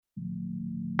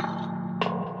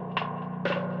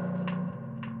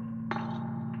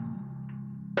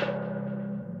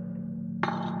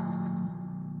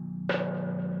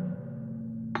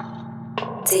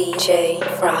DJ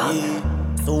Frog. Yeah,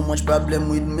 so much problem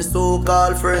with my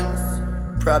so-called friends.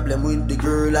 Problem with the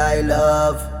girl I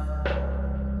love.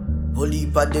 Whole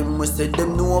heap of them we said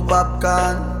them know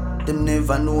popcorn. Them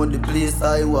never know the place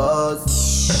I was.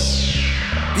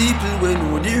 People we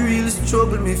know the real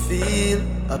struggle me feel.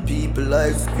 A people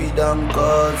like Squid and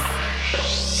Cause.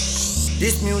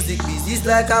 This music is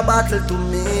like a battle to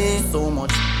me. So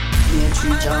much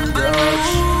hatred and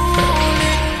grudge.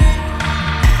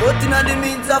 But in the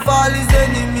midst of all his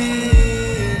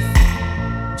enemies,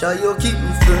 try you keep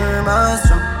me firm and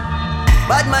strong.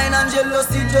 Bad mind and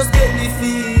jealousy just get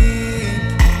defeat.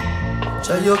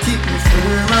 Try you keep me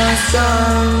firm and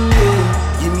strong, yeah.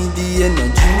 Give me the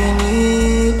energy me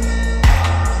need.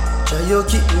 Try you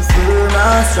keep me firm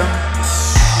and strong.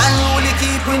 And only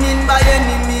keep winning by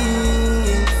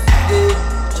enemies, yeah.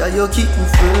 Try you keep me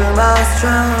firm and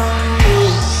strong,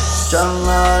 yeah. Strong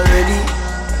already.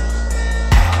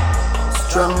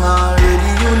 Strong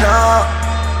already, you know.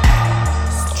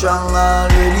 Strong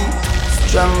already,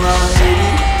 strong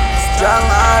already, strong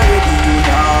already, you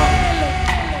know.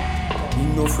 Me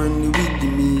no friendly with the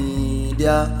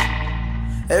media.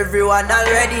 Everyone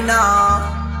already know.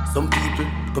 Some people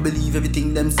can believe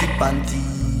everything them see on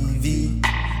TV.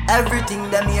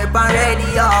 Everything them hear on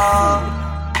radio.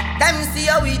 Them see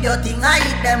a video thing I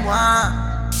eat them want.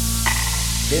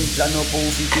 Them plan up how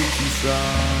to take it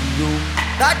from you.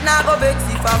 God now go vex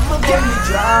if I'm a gun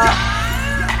drop.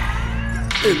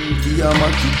 Empty I'm a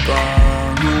keep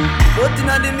on you. But in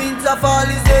the midst of all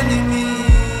his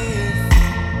enemies,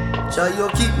 try you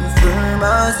keep me firm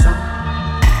and strong.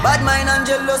 Bad mind and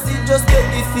jealousy just get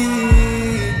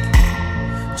defeat.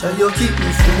 Try you keep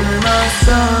me firm and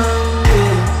strong,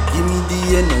 yeah. Give me the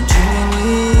energy me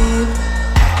need.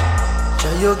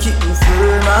 Try you keep me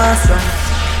firm and strong.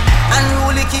 And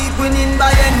only keep winning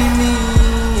by enemies.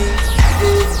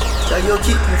 Try you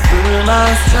keep me firm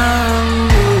and strong,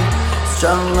 yeah.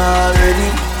 Strong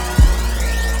already.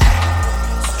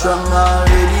 Strong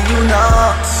already, you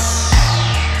know.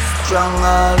 Strong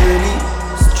already.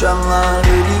 Strong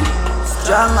already.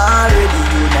 Strong already,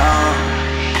 you know.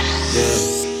 Yeah,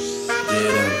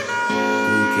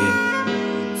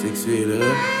 6-wheeler,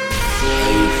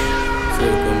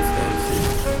 circumstances.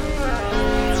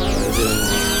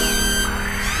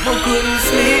 I couldn't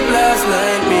sleep last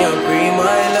night, me and free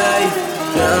my life.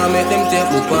 Now make them take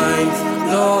my pints.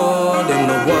 No, them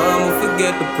no want me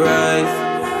forget the price.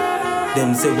 Them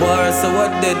say war, so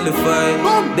what deadly fight.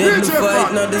 Deadly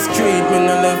fight, not the street, me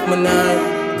no left my night.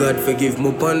 God forgive me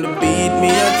upon the beat, me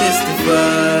I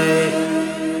testify.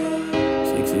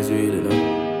 6 is real enough.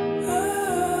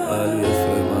 Always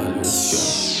firm, always strong.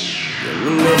 Me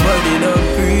never did a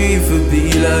pray for be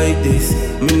like this.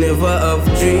 Me never have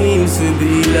dreams to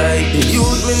be like this.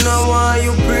 Youth, me no want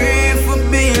you pray for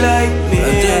be like me.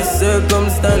 Just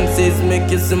circumstances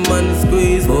make you some man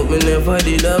squeeze. But me never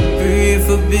did a pray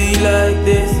for be like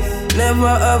this. Never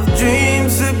have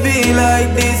dreams to be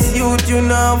like this. Youth, you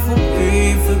know for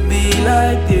pray for be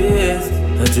like this.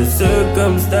 That's just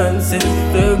circumstances,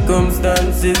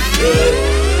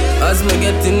 yeah. As me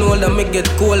getting older, me get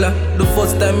colder. The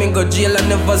first time me go jail, I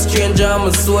never stranger, I'm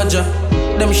a soldier.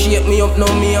 Them shape me up,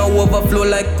 now me I overflow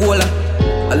like cola.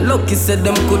 I lucky said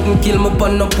them couldn't kill me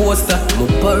on no poster. Me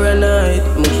paranoid,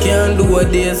 me can't do a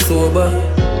day sober.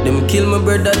 Them kill my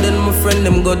brother, then my friend,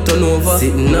 them got turn over.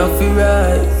 Sitting off the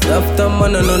rise, after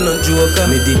man I no joker.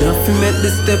 Me did have to make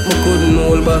the step, me couldn't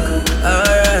hold back.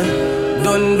 Alright,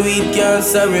 don't do it, can't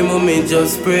sorry, mommy,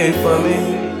 just pray for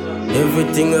me.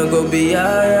 Everything I go be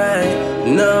alright.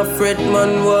 Now fret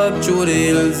man, walk through the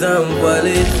hills and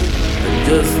valleys.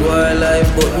 Just wildlife,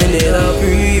 but me never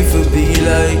pray for be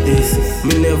like this.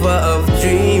 Me never have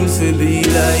dreams to be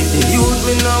like this. Youth,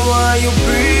 me no want you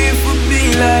pray for be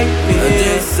like me.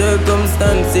 Just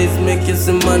circumstances make you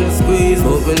some man squeeze.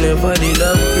 But me never did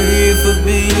a pray for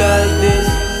be like this.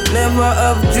 Never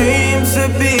have dreams to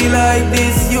be like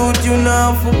this. Youth, you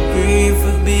know for pray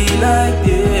for be like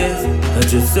this. That's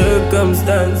just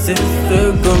circumstances.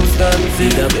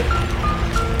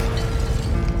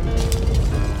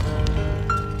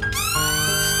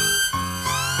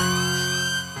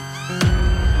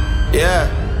 Yeah.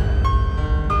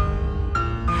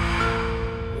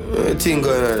 What you think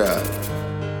on that?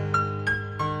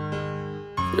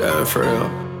 Yeah, for real.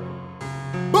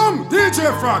 Boom!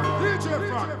 DJ Frog!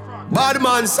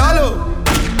 Badman Salo.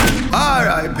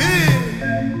 R.I.P.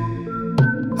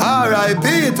 R.I.P.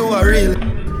 to a real.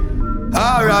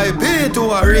 R.I.P. to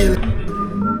a real.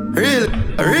 Real.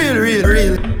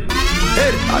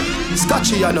 Head hot,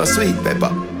 scotchy and no sweet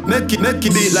pepper. Make it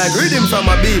beat like rhythm from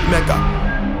a beat maker.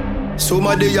 So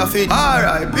my day you feel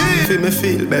R.I.P. Feel me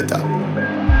feel better.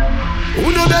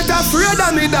 Who no better afraid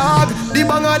of me dog? The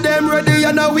bang of them ready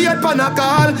and a wait pan a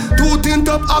call. Two tint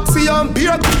up oxygen,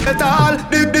 beer at all.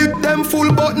 Dig them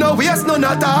full but no waste none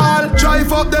at all.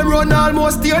 Drive up them run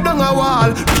almost tear down a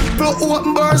wall. Plug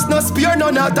open burst no spear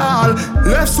none at all.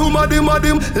 Left some of them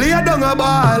lay down a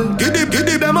ball.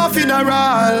 Give them a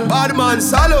funeral. Bad man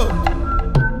salo.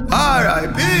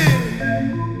 R.I.P.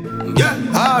 Yeah,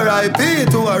 R.I.P.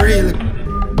 to a real.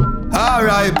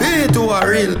 R.I.P. to a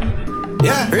real.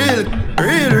 Yeah, real.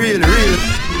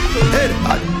 Head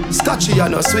hot, scotchy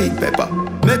and a sweet pepper.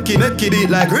 Make it eat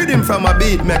like rhythm from a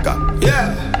beat maker.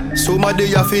 Yeah, somebody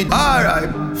you feed alright,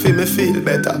 feel me feel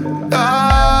better.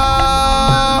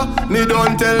 Me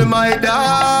don't tell my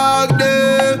dog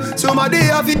them. Somebody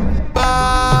you feed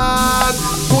back.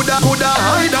 Coulda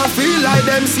hide and feel like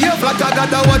them safe like I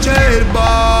gotta watch your head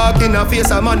back. In a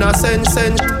face a man a sense.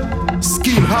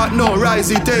 Scheme heart no rise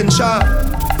the tension.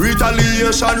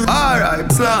 Retaliation,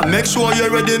 alright, slam. Make sure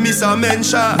you're ready, miss a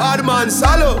mention. Bad man,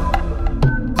 salo.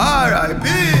 R.I.P.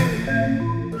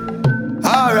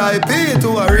 R.I.P. to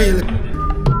a real.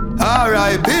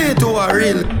 R.I.P. to a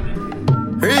real.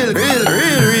 Real.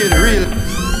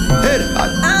 Head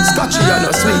hot, scotchy and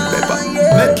a sweet pepper.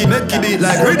 Make it eat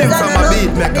like rhythm from a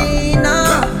beat maker.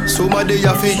 Somebody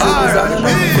you feel R.I.P.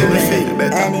 Feel me feel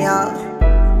better.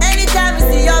 Anytime you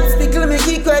see obstacle, me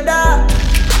kick with that.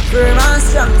 Firm and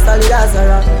strong, solid as a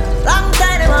rock. Long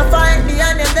time them a find me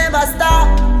and them never stop.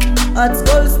 Hot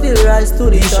skull still rise to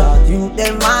the shot. You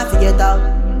them want to get out.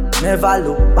 Never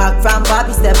look back from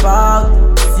Bobby step out.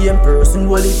 Same person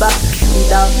hold it back,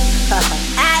 it out.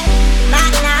 Hey,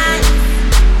 knock.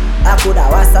 I coulda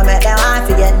was to make them want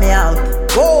to get me out.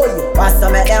 Boy, was to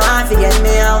make them want to get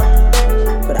me out.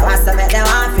 Coulda was to make them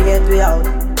want to get me out.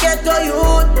 Get to you,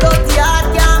 dirty heart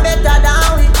can't better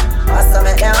than we. Was to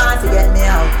make them want to get me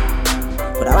out.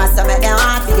 Coulda was to make them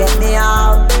want to get me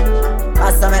out.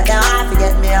 Was to make them want to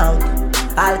get me out.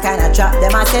 All kind of trap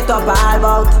them a set up all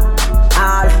about.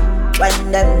 All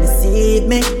when them deceive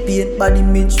me, paint body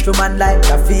image to man like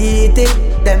graffiti.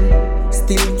 Them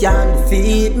still can't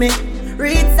defeat me.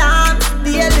 Read songs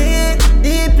daily,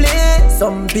 deeply.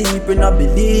 Some people not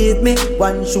believe me.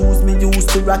 One shoes me used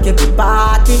to rock every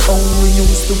party. Only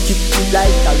used to kick me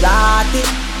like karate.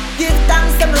 Give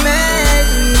thanks to me, man.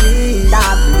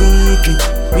 Stop believe it.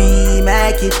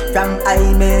 Remake it. From I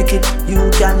make it,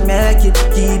 you can make it.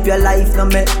 Keep your life, no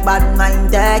make bad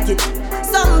mind take it.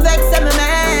 Some vex me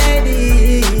made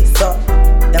it. So,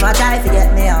 them a try to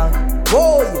get me out.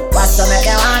 Boy, what's to make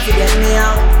them want to get me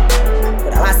out?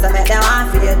 But I was to make them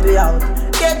want to get me out.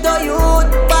 Get to youth,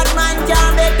 bad man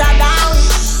can't better down.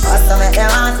 What's to make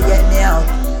them want to get me out?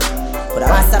 But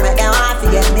I was to make them want to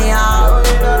get me out.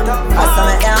 What's to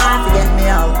make them want to get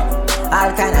me out? All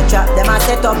kind of trap, them a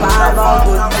set up all about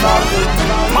good.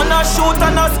 Man a shoot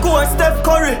and a score, Steph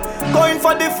Curry. Going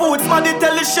for the food, somebody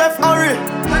tell the chef hurry.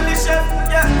 Tell the chef,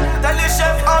 yeah, tell the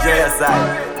chef hurry.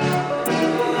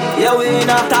 Yeah, we in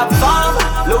a top farm.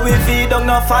 Louis V down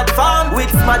no fat farm.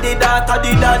 With smaddy daughter,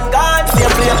 the Dan God.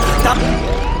 Same play, top.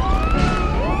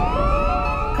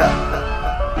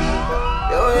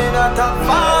 Yeah, we in a top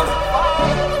farm.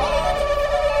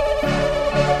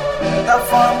 Top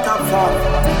farm.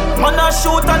 Man a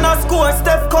shoot and a score,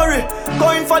 Steph Curry.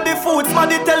 Going for the food,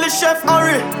 smaddy tell the chef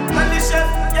hurry. Tell the chef,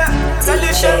 yeah, tell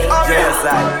the chef hurry.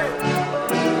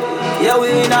 Yeah,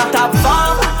 we in a top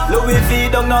farm. Louis V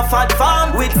down no fat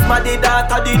farm. With smaddy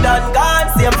daughter, the Dan God.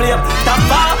 Same flame, top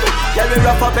farm. Yeah, we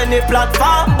rough up any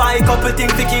platform. Buy a couple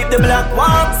things to keep the black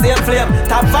warm. Same flame,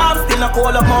 top farm. Still a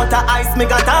cold amount of ice me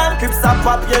got on. Crips up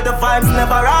pop, yeah, the vibes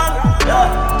never wrong.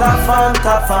 Yeah, top farm.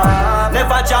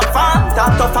 Never jump farm.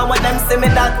 Top tough and when them see me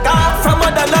that car. From a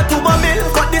dollar to a mill.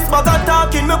 Cut this bag of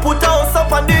talking. Me put a house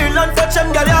up on the hill and fetch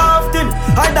them girl often.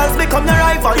 Idols become the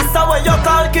rival. It's how you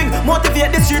call king.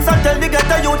 Motivate the streets and tell the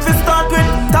ghetto youth to start with.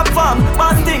 Top farm,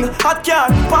 bad thing, hot car,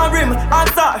 pan rim,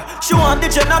 answer. She want the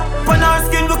gen up on her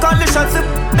skin. We call the shots if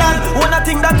done. One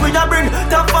thing that we a bring.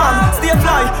 Top farm, stay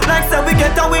fly. Like say we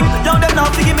get a wing. Young them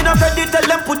now to give me the credit. Tell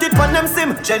them put it on them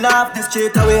sim. Gen off the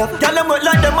straight away. Tell them work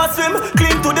like them a swim.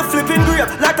 Clean to the flipping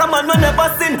grave. Like a man we never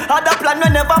sin. Other plan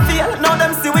we never fail. Now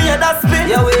them see we head a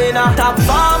spin. Yeah, we in a top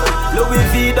farm. Louis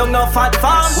V down no fat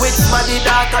farm. Which smaddy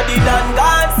daughter the Dan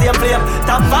God. Same flame,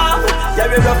 top farm. Yeah,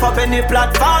 we rough up any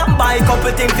platform. Buy a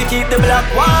couple things to keep the black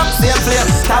warm. Same flame,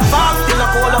 top farm. Still a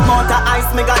cold amount of ice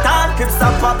me got on. Crips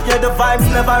up pop, yeah, the vibes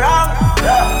never wrong.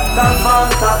 Yeah, top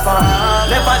farm.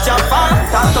 Never jump farm.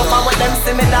 Top tough and when them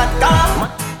see me that calm.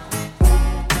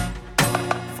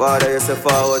 Father, you say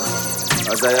forward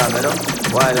as I am, you know,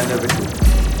 wild and everything.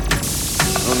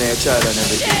 No me a child and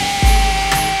everything.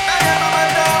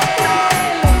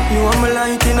 You are my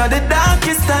light in the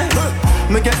darkest time.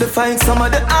 Me get to find some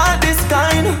of the hardest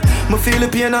kind. Me feel the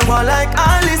pain and go like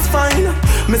all is fine.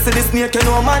 Me see the snake, you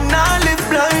know man nah live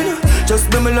blind.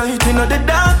 Just be my light in the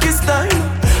darkest time.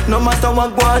 No matter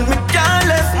what go on, me can't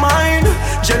left mine.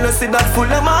 Jealousy that full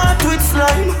of heart with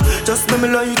slime. Just be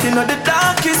my light in the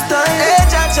darkest time. Hey,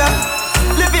 Jaja,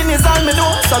 living is all me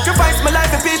know. Sacrifice my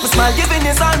life for people smile. Giving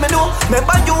is all me know.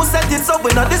 Remember you said it so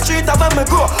when on the street of when me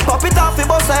grow. Pop it off, it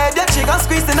bust her head, yeah, she gon'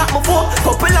 squeezing at my phone.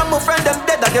 Couple of my friend them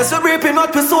dead, I guess we reaping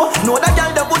what we sow. Know that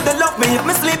girl that wouldn't love me if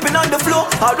me sleeping on the floor.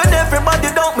 All when everybody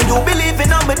doubt me, do believe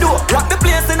in on me do. Rock the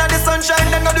place in the sunshine,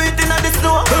 then I do it in the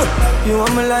snow. You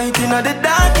are my light in the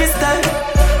darkest time.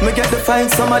 Me get to find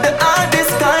some of the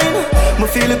hardest kind. Me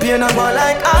feel the pain and go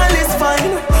like all is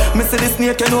fine. Me see the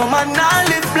snake, you know man nah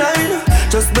live blind.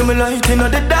 Just be my light in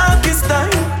the darkest time.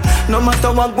 No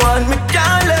matter what go on, me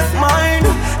can't left mine.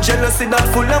 Jealousy that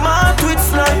full of heart with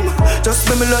slime. Just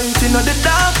be my light in the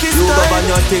darkest time. You go on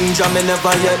your thing, jam me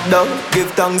never yet down. Give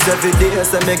thanks every day,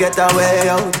 so me get a way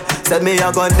out. Said me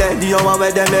a gun dead, you know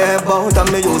where them about. And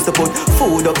me used to put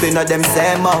food up in them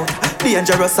same mouth.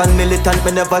 Dangerous and militant,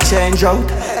 me never change out.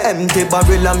 Empty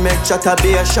barrel and make shot a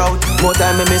be a shout. More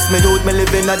time me miss me youth, me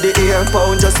living at the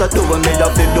airport. Just a do what me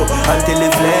love to do until it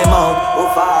flame out.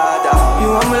 Oh Father, you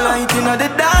are my light in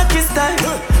the darkest time.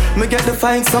 Me get to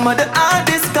find some of the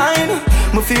hardest kind.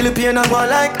 Me feel the pain and go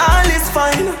like all is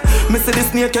fine. Me see the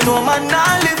snake, you know man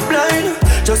nah live blind.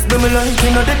 Just be my light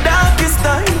in the darkest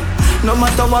time. No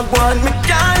matter what go on, me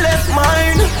can't left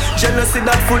mine. Jealousy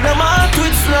that full of heart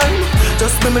with slime.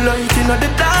 Just be my light in the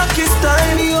darkest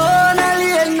time. Me own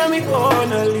alien, na me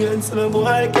own alien. So no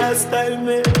boy can't style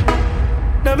me.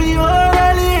 Na me own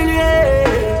alien, yeah.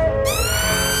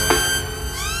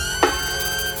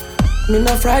 Me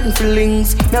no frightened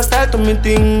feelings, me a start to me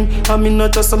thing. And me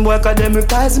not just some boy cause them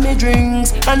requires me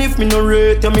drinks. And if me no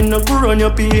rate you, me no go run your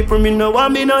people. Me no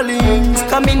want me no links.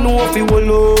 Cause me know if you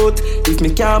will out. If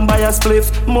me can't buy a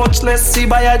spliff, much less see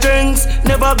buy a drinks.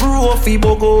 Never grew up fi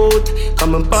bogot. Cause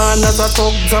me born as a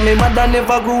thug, and me mother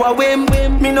never grew a whim.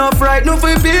 Me no frightened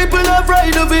for people, no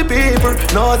frightened for people.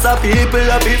 No it's a people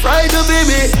that be frightened for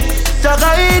me.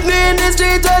 Jaga hit me in the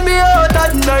street and me out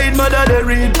at night. Mother they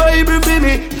read Bible for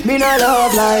me. Me no love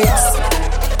lights.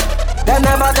 Them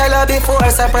never tell her before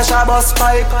say pressure bus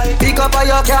pipe. Pick up or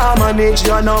you can't manage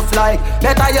you enough like.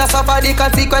 Better you suffer the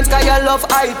consequence cause you love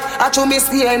hype. I true me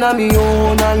stay in a me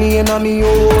own a lane a me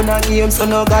own a game. So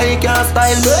no guy can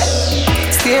style me.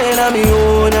 Stay in a me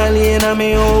own a lane a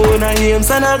me own a game.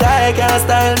 So no guy can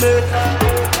style me.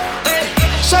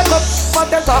 Shut up,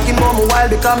 what they talking about me while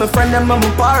because my friend them and my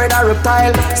parrot a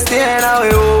reptile. Stay in a we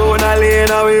own a lane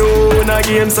a we own a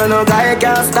game. So no guy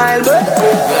can style me.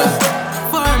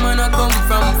 Far man I come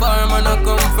from, far man I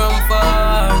come from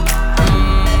far.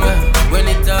 When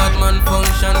it hard man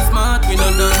function smart, we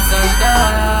no dance and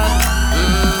that.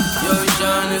 Yo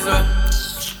Sean is right.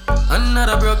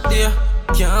 Another broke day.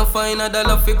 Can't find a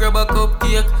dollar fi grab a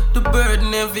cupcake. The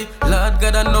burden heavy, Lord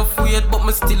got enough weight, but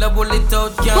me still a pull it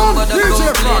out. Can't bother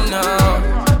complain now.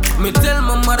 Me tell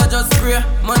my mother just pray.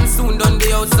 Man soon done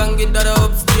the house and get that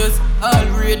upstairs. All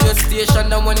radio station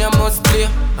the one you must play.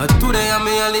 And today I'm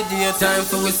a holiday. Time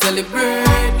for we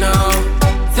celebrate now.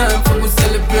 Time for we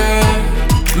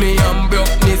celebrate. Me and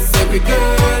brokeness every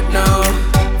good now.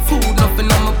 Food nothing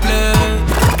on my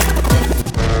plate.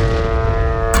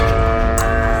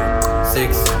 6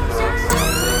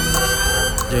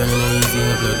 Journey no easy in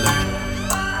the bloodline.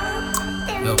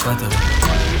 Yo, Pata.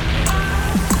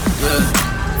 Yeah.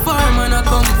 Far man I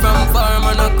come from, far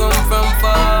man I come from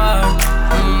far.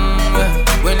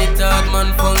 When it hard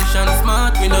man function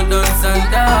smart, we no dance and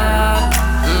that.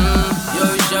 Yo,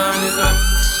 Sean is right.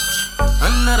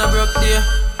 Another broke day.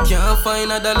 Can't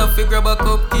find a dollar fi grab a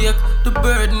cupcake. The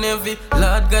burden heavy,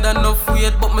 Lord got enough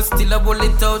weight, but me still a pull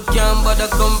it out. Can't bother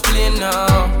complain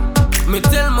now. Me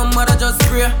tell my mother just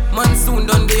pray. Man soon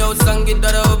done the house and get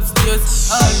that upstairs.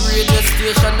 All radio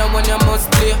station the one you must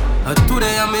play. And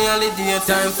today I'm a holiday.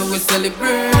 Time for we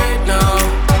celebrate now.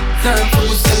 Time for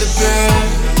we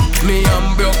celebrate. Me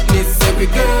and brokeness every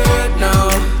good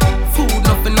now. Food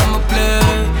nothing on my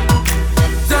plate.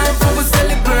 Time for we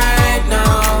celebrate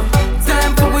now.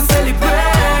 Time for we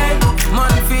celebrate.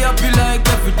 Man feel happy like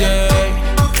every day.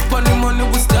 Pon the money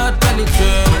we start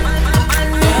penetrate.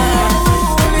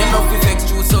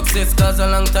 Success cause a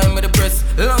long time with the press.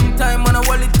 Long time when I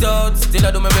wall it out, still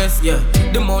I do my best, yeah.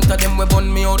 The amount of them we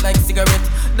burn me out like cigarette.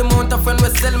 The amount of friends we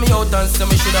sell me out and say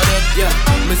me shoulda dead, yeah.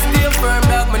 Me stay firm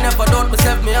dog, me never doubt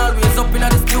myself. Me always up in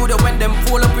the studio when them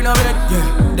fall up in a bed,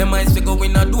 yeah. Them eyes we go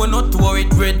in a do not to worry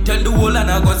red. Tell the whole and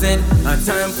I go said. A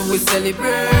time for we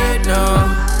celebrate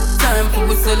now. time for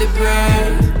we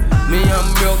celebrate. Me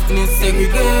and brokenness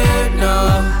segregate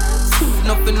now.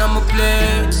 Nothing on my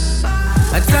plate.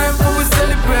 A time for we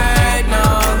celebrate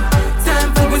now. Time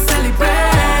for we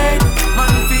celebrate.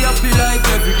 Man, feel happy like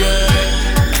every day.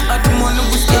 At the morning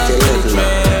we start to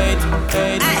trade.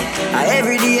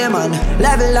 Every day, man,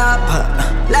 level up.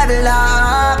 Level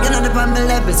up. You know the on the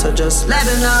level, so just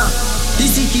level up.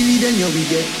 This is killy, then you we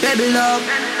get level up.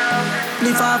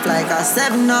 Lift off like a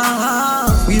 7 now.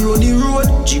 We run the road,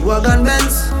 G-Wagon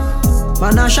Benz.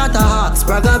 Man a shot a hawk,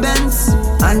 Sprague Benz.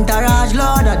 Entourage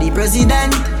Lord of the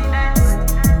President.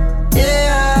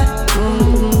 Yeah.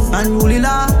 Unruly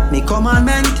law, me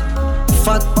commandment.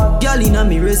 Fat girl in a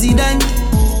me resident.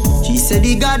 She said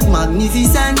the God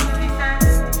magnificent.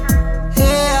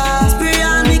 Yeah. Spray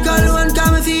on me cologne,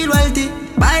 cause me feel wealthy.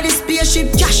 Buy the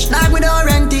spaceship cash, like without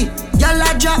renty. Y'all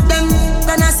I drop them,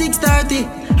 then a 6:30.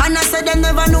 And I said them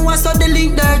never know I saw the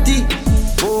link dirty.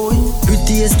 Boy,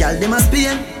 prettiest girl, them a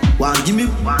Spain. One give me,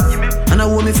 and I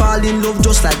want me fall in love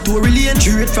just like Tory Lane.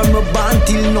 Straight from my band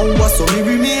till now, what's so me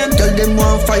remain. Tell them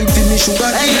one fight for me sugar.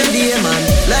 Every day, man,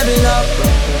 level up,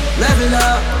 level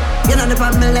up. You know the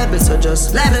on my level, so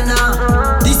just level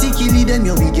now. This is killy, them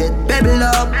you we get pebble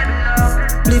up.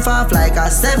 Lift off like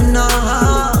a 7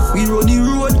 now. We run the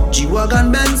road,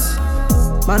 G-Wagon Benz.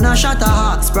 Man a shot a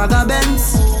hawk, Sprague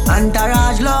Benz.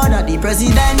 Entourage Lord of the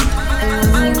President.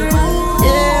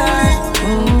 Yeah.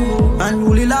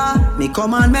 Unruly law, me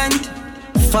commandment.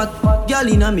 Fat girl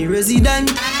in a me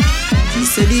resident. She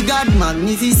said the God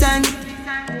magnificent.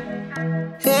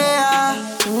 Yeah.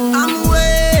 I'm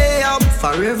way up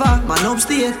forever, man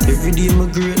upstate. Every day my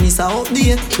greatness a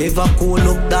update. Never cool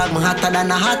up dog, my hotter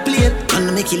than a hot plate.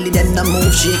 And me kill them the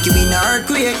move shake you in a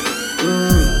earthquake.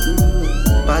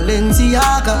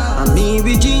 Balenciaga, and me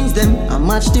with jeans them, I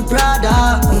match the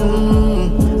Prada.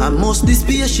 I must the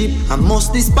spaceship, I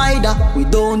must the spider. We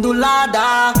don't do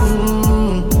ladder.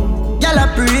 Y'all a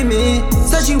pray me,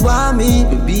 so she want me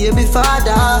to be a baby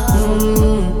father.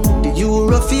 The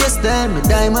Euro face them, a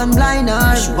diamond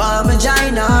blinder. She want me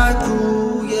join her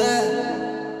crew, yeah.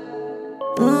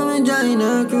 Me join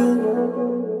her crew.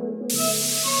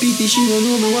 PT she don't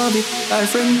know me want be her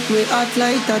friend, we act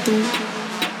like tattoo.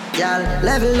 Y'all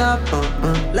level up,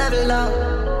 level up.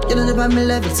 You know the on me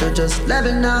level, so just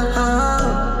level now.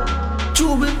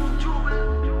 Trouble.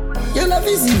 You love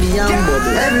to see me and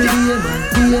bubble every day, man.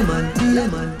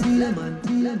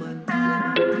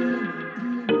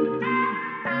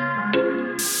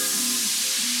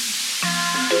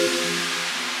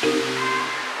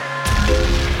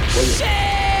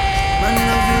 Man,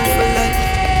 love you for life.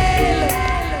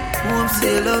 Mom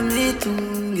say love me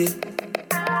too, yeah.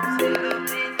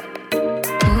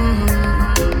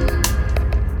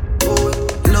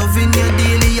 Loving you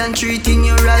daily and treating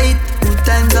you right. Good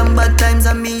times and bad times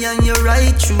and me and you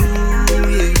right true,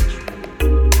 yeah.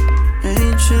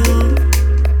 Ain't true.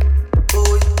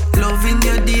 Loving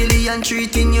you daily and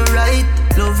treating you right.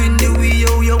 Loving the way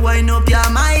you wind up, you're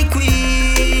my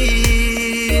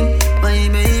queen, my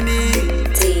baby.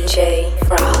 DJ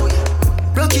Frog.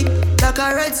 Rocky like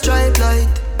a red stripe light.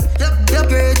 Yep, you're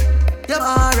great, you're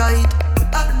alright.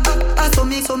 I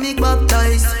saw me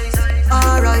baptized.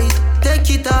 Alright. Take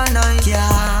it all night,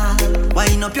 yeah.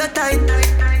 Wind up your tight.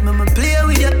 Mama play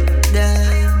with you,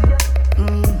 then.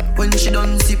 When she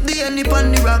done sip the honey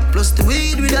on the rock, plus the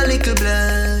weed with a little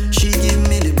blend. She give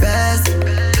me the best.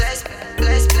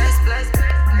 Bless.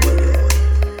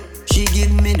 She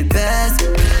give me the best.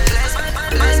 Bless.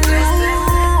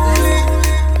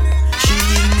 She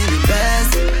give me the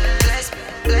best.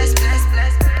 Bless.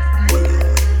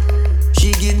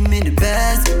 She give me the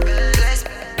best.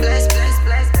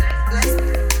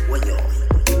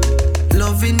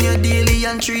 Loving you daily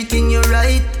and treating you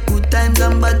right. Good times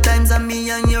and bad times and me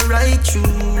and you right true,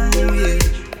 yeah.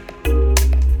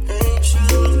 Ain't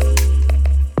true.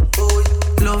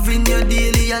 Loving you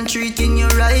daily and treating you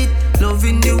right.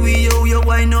 Loving the way you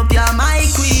wind up, you're my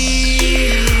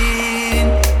queen,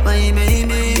 my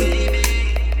baby.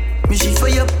 Me she for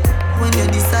you when you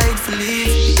decide to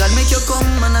leave. You gotta make you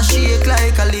come and I shake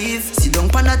like a leaf. Sit down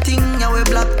pan a thing, you wear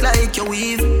black like your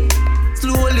weave.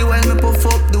 Slowly while me puff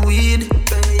up the weed,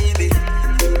 baby.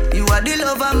 You are the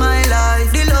love of my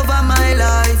life, the love of my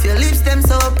life. Your lips them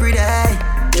so pretty,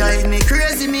 drive me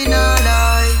crazy, me nah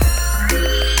lie.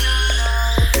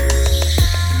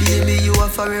 Baby, you are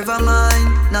forever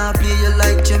mine. Now play you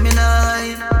like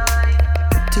Gemini.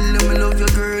 Tell you me love your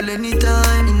girl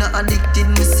anytime. You not addicted,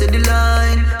 me say the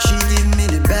line. She give me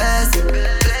the best.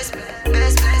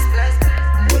 Bless.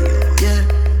 Yeah,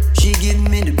 she give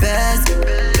me the best.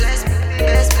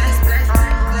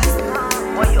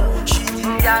 She give me.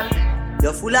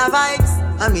 You're full of a vibes,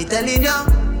 and me telling you,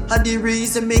 and the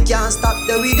reason me can't stop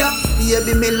the video.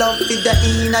 Baby, me love with the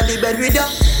in at the bed with you.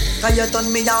 Cause you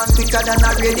turn me on quicker than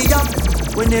a radio.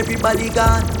 When everybody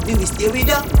gone, me stay with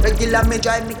you. Regular me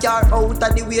drive me car out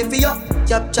of the way for you.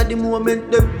 Capture the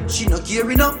moment, them she no care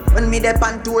enough. When me dey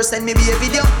pan tour, send me be a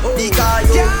video. Because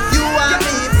you are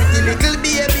me, pretty little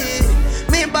baby,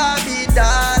 me Barbie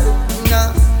doll.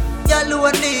 You're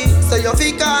lonely, so you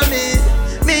fi call me.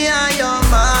 Me and your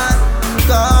man,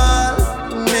 call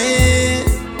me,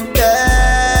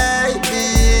 baby.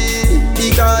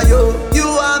 Because you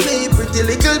are me, pretty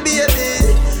little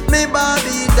baby, me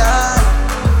Barbie doll.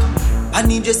 I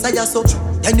need your side so,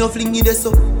 then you fling it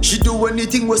so. She do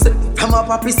anything we say, from a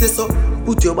papi say so.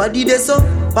 Put your body there so,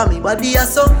 for me body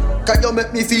as so. Can you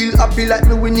make me feel happy like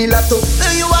me winning lotto?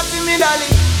 And you happy me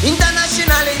darling,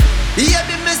 internationally.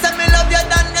 Baby me say me love you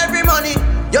than every money.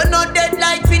 You're not dead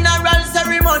like funeral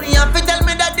ceremony. And fi tell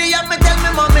me daddy and me tell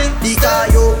me mommy.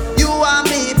 Because you are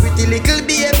me, pretty little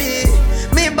baby,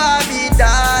 me Barbie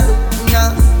doll.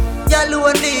 You're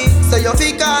lonely, so you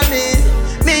fi call me.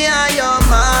 Me and your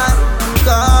man,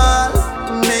 call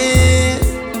me,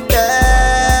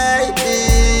 baby.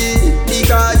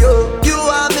 Because you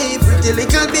are me, pretty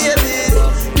little baby,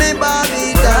 me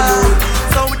Barbie doll.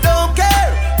 So we don't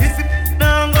care if it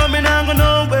now go, me now go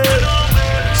nowhere.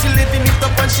 She living it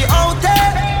up and she out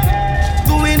there,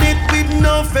 doing it with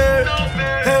no fear.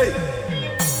 Hey,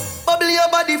 bubble your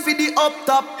body for the up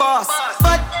top boss.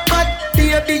 But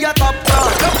baby, your top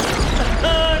class.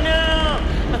 Oh no.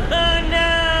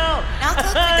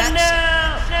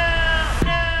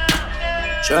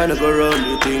 Tryna go round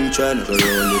the thing, cause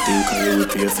you would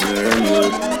pay for your own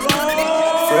youth.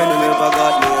 Friend who never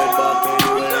got me right back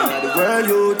anywhere in the world,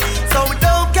 youth. So we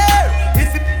don't care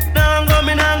if it now go,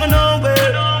 me now go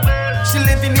nowhere. She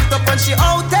living it up and she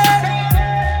out there,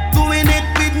 doing it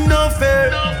with no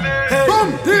fear. Hey,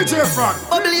 Boom, DJ Frog.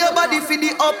 bubble your body for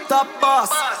the up top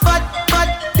boss. But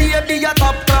baby, your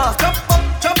top class.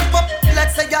 Jump up,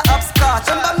 let's say you're upstart.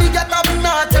 Remember me get up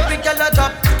notch, every girl a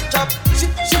drop.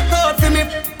 She called for me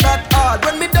that hard.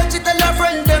 When me done, she tell her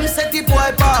friend them say the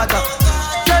boy bad.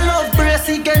 Your love brace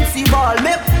against the ball,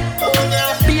 me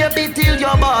baby till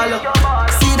your ball.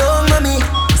 See down mommy,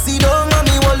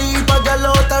 Wally if a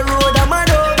girl out the road a mad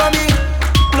over me.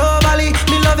 Globally,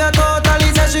 me love you totally.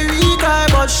 Say she retry,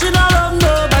 but she not love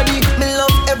nobody. Me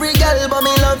love every girl, but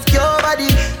me love your body.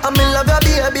 And me love your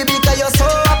baby because you're so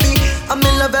happy. And me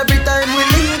love every time we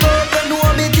link up. You know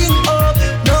me think up,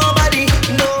 nobody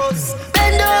knows.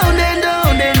 Bend down.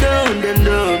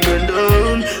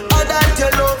 All that you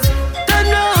love. Turn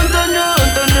round.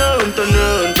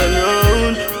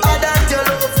 All that you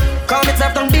love. Come it's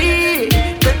up on me.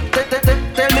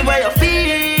 Tell me where you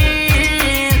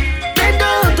feel. Bend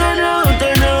down.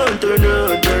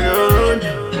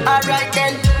 Alright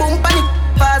then, boom panic.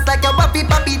 Fast like a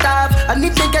papi tap. And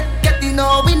if they get you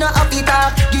know we not happy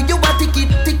talk. Give you a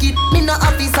ticket, me not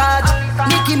happy charge.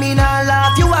 Nicki me not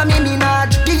laugh, you and me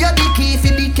not. Give you the key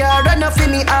for the car and not for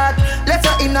me heart. Let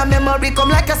her in a memory come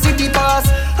like a city pass.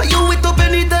 You wait up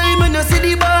anytime when you see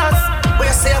the boss. Where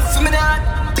you say for me that,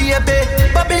 baby,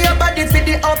 bubble your body for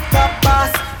the up top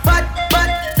pass. But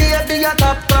baby your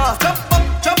top class.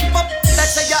 Jump up,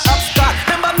 let's say you're upstart.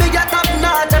 Remember me your top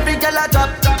notch, every girl a drop.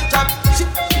 She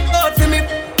out for me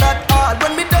that hard.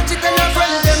 When me done she tell her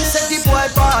friend them say the boy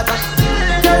bad.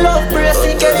 Your love brace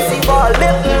against the ball,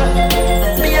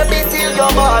 baby till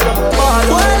your ball.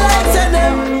 Boy like tell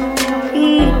them,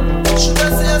 she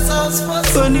just say your sounds fast.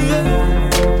 Funny,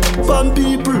 fun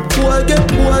people, boy get.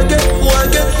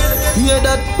 Hear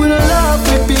that we don't laugh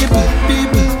with people.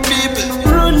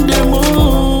 Run them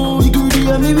all. We goody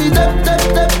and me tap.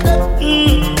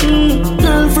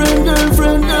 Girlfriend. We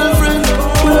don't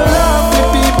laugh with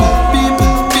people.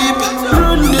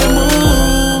 Run them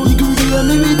all. We goody and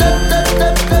me tap.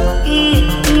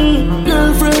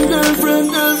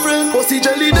 Girlfriend. Pussy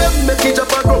jelly them make it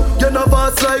up a grow. You no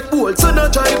fast like bull, so no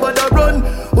try but a run.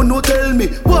 Who no tell me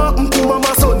what to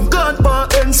mama son? Gone pa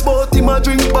and sport him a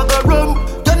drink bag of rum.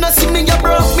 You no see me, you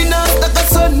broke me not like a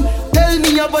son. Tell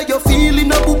me how you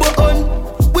feeling a booba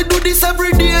on. We do this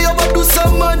every day, you want do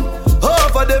some man.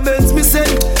 Half of them ends me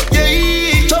send.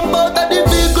 Yeah, jump out of the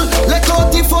vehicle like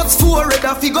out the first four. Red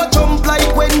a figure jump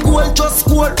like when goal just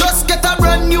score. Just get a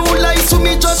brand new life so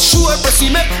me just sure. Press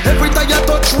me every time you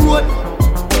touch road.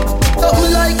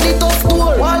 Something like the tough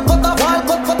door. Wall cut up,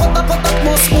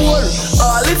 must more.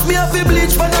 If me have a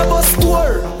bleach for a bus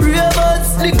tour. Ravens,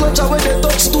 the clutch when they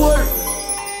touch store.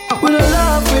 We don't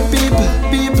laugh with people.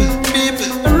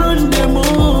 Run them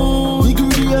all. We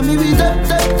goody and me with tap.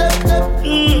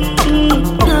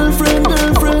 Girlfriend.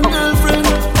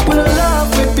 We don't laugh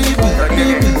with people.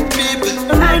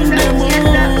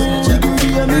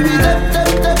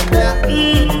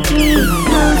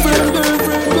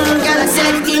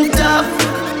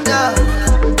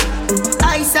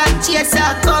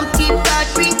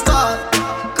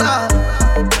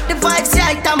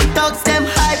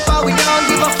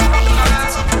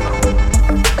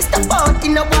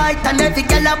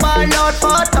 Lord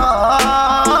for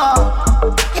talk.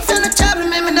 If you're not trouble,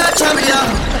 me not trouble you.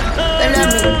 Tell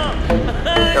me.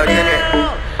 Dirty in here.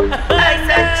 I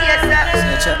said chase up.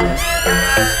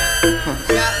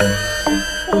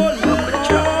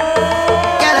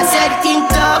 Girl, I said think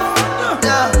tough.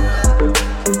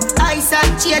 I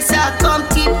said chase up. Come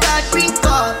keep that drink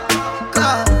up.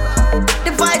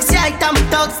 The vibes right, them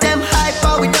thugs, them hype,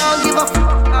 but we don't give a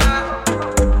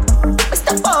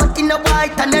Step out in the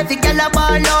white and every girl a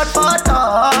ball out for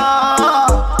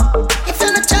talk. If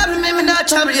you're not trouble, me not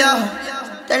trouble you.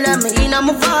 Tell me in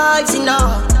my vibes, you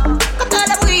know. Cause tell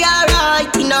them we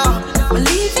alright, you know. We're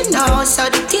leaving now, so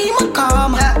the team will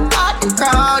come. Out the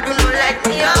crowd, you know, let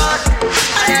me out.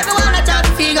 And everyone a try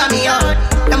to figure me out.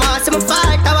 Them want some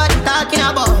fight, what you talking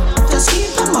about? Just keep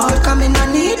them out, coming, I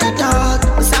need a dog.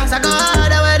 The songs are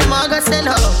good, where the mug send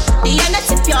up. The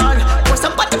energy pure, put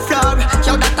some on the floor.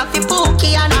 Show that off the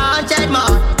bookie and 100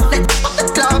 more. Let's pop the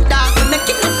club, dog, we're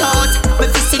making the toast.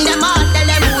 We're fixing them out, tell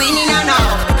them winning and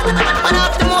all. One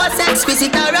of the most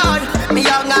exquisite around. Me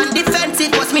young and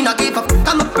defensive, was me not give up,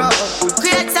 come a pro.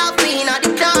 Great self clean on the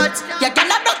clothes. You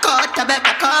cannot knock out, I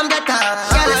better come get up.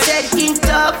 Girl, I said think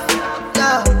tough,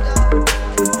 yeah.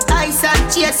 Ice and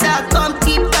chaser, come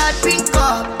keep that drink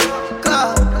up,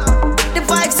 go. The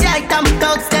vibes right, them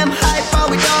thugs, them hype, but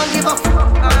we don't give a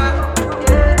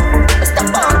Mr.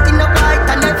 Punk in the white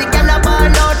and every girl a ball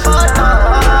out for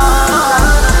talk.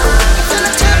 If you're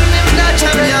not cherry, maybe not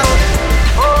cherry out.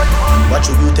 What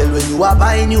should you tell when you are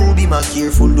buying you? Be more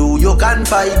careful, though you can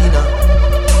find dinner.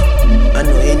 I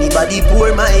know anybody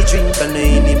pour my drink, I know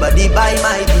anybody buy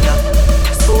my dinner.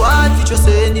 So hard for just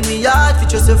an enemy, hard for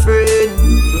just a friend.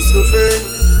 Just a friend.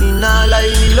 Me nah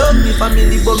lie, me love me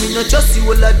family, but me not just see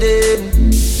all of them.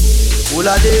 All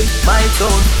of them, my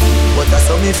town. But that's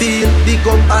how me feel. Big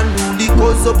up and rule,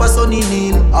 cause up a sunny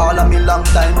kneel. All of me long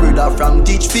time brother from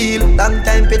Teachfield. Long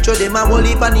time petro them a whole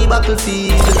heap on the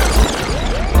battlefield.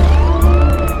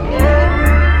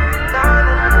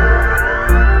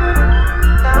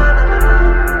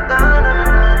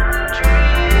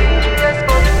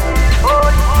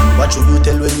 What should you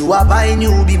tell when you are buying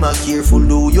you? Be more careful,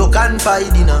 though you can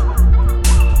find dinner.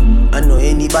 I know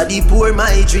anybody pour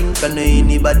my drink, I know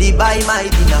anybody buy my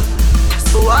dinner.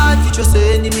 So hard for just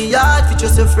an enemy, hard for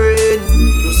just a friend.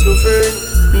 Just a friend.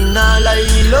 Me nah lie,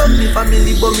 me love me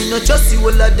family, but me not just see all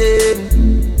of them.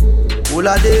 All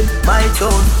of them, my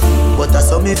town. But that's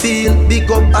how me feel.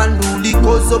 Big up and rule,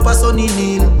 cause up a sunny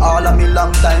kneel. All of me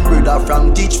long time brother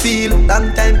from Teachfield.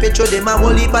 Long time petro them a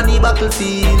whole heap on the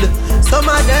battlefield. Some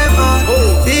of them are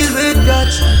filled with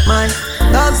grudge. My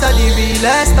dogs are the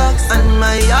realest dogs. And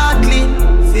my heart clean,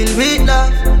 filled with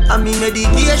love. And me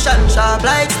medication sharp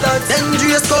like studs.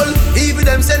 Dangerous skull, even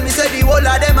them send me say the whole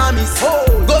of them a miss.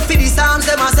 Go for the Psalms,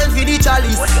 them a send for the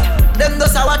chalice. Them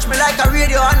just a watch me like a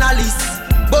radio analyst.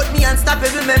 But me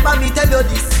unstoppable, remember me tell you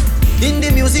this. In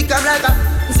the music I'm like a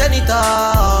senator.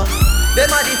 Them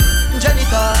a the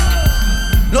janitor.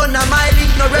 None of my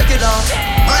link no regular.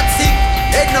 Mad sick,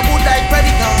 head no good like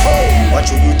predator. What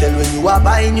should you tell when you are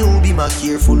buying you? Be more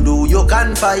careful, though you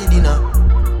can find dinner.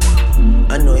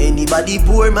 I know anybody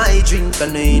pour my drink, I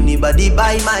know anybody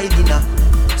buy my dinner.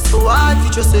 So hard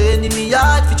for just an enemy,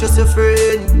 hard for just a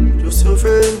friend. Just a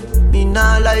friend. Me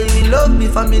nah lie, me love me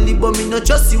family, but me not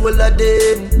just see all of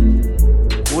them.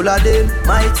 All of them,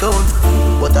 my town.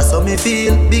 But that's how me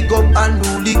feel. Big up and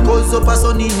rule, cause up a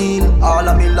sunny kneel. All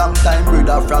of me long time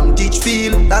brother from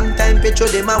Teachfield. Long time petro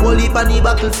them a whole heap on the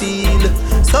battlefield.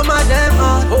 Some of them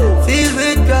are filled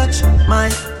with grudge. My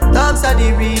dogs are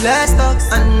the realest dogs.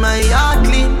 And my heart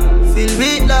clean, filled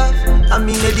with love. And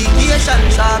me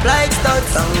medication sharp like studs.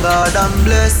 Thank God I'm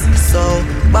blessed, so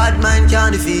bad mind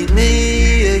can't defeat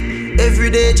me. Every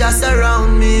day just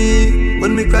around me.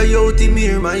 When me cry out, him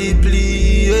hear my plea.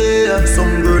 Yeah.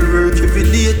 Some girl work every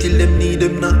day till them need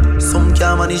them not. Some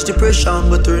can't manage depression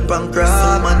but turn bankrupt.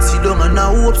 Some man sit down and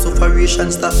now hope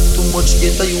sufferation stop. Too much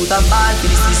get a youth a ball for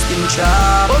the system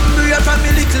trap. Hungry from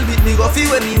me little bit, me go feel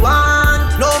when me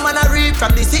want. No man a reap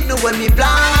from the signal when me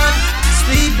plan.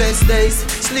 Sleepless days,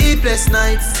 sleepless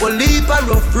nights. One leap a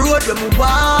rough road when we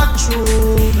walk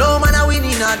through. No man a win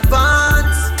in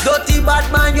advance. Dirty bad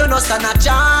man, you no stand a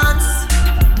chance.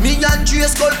 Me and Dre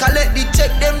Skull collect the check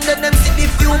them, then them see the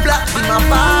few black in my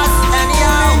past.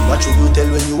 Anyhow, what should you tell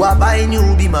when you are buying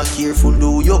you? Be more careful,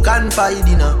 though you can find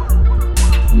dinner.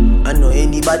 I know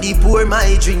anybody pour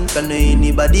my drink, I know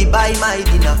anybody buy my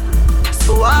dinner.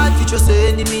 So hard for just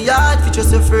an enemy, hard for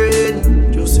just a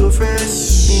friend. Just a friend.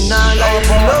 Me nah lie,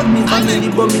 me love me family,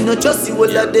 but me not just see all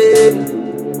of them.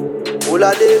 All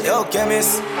of them. Yo,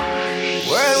 chemist.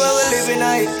 World where we living,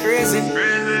 now it's crazy.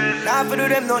 Not for do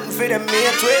them nothing for them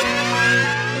mate with.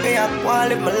 Me I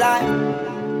wanna live my life.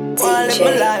 Wanna live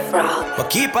my life. But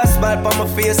keep a smile on my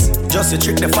face, just to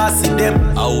trick the fussy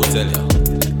them. I will tell you.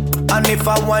 And if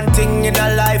I want thing in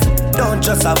a life, don't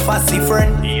just a fussy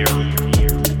friend.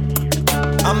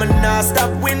 I'ma not stop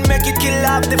win, make it kill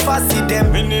off the fussy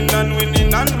them. Winning and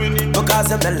winning and winning. Because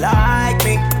them they like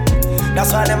me.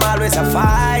 That's why them always a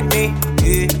fight me.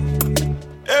 Yeah.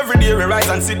 Every day we rise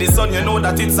and see the sun, you know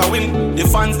that it's a win. The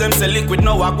fans them say liquid,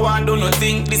 now I go and do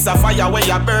nothing. This a fire where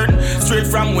you burn, straight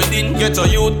from within. Get your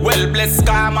youth, well blessed,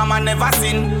 car mama never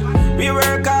sin. We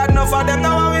work hard, enough for them,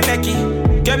 now we make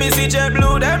it. Get me CJ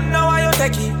Blue, them now I you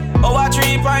take it. Over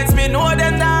 3 points, me know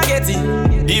them not get it.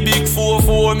 The big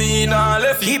 4-4, me nah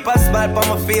left it. Keep a smile on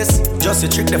my face, just to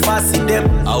trick the fussy them.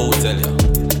 I will tell you.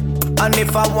 And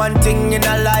if I want thing in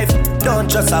a life, don't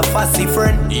just a fussy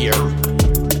friend. Here.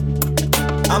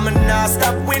 I'ma not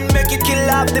stop win, make it kill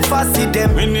off the fussy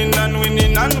them. Winning and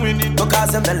winning and winning.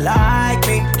 Because them they like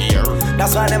me. Here.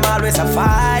 That's why them always a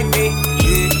fight me.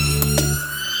 Yeah.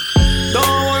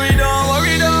 Don't worry, don't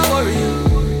worry, don't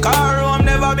worry. Car I'm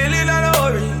never building a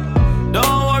hurry.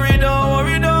 Don't worry, don't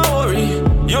worry, don't worry.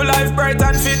 Your life bright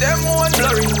and fit them won't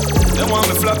blurry. Them want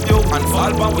me flop you and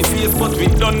fall back with face, but we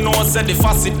don't know said the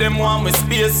facet them want me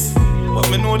space. But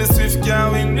me know the swift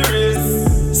can't win the race.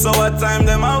 So what time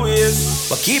them a waste?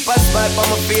 But keep a smile on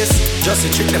my face, just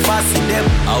to trick the fussy them.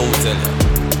 I will tell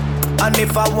you. And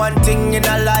if I want thing in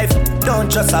a life,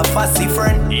 don't just a fussy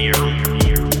friend.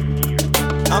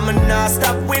 I'ma not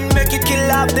stop win, make it kill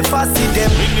off the fussy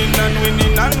them. Winning and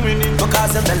winning and winning.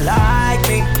 Because them they like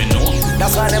me. Me know.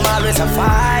 That's why them always a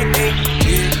fight me.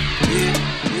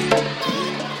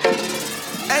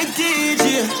 Hey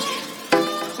DJ,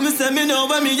 me say me know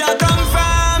where me a come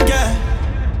from, yeah.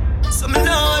 So me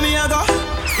know where me a go.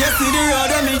 You see the road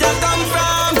where me a come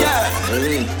from, yeah.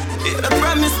 It's a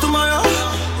promise tomorrow.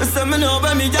 Me say me know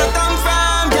where me a come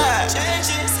from, yeah.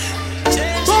 Changes,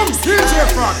 Boom, DJ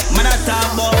Frog. man I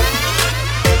talk about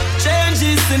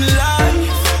changes in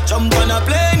life. Jump on a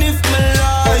plane if me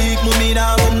like. Mummy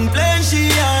nah complain, she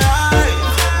alright.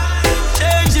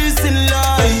 Changes in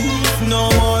life, no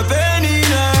more pain in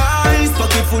her eyes.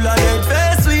 Pocket full of dead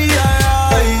face, we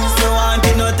arise. No one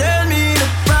can not tell me the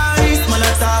price. Man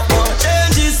I talk about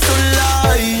changes to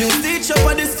life. You teach up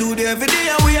at the studio every day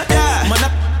we are there. Man I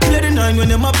play the 9 when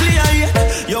them a play here.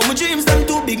 Yo, my dreams them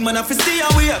too big, man I fi stay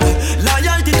away.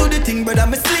 Loyalty to the thing, brother,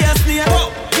 me slay a snake.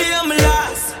 Give me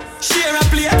last, share a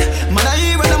plate. Man I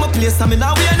hear when I'm a place, I mean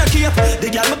now we no cape. The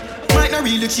girl might not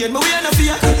really change, but we no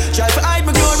fear. Try to hide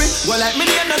my glory, well like me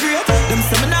name no great. Them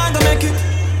say me nah go make it,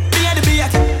 be the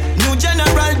beat. New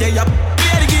general, they up,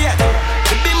 play the gate.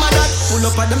 The be my dad, pull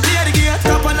up at them play the gate.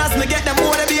 Top on us, me get them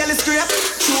more, they be on the scrape.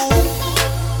 True,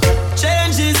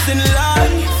 changes in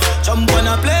life. Jump on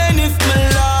a plane if me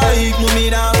like. Mummy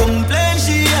nah complain,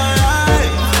 she alright.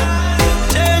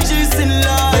 Changes in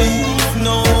life,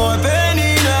 no more pain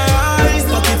in her eyes.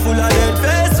 Pocket full of dead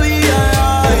face, we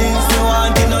arise. No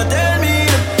one can not tell me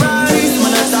the price.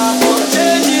 Man I talk about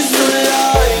changes to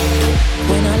life.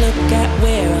 When I look at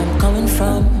where I'm coming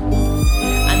from,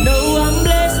 I know I'm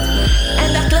blessed,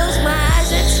 and I close my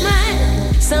eyes and smile.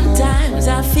 Sometimes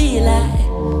I feel like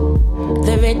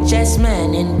the richest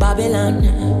man in Babylon,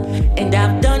 and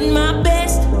I've done my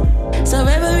best, so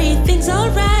everything's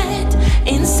alright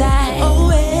inside. Oh,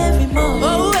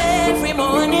 every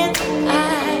morning,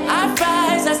 I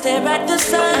rise, I stare at the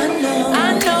sun.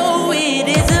 I know it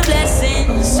is a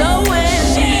blessing. So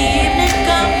when the evening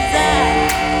comes,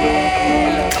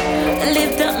 I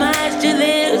lift up my eyes to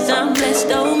theirs. I'm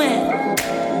blessed, oh man,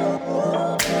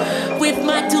 with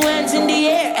my 2 hands in the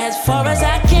air as far as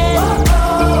I can.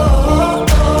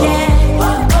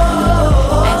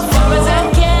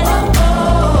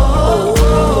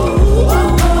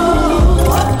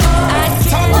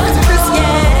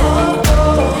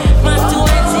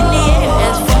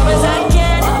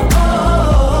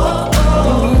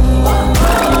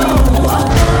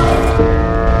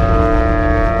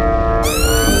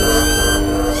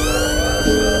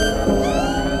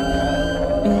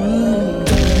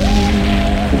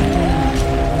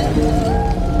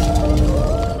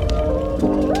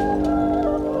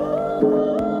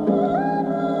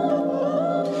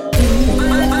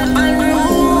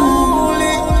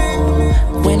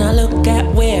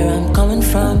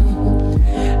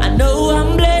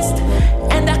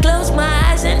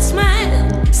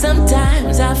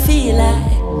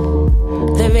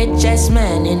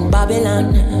 Man in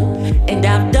Babylon, and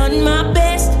I've done my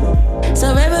best,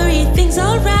 so everything's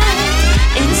alright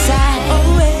inside.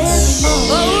 Oh,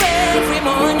 every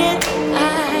morning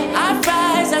I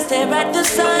rise, I stare at the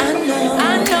sun.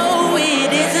 I know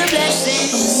it is a blessing.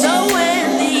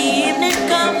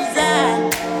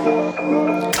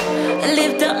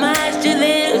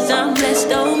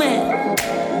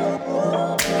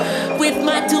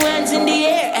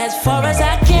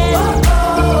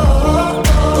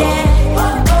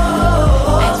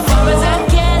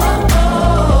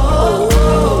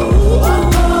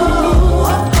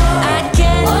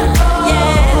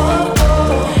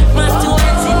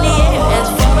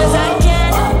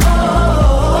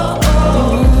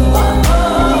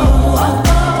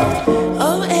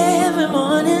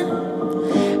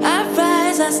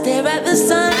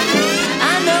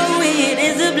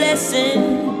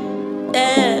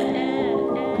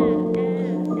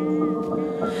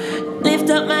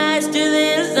 lift up my eyes to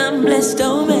this, I'm blessed,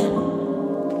 oh man.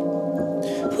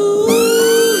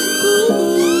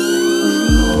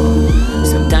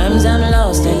 Sometimes I'm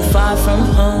lost and far from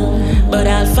home, but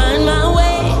I'll find my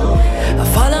way. I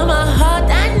follow my heart,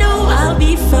 I know I'll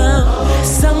be found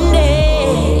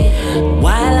someday.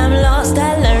 While I'm lost,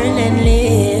 I learn and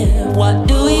live. What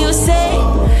do you say?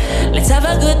 Let's have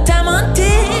a good time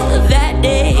until that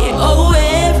day. Oh,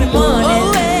 every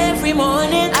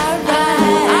morning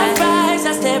I rise,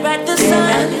 I stare at the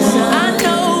sun. I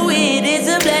know it is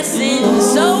a blessing.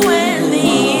 So when the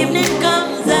evening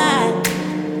comes, I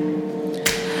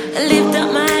lift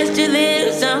up my eyes to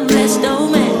this, I'm blessed, oh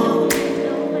man.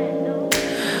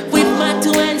 With my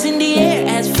two hands in the air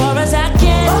as far as I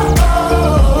can.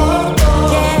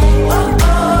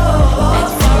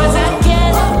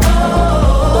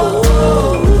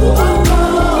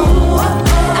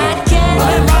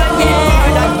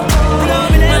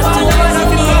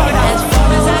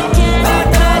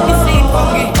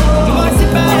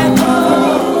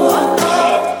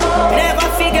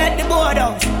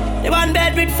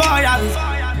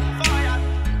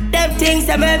 Things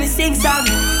that make me sing song.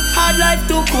 Hard life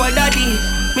too cold, daddy.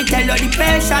 Me tell you the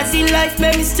patience in life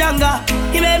made me stronger.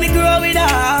 He made me grow with a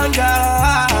hunger.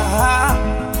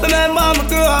 Remember me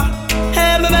grow,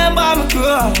 hey, remember me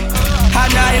grow. And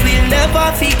I will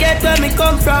never forget where me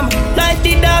come from. Life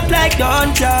the dark like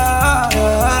dungeon.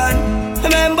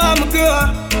 Remember me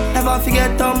grow, never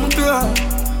forget how me grow.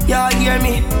 Y'all hear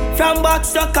me? From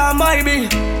box stuck on marble.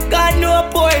 God know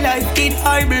poor life did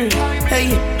horrible. Hey,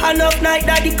 enough night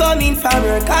daddy coming from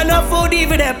work. Enough food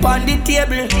even up on the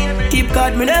table. Keep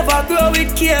God me never grow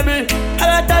with cable. A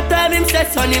lot of time him say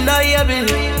son him not able.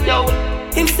 Yo,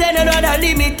 him say no other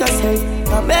limit yourself.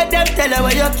 Now make them tell you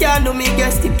what you can do. Me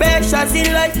guess the patience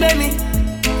in life made me.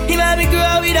 He made me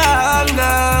grow with a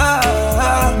hunger.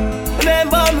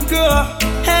 Remember me grow,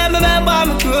 hey, remember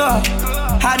me grow.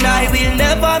 And I will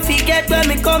never forget where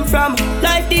me come from.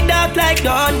 Life the dark like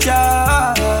dungeon.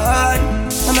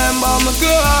 Remember me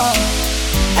grow,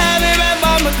 I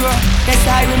remember me grow. Yes,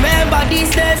 I remember these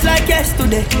days like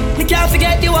yesterday. Me can't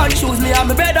forget the one shoes me and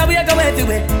my brother we go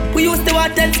everywhere. We used to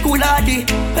attend school all day.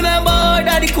 Remember how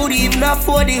daddy could even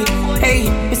afford it. Hey,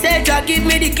 me said Jah give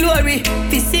me the glory.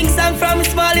 If he sing song from me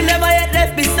small, him never yet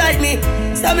left beside me.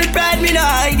 So me pride me no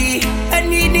hide it. And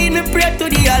me need me pray to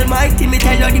the Almighty. Me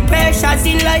tell you the patience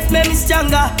in life made me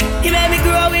stronger. He made me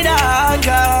grow with a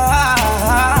hunger.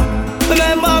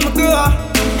 Remember me grow,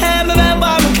 hey,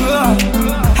 remember me grow.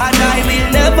 And I will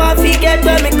never forget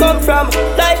where me come from.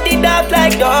 Life the dark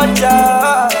like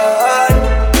dungeon.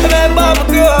 Remember me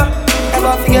grow,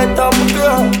 never forget how me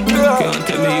grow. Can't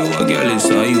tell me you a girl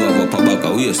inside, you have up a back a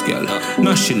waist, girl.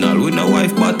 National, we no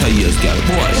wife but a years, girl.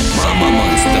 Boy, mama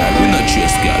man style, we no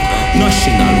chase, girl.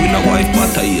 National, we no wife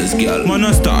but a years, girl. Man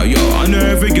a star, yo, and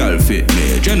every girl fit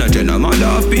me. Jenna, mother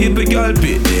of people, girl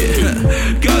fit me.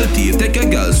 Girl thief, take a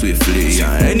girl swiftly.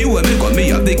 Anyway, me come me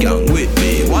have the gang with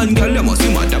me. One girl, you must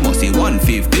see mother, must see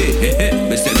 150.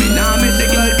 Me say me now make the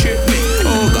girl trip me.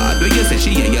 Oh God, when you say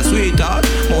she ain't your sweetheart,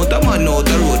 mount a man out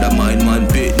the road, a mind man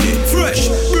pitney. Fresh,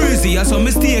 breezy, I saw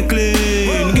me stay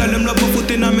clean. Girl, them love my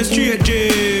foot in my straight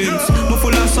jeans. Me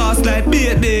full of sauce like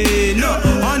baby. No,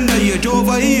 underage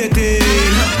over 18.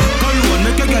 Cologne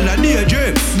make a girl a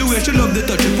daydream. The way she love the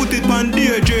touch, she put it on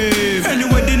daydream.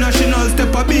 Anyway, the national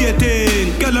step a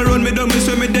baiting. Girl around me, don't me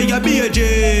say me they a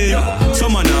BJ.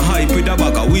 Some man a hype with a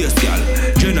bag of waist, girl.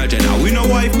 Jenna, we no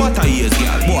wife but a years,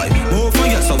 girl. Boy, oh for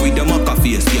yes, so we the maca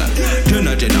face, girl.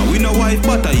 Jenna, we no wife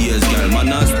but a years, girl. Man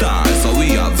a star, so we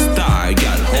have star,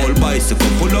 girl. Whole bicycle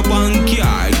pull up on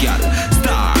car, girl.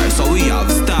 Star, so we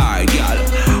have star, girl.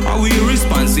 And we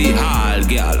responsive all,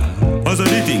 girl. As a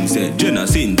the thing said, Jenna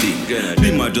sin thing.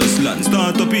 Lima just land,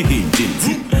 start up a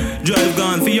engine. Drive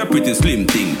gone for your pretty slim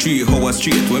thing. 3 hours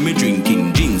straight when me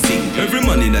drinking ginseng. Every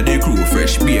man in the crew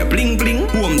fresh beer bling bling.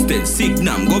 Homestead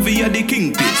Signam go via the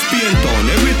kingpin. Spain town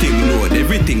everything load,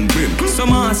 everything brim.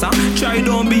 Some answer, try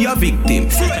don't be a victim.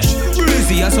 Fresh,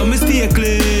 breezy, I saw me stay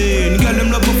clean. Girl them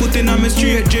love me put in on me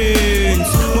straight jeans.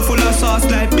 Me full of sauce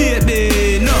like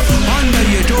baby. No,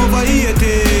 underage over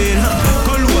 18.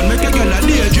 Cologne make a girl a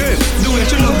daydream. The way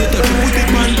she love the touch, she put it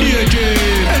on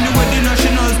daydream. Anyway the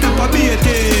national step a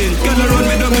baiting. Girl around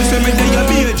me don't me say me they a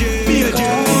BJ.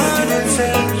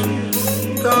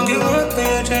 Don't give up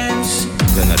your chance.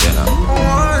 Jenna.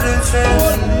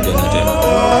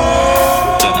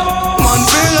 Man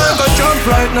feel like a champ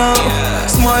right now.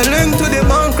 Smiling to the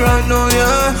bank right now,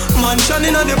 yeah. Man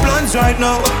shining on the plans right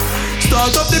now.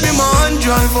 Start up to be my hand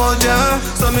drive out, yeah.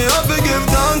 So me have to give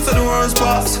thanks to the worst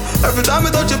pass. Every time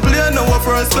I touch a plane, now we're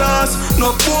first class.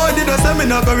 No boy did I say me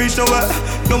not gonna reach nowhere.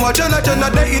 No watch and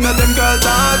they in them girl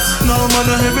thoughts. No man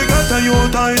a heavy got a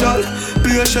youth idol.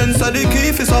 Patience are the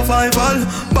key for survival.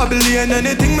 Babylon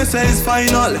anything me say is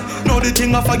final. Know the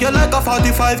thing I forget like a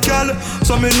 45 girl.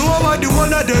 So me know why the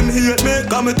one of them hate me.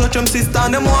 Got me touch them sister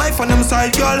and them wife and them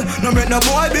side girl. No make no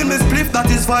boy build me spliff, that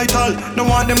is vital. No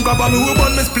want them grab on me who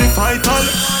burn me spliff vital.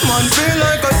 Man feel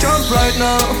like a champ right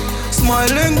now.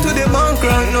 Smiling to the bank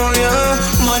right now, yeah.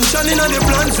 Man shining on the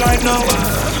plans right now.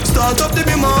 Start up to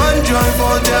be my hand drive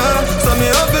out, yeah. So me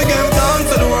have to give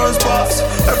thanks to the world's boss.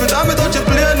 Every time I touch a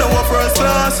plane, now I'm first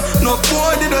class. No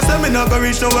boy did I say me not gonna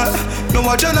reach nowhere. No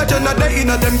watch and they in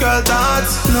them girl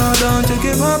thoughts. No, don't you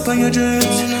give up on your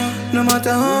dreams. No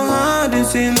matter how hard it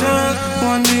seems,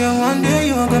 one day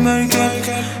you are gonna make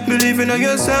it. Believe in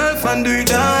yourself and do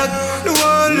that. The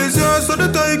world is yours for the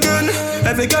taking.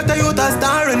 Every get a youth a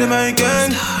star in the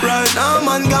making. Right now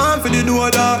man gone for the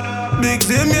door that. Big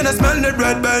Zim, you know smell the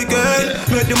bread bacon.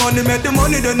 Make the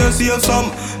money, then you save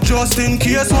some. Just in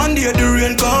case one day the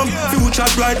rain come. Future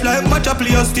bright like match a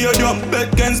play a stadium. Bet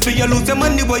against me, you lose the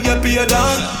money but you pay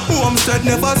down. Home said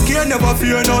never scare, never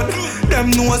fear none.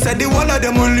 Them know said the one of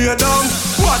them will lay down.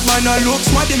 What man I look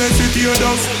smart, they make it tear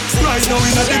down. Right now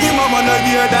in the game, man I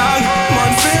gear down.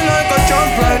 Man feel like a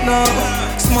champ right now.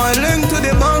 Smiling to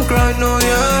the bank right now,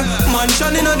 yeah. Man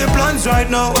shining on the plans right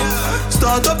now.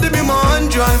 Start up to be my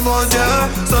hand drive out, yeah.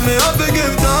 So me have to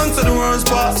give thanks to the world's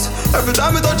boss. Every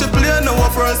time I touch a plane, now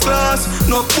I'm first class.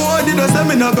 No boy did I say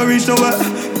me not gonna reach nowhere.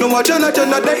 No watch and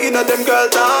they in them girl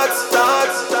thoughts.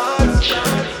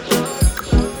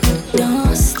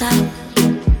 Don't stop.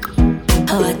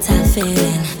 Oh, what a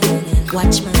feeling.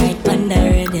 Watch me right on the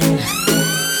rhythm.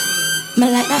 Me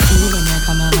like that feeling that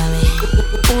come over me.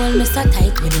 Hold me so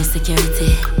tight with the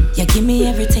security. You give me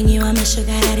everything you want, me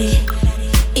sugar daddy.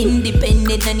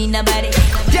 Independent and in nobody.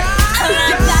 Yeah, oh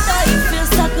God, it feels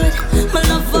so good. My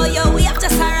love for you, we have to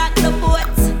rock the boat.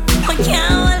 I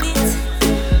can't hold it,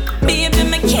 baby,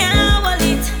 I can't hold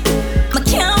it. I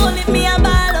can't hold it, me a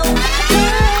ball out.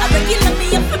 I regular me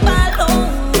up a ball out.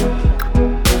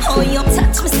 Oh, you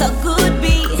touch me so good, B.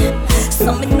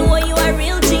 So me know you a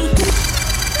real G.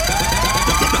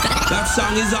 That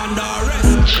song is under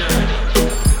arrest.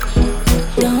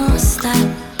 Don't stop.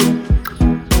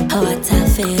 Oh, what a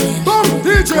feeling.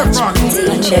 DJ Frog.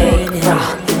 DJ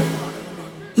Frog.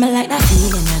 Me like that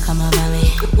feeling that come over me.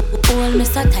 Hold me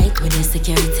so tight with the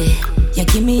security. You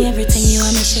give me everything you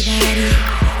want, me sugar daddy.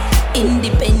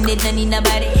 Independent and in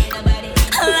nobody.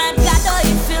 Oh God, oh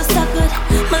it feels so good.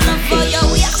 My love for you,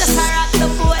 we have to rock the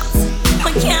boat.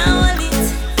 I can't hold it,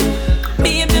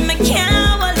 baby, I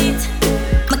can't hold it.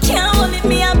 I can't hold it,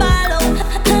 me a ball out.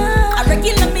 I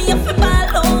regular me up a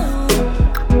ball out.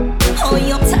 Oh,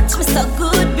 you touch me so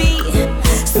good, B.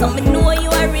 So me know you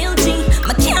a real G.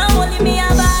 I can't hold it, me a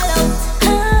ball out.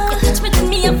 You touch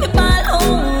me up a ball out.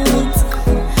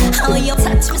 Oh, you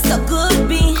touch me so good,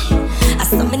 B.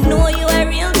 So me know you a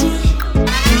real G.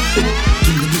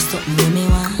 Give me this something you me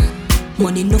want.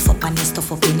 Money enough up and this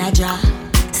stuff up in a jar.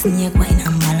 Snake wine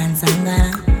and balance and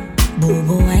gana.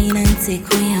 Bobo wine and take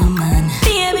away your man.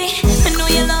 Baby, I know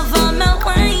you love all my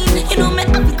wine. You know me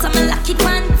have it and me lock it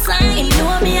one time. You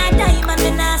know me a diamond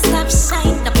and I stop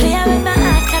shine. The player with my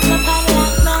heart cause my body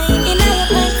like mine. In your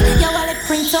pants, your wallet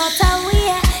print out a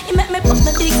way. You make me put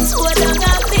my big toe down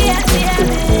a bit.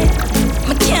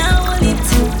 Me can't hold it.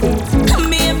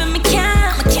 Baby, me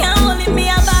can't hold it. Me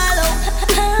a ball out.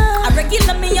 I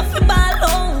regular me up a ball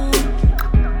out.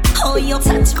 Oh, you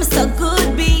touch me so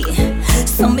good, B.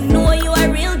 So me know you a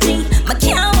real G. Me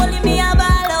can't hold it, me a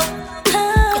ball out.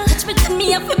 You touch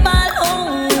me up a ball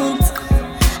out.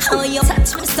 Oh, you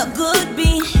touch me so good,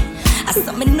 B.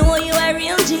 So me know you a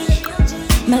real G.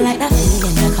 Me like that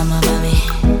feeling that come over me.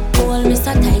 Hold me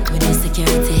so tight with the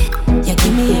security. You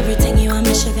give me everything you want,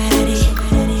 me sugar daddy.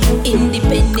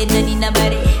 Independent and in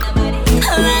nobody.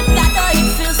 Oh God, oh it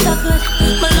feels so good.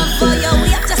 My love for you, we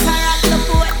have to rock the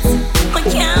boat. I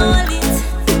can't hold it,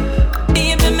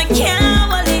 baby, I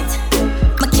can't hold it.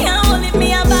 I can't hold it, me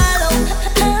a ball out.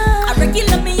 I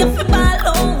regular me up a ball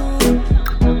out.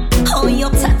 Oh, you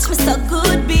touch me so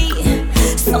good, B.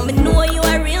 So me know you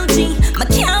a real G. I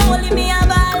can't hold it, me a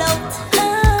ball out.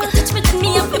 You touch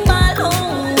me up a ball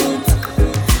out.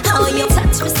 Oh, you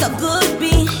touch me so good,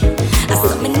 B.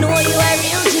 So me know you a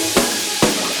real G.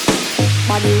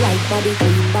 Body right, body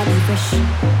clean, body fresh.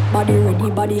 Body ready,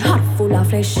 body hot, full of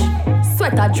flesh.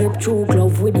 Sweater drip through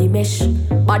glove with the mesh.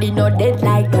 Body not dead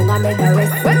like dung and make the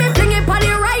rest. When me fling it on the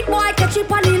right, boy catch it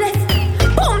on the left.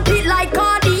 Pump it like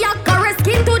cardiac arrest.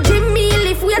 Skin to Jimmy,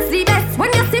 lift waist the best.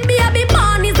 When you see baby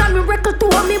born is a miracle to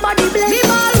me body bless. Me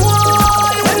ball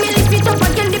boy, when me lift it up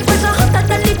again the pressure hotter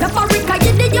than the paprika.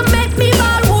 You did you make me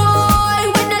ball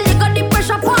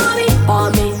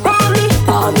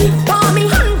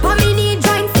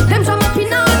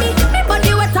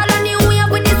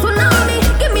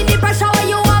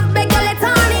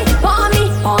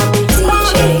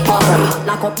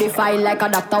Lock up the file like a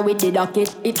doctor with the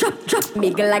docket. It drop,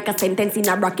 miggle like a sentence in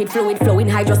a bracket. Fluid flowing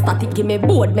hydrostatic. Give me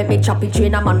board, make me chop it.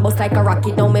 Train a man bust like a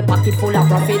rocket. Now me pocket full of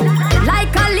profit.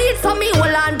 Like a lead, so me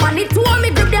hold on pan it. Two me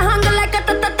grip the handle like a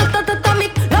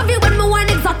atomic. Love you when me wine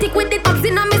exotic with the tops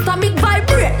in a me stomach.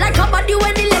 Vibrate like a body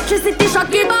when electricity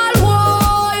shock it ball.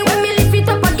 Boy, when me lift it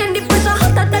up again, the pressure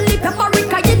hotter than the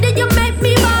paprika. You make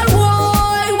me ball.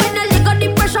 Boy, when I lick on the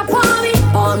pressure, pour me.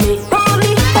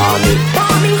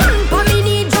 Hand for me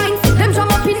knee joints, them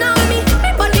jump up in on me.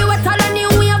 Me body wetter than you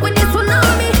wave with the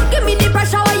tsunami. Give me the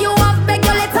pressure where you have, beg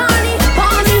you let on me.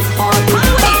 Pour me.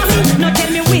 Now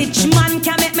tell me which man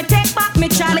can make me take back me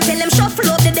child. Me tell them shuffle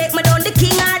up the deck, me down the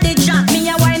king or the jack. Me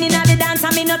a wine in the dance,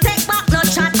 and me no take back no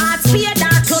chat. Art spear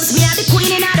dark clothes, me a the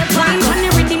queen in the park. On the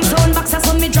rhythm sound box,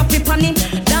 so me drop it on it.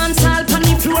 Dance all on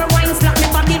the floor, wine slap me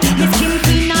body. Me skin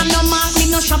clean and no mark, me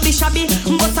no shabby.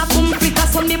 But a boom flicker,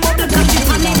 so me bubble catch it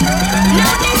on it.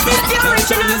 Now this is the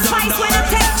original spice. When I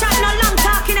take chat, no long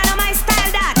talking, and my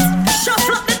style that.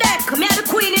 Shuffle up the deck, me a the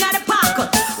queen in the park.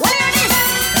 What hear this?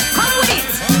 Come with it.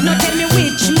 Now tell me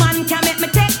which man can make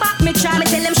me take back me child. Me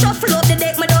tell them shuffle up the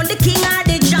deck, me down the king or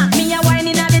the jack. Me a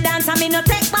wine in the dance, and me no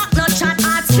take back no chat.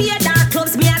 Art spear dark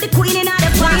clubs, me a the queen in the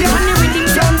park. On the rhythm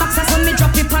sound box, so me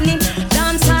drop it on it.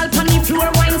 Dance all on the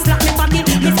floor, wine slap me body.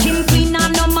 Me skin clean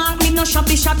and no mark, me no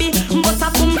shabby. But a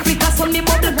boom flicker, so me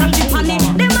bubble catch it on it.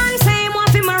 The man say him want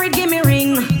fi marry, give me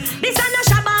ring. This a no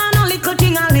shabba, no little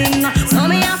ting-a-ling. So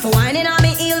me have to wine in on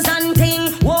me heels and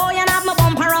ting. Whoa, you have my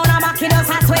bump around her back, it does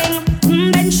a swing.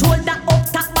 Bend shoulder up,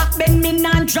 top back, bend me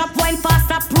non drop. Wine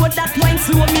fast, approach that, wine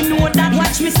slow, me know that.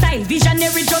 Watch me style,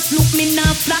 visionary, just look me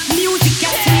now flat. Music, ya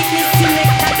sweet, me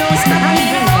select, I don't stop. I'm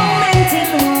in a romantic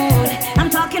mood. I'm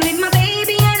talking with my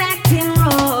baby and acting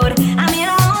rude. I'm in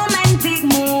a romantic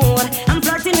mood. I'm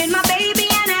flirting with my baby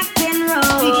and acting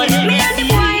rude. Me and the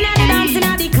boy and the dancing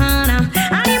at the corner.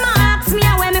 And him ask me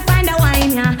where me find a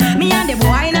wine, yeah. Me and the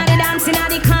boy and the dancing at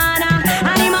the corner.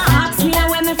 And him ask me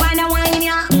where me find a wine,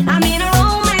 yeah. I'm in a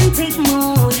romantic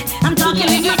mood. I'm talking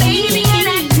with my baby and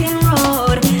acting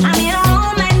rude. I'm in a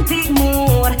romantic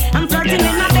mood. I'm flirting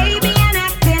with my baby and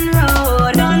acting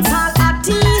rude. Dance all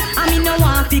acting. I mean no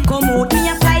want to come out. Me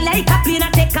a fly like a plane, I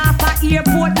take off at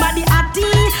airport body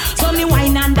acting. So me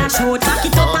wine and dash out. Back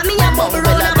it up and me a bubble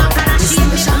roll a back and a shake.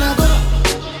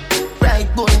 Right,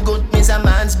 good, me's a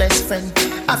man's best friend.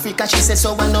 Africa, she says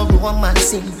so I no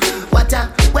romance him. What a,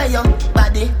 where your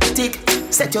body tick.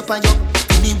 Set you on your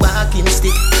the walking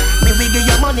stick. Me will give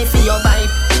you money for your vibe.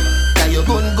 Cause you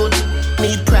good,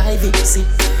 need privacy.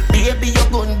 Baby, you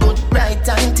good, right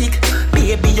and tick.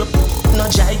 Baby, you no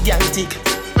gigantic.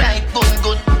 Right,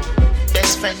 good,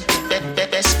 best friend,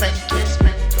 best friend.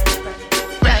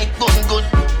 Right, good,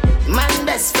 man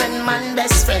best friend. Right, good,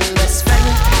 best friend, best friend.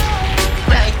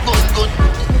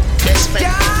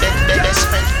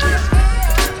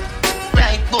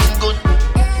 Right, good,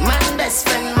 man best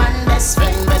friend.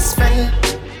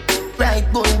 Right,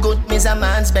 good, me's a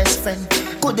man's best friend.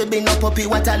 Could have been a puppy,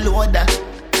 what a loader.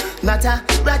 Not a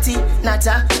ratty, not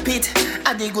a pit.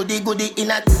 A the goody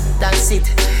in a that's it.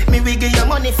 Me will give you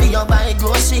money for your buy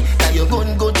grocery. Now you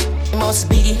good, must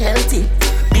be healthy.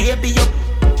 Baby, you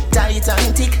tight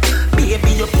and thick.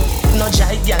 Baby, you no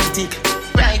gigantic.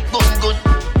 Right, good,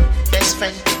 best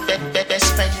friend,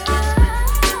 best friend.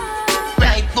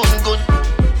 Right, good,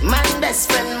 man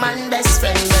best friend. Right,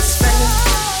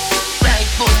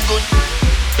 good,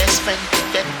 best friend,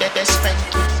 best friend.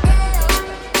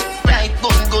 Right,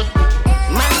 good,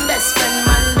 man best friend.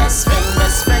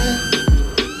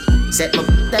 Set my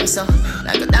them so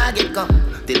like a dog it come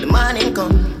till the morning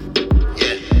come.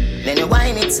 Yeah. Then you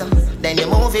whine it so, then you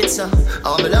move it so.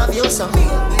 Oh, me love you so.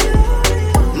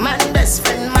 Man best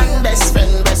friend.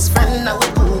 Now we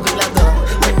Google a go,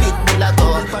 we big bill a go,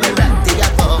 we ratty a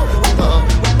go.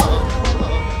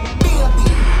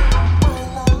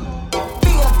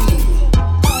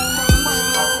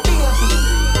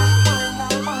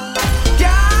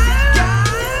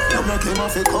 You make him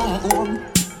have to come home.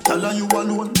 Tell her you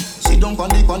alone. Sit down on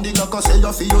the clock and say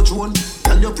you feel your drone.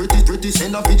 Tell you pretty,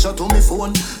 send a picture to me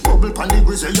phone. Bubble pan the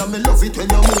grizzly, yeah, me love it when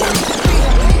you move.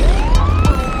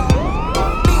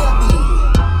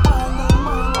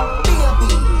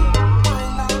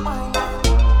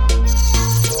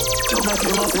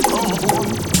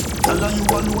 Tell her you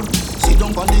alone. Sit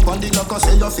down on the clock and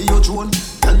say you feel your drone.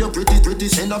 Tell you pretty,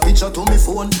 send a picture to me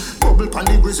phone. Bubble pan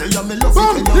the grizzly, yeah, me love it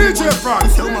when you move.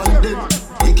 If your man dead,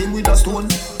 pick him with a stone.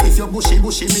 If you bushy, me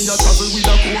a travel with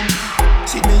a comb.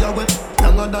 See me a wet,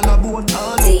 younger than a bone.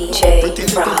 DJ pretty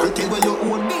where you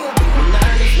own.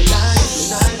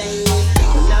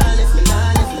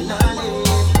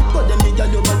 But them nigga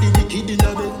your body wicked in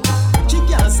a bed. Chicken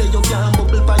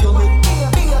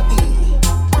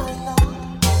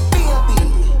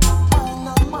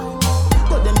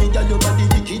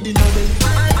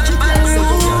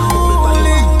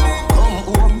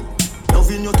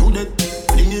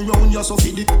just so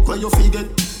feed it where you forget.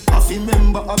 I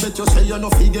remember, I bet you say you no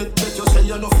forget. Bet you say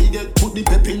you no forget. Put the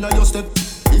pep in your step.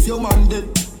 If your man dead,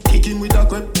 kick him with a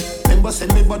crep. Remember,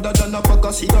 send me better than a pack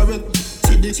of cigarette.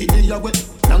 See the ya wet,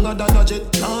 longer than a jet.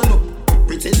 Nah, no,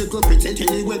 pretty little, pretty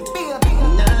till it wet. Me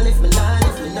nah lift, me nah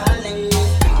lift, me nah lift.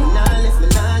 Me nah lift, me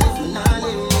nah lift, me nah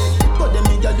lift. But them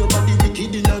nigga your body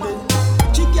wicked in a bed.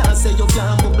 She can't say you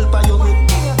can't bubble by your head.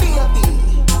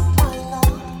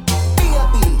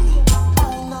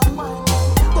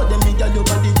 But them nigga your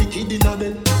body wicked in a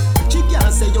bed. She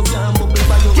can't say you can't bubble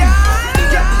by your head.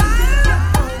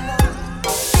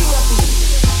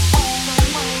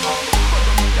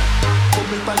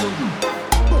 Bubble by your head.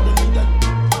 But them nigga,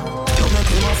 you make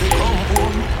him have to come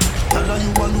home. Tell her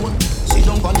you alone. Sit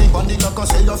down on the like I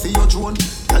say you feel your drone.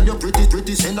 Tell you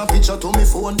pretty, send a picture to me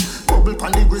phone. Bubble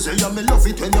pan the grizzly, yeah, me love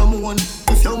it when you moan.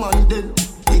 If your man dead,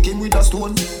 kick him with a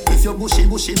stone. If you bushy,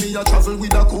 me a travel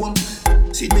with a comb.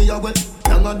 See me a wet,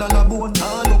 younger than a bone.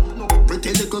 Nah, no,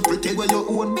 pretty little pretty where you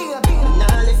own. Me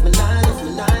nah lift, me nah lift,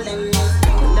 me nah lift.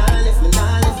 Me nah lift, me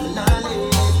nah lift, me nah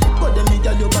lift. But them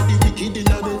nigga your body wicked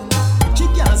in a bed. She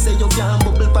can't say you can't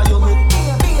bubble by your head.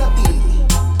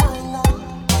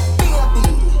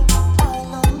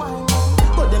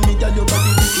 But them nigga your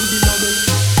body wicked in a bed.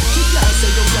 She can't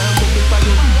say you can't bubble by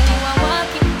your head.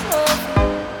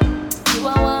 You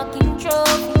a walking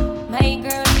trophy, my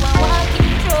girl. You a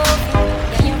walking trophy.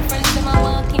 Yeah, your friends them a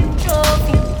walking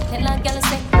trophy. Tell a girl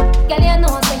say, girl you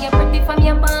know say you're pretty from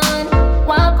your band.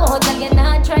 Walk out, girl you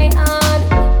not try hard.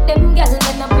 Them girls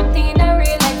they not pretty in a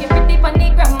real life. You pretty pon the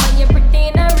gram and you pretty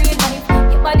in a real life.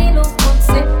 Your body look good,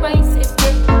 set right, set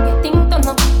yeah. Your thing turn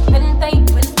up, well tight,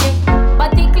 well yeah.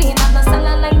 Body clean and no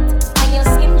cellulite, and your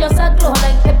skin just a glow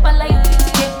like pepper light.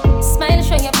 Yeah. Smile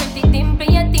show you pretty dimple,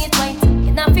 your teeth white.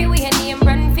 You not feel weird name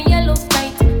brand for your look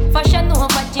right. Fashion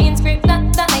over jeans, grip that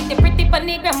like the pretty pon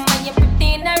the gram and you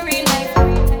pretty in a real life.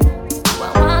 You a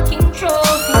walking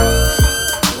trophy.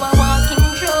 You a walking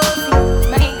trophy.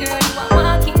 My girl, you a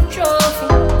walking trophy.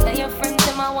 Tell your friends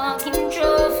them a walking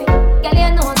trophy. Girl, you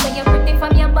know say you pretty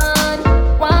from your band.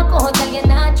 Walk out, girl, you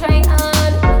not try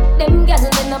hard. Them girls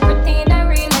they not pretty in a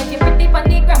real life. You pretty pon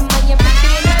the gram and you pretty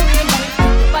in a real life.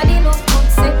 Your body look good,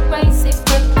 set right, set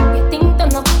yeah. Your thing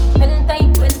turn up, well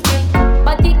tight, well yeah.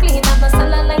 Body clean and no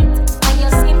cellulite, and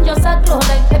your skin just a glow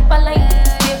like pepper light.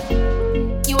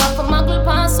 Yeah. You have a muggle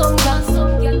pan some girl,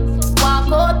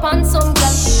 walk out pan some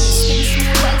girl. Skin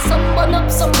smooth like some bun up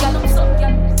some girl.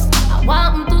 I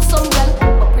want 'em to some girl,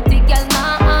 but pretty girl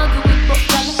nah argue with broke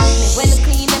girl. Me well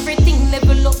clean everything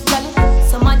level up girl.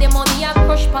 Some of them money I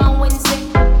crush pan Wednesday,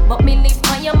 but me live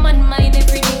on your man mind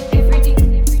every day.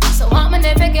 So want me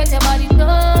never get your body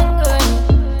done, girl.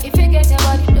 If you get your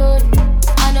body done,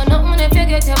 I know nothing if you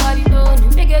get your body done.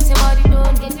 If you get your body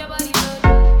done, get your body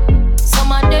done.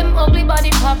 Some of them ugly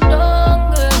body pop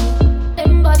down, girl.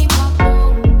 Them body pop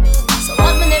down. So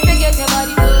want me never get your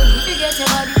body done. If you get your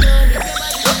body done, get your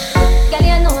body done. Girl,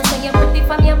 you know say you're pretty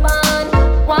from your band.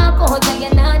 Walk out, girl,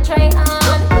 you not try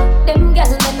hard. Them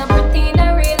girls they not pretty in a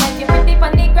real life. You pretty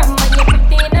pon the gram and you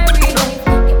pretty in a real life.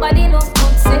 Your body look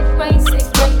good, set right, set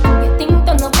right. Your thing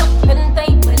turn up, well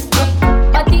tight, well right.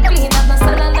 Body clean and no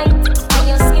cellulite, and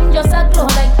your skin just a glow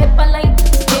like pepper light.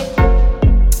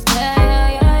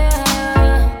 Yeah.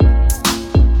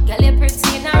 Girl, you're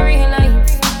pretty in a real life.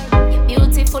 You're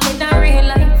beautiful in a real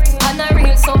life. And a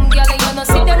real some girl, you know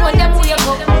see them when them wake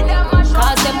up.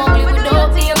 Cause them ugly without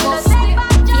makeup.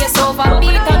 Yes,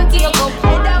 overbeat and take up.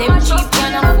 Them cheap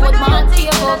can afford my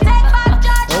take up.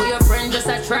 Oh, your friend just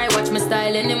a try, watch me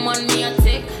style. Any man me a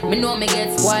take. Me know me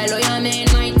get spoiled, oh yeah, me in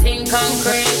my thing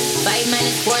concrete. 5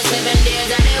 minutes, 4, 7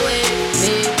 days of the way.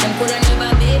 Me, them coulda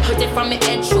never be pretty from me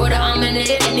head, shoulder, and me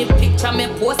neck. Any picture me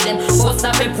post them, post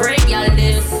up a pray, y'all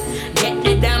this. Get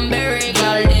the damn berry,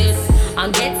 y'all this.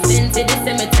 And get sent to the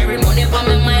cemetery, money for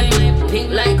me mind.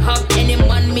 Pink like hot, any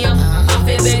man me up. Half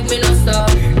a beg me no stop.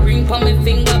 Ring for me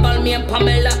finger, ball me and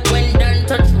Pamela. When done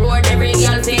touch road, every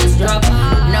girl face drop.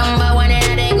 Number 1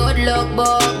 in the good look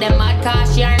book. Them mad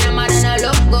cash here, and I'm mad and I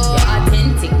look good.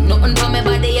 Authentic, nothing for me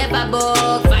body ever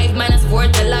book. 5 minus 4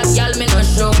 till a girl me no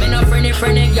show. Me no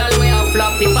friendly girl we a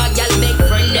flop. If a girl big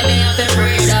friend, them me have to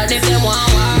pray that. If them want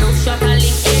war, no shot a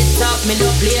link head top. Me no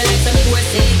play like some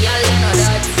pussy girl, you know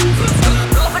that.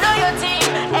 No for do your thing,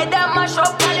 head down mash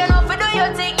up, girl. You know for do your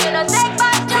thing, you know take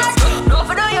back charge. No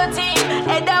for do your thing,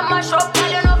 head down mash up, girl.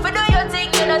 You know for do your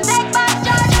thing, you know take back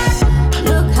charge.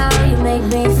 Look how you make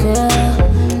me feel.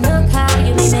 Look how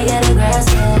you make me get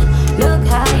aggressive. Look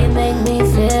how you make me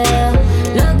feel.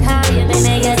 Look how you make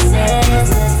me get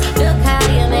senseless. Look how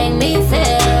you make me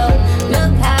feel.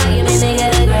 Look how you make me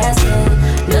get aggressive.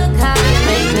 Look how you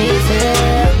make me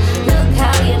feel.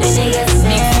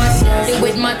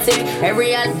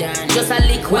 Every all just a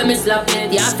lick when me slap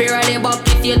it. Yeah, fear of the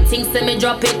bucket, you think say me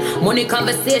drop it. Money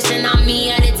conversation on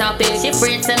me at the topic. She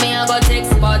afraid say me I go take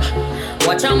spot.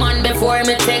 Watch a man before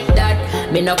me take that.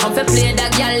 Me no come for play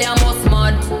that girl, you must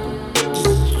mad.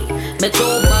 Me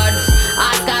too bad.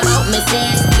 Ask about me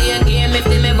sense. Play a game if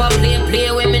them ever play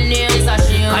with me name. It's a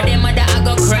shame. Cause them mother I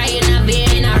go cry in a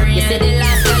vein in a rain. Me say the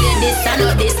last girl you this, I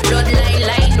know this bloodline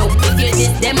line up. If you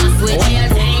this, them a switch. What you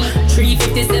think?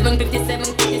 357.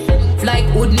 Like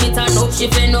wood meat and up, she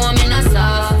fi know me not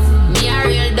soft. Me a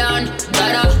real don,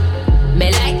 gotta. Me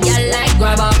like y'all like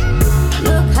grabber.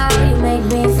 Look how you make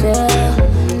me feel.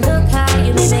 Look how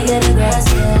you make me get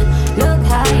aggressive. Look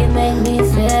how you make me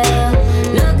feel.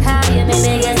 Look how you make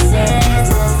me get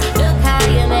senseless. Look how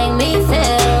you make me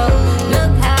feel.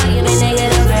 Look how you make me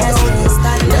get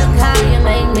aggressive. Look how you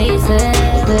make me feel.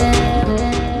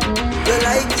 You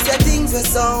like to say things we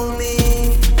sound me.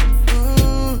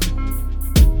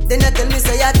 Then you tell me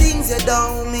say your things you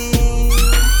don't mean,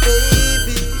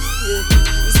 baby. Yeah.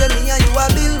 You say me and you a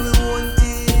bill we want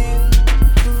it.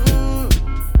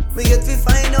 Me get to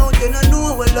find out you don't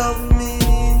know what love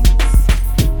means.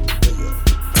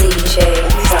 DJ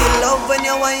Me still love when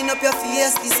you wind up your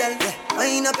fiesty self. Yeah.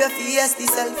 Wind up your fiesty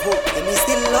self. Yeah. Me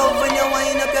still love when you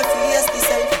wind up your fiesty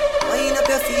self. Wind up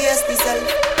your fiesty self,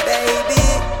 baby.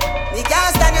 Me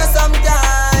can't stand you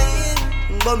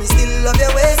sometime, but me still love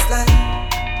your waistline.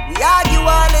 We argue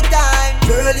all the time,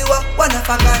 girl, you are one of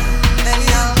a kind.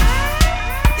 Anyhow,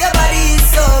 your body is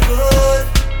so good,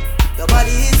 your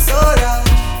body is so right,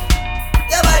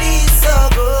 your body is so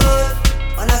good.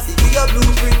 Wanna figure your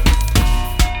blueprint.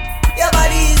 Your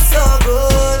body is so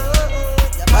good,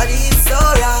 your body is so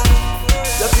right.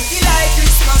 You're pretty like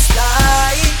Christmas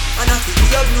light. Wanna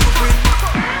figure your blueprint.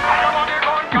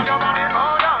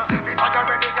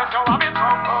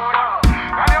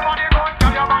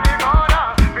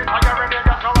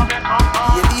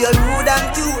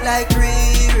 Like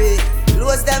Riri,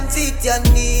 close them feet you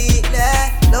need.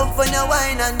 Love when you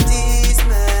wine and tease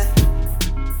me.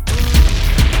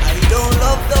 I don't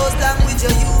love those language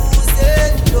you're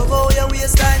using. Love how your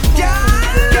waistline moving.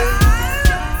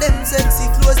 Them sexy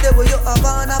clothes they where you have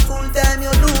on a full time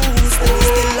you lose. Let me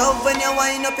still love when you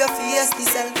wind up your fiesty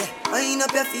self. Wind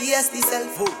up your fiesty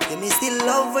self. Let me still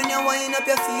love when you wind up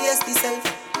your fiesty self.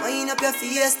 Wind up your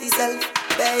fiesty self,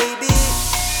 baby.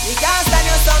 We can't stand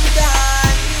you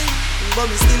sometime, but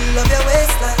me still love your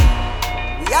waistline.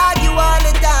 We argue all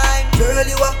the time, girl,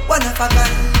 you are one of a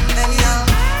kind. Anyhow,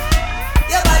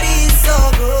 your body is so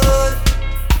good,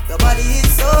 your body is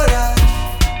so right,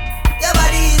 your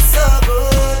body is so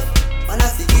good. Wanna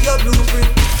figure your blueprint.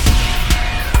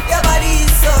 Your body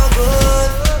is so good,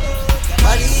 your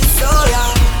body is so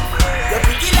right. You're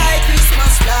pretty like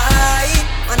Christmas light.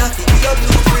 Wanna figure your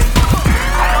blueprint.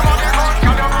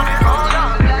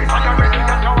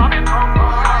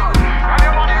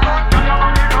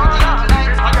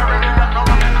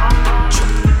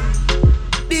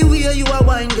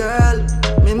 Girl,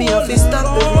 make me have to stop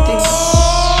everything.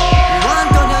 You want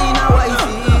to know in a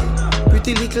wifey,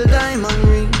 pretty little diamond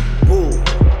ring. Oh,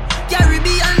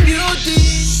 Caribbean beauty,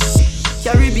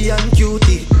 Caribbean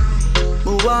cutie.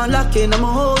 Move on, lock in my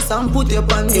house and put your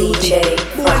on duty.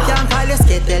 Boy can't call your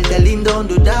skate, tell him don't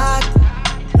do that.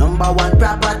 Number one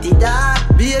property that.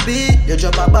 Baby, you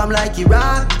drop a bomb like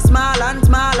Iraq. Small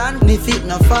and me fit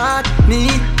no fat. Me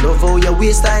love how your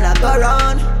waistline a go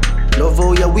round. Love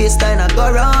how your waistline a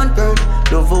go round, girl.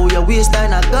 Love how your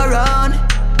waistline a go round.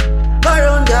 Go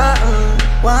round, girl.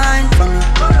 Wine for me,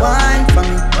 wine for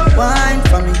me, wine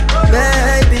for me,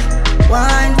 baby.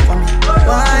 Wine for me,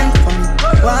 wine for me,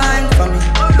 wine for me,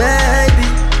 baby.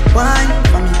 Wine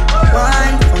for me,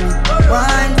 wine for me,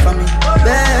 wine for me,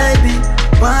 baby.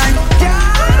 Wine for me,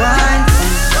 wine for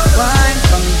me, wine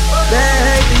for me,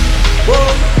 baby.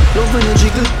 Whoa. Love when you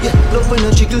jiggle, yeah, love when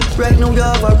you jiggle. Right now you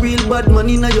have a real bad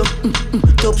money now you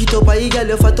Top it up, I girl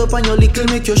you fat up on your little.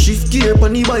 Make your shift gear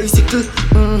on the bicycle.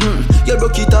 You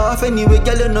broke it off anyway,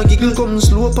 girl you no giggle. Come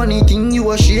slow up on the thing, you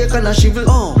a shake and a shivel.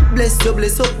 Bless you,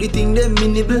 bless up the thing, them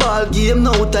nibble. Ball game,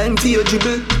 now time for your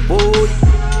dribble. Oh,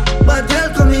 bad girl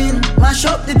come in, mash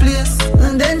up the place,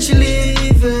 and then she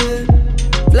leave it.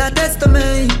 Flat test to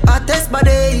me, I test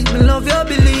body. Me love you,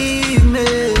 believe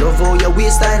me. Love how your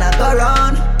waistline a go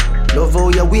round. Love how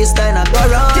your waistline a go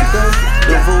round, girl.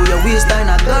 Love how your waistline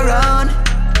a go round.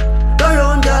 Go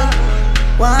round, girl.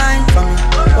 Wine for me,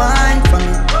 wine for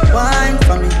me, wine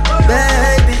for me,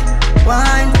 baby.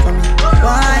 Wine for me,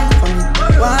 wine for me,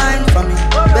 wine for me,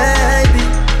 baby.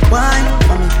 Wine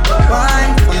for me,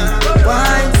 wine for me,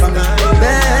 wine for me,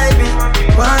 baby.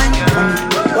 Wine for me,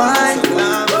 wine for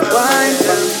me, wine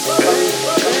for me.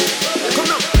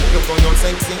 Come on.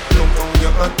 like say, look how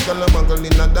you hot. Girl a muggle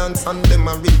in a dance and them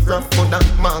a rip rap for that.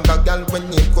 Manga girl when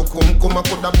name Kokum, come a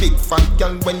put a big fat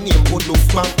girl when name Bodo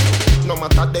Flat. No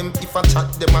matter them if I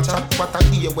chat, them a chat. What I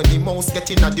hear when the mouse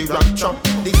get in a the rap trap.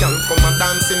 The girl come a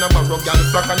dance in a barrow girl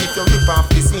flock. And if you rip off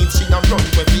the sleeve, she a run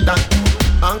with it that.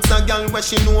 Ask a girl what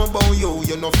she know about you.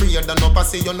 You no afraid of no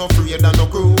pussy, you no afraid of no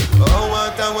crew. Oh,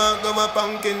 what I want go my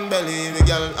pumpkin belly. The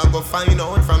girl I go find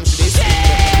out from she this.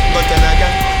 But then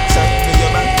again, chat to your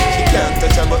back. She can't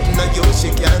touch a button of you, she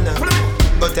can.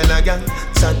 But then again,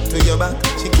 chat to your back.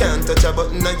 She can't touch a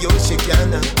button of you, she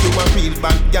can. You a real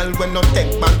bad girl when no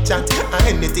take back chat.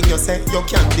 And anything you say, you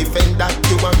can't defend that.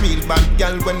 You a real bad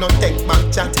girl when no take back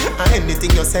chat. And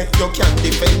anything you say, you can't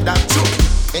defend that.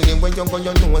 Anywhere you go,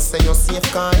 you know say you're safe.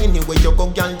 Cause anywhere you go,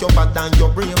 girl, you're bad and you're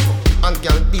brave. And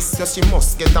girl, this year she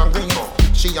must get a ring.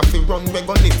 She have to run, we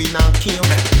go live in a cave.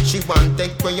 She want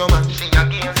take where your man she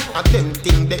again. And them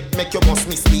thing that make you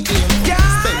must miss the aim.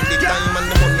 Spend the time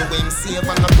and the money when him save.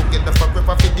 And I together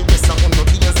forever for the rest of no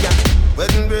days, yeah.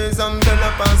 Wedding breeze and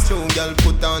bella pass through. Girl,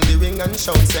 put on the ring and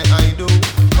shout, say I do.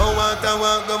 Oh, what I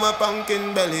want, go my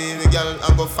pumpkin belly. The girl,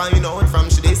 I go find out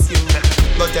from she this you.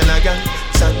 But then again,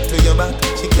 chat to your back.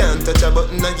 She can't touch a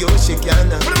button of you, she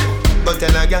can. But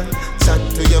then again, chat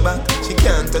to your back. She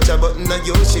can't touch a button of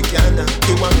you, she can.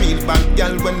 You a real bad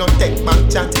girl when no take back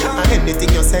chat. And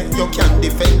anything you say, you can't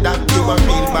defend that. You a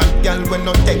real bad girl when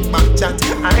no take back chat.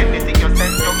 And anything you say,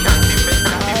 you can't defend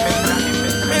that.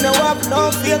 Me no have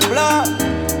no fake blood.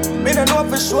 Me no know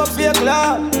for sure fake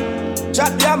love.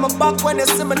 Chat behind my back when they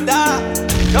see me die.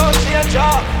 Don't change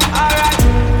up, alright.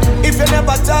 If you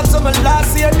never talk to me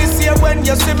last year, this year when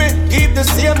you see me, keep the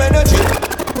same energy.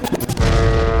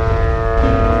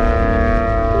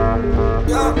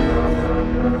 Yeah.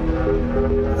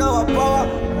 No power.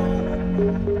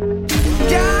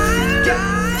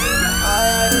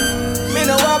 Me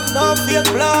no have no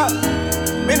fake blood.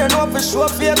 Me no know for sure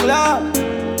fake love.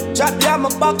 Chat behind my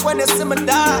back when they see me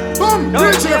die. Boom,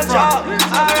 don't change up,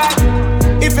 alright.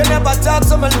 If you never talk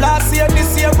to me last year,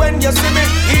 this year when you see me,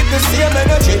 keep the same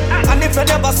energy. And if you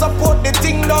never support the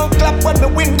thing, don't clap when me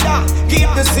win down. Keep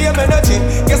the same energy.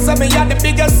 You say me had the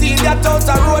biggest seed that out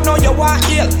the road, now you want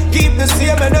heal. Keep the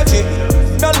same energy.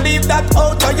 Don't leave that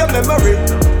out of your memory.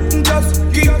 Just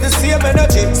keep the same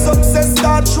energy. Success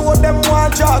start show them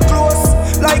want draw close.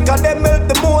 Like a them melt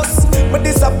the most. But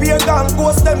disappear gone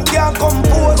ghost, them can't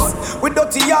compose. With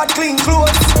dirty yard clean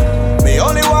clothes. Me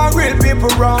only want real people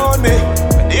around me.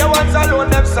 The ones alone,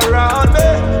 them surround me.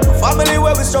 Family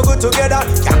where we struggle together.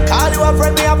 Can't call you a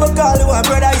friend, me have to call you a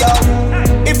brother, yo.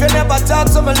 If you never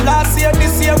talk to me last year,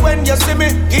 this year when you see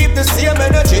me, keep the same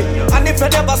energy. And if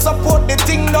you never support the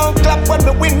thing, don't clap when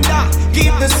me win that.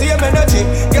 Keep the same energy.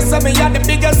 You say me had the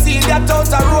biggest seed that out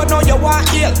the road, now you want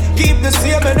heal. Keep the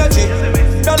same energy.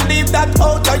 Don't leave that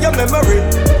out of your memory.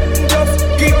 Just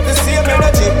keep the same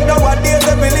energy. Nowadays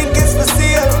every link is for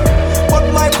sale, but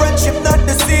my friendship not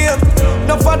the same.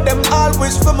 Enough of them all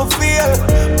wish for me fail,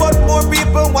 but more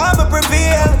people want me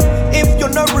prevail. If you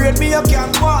not real me, you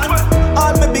can't want.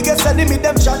 All my biggest enemy,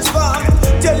 them transform.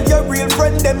 Tell your real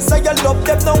friend, them say you love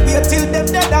them. Now wait till them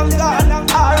dead and gone.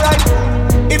 Alright.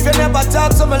 If you never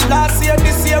talk to me last year,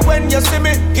 this year when you see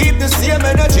me, keep the same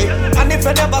energy. And if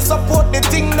you never support the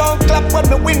thing, don't clap when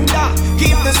me win that.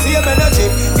 Keep the same energy.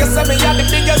 You say me had the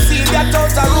biggest seed that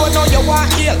out the road, now you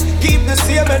want heal. Keep the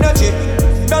same energy.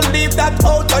 Don't leave that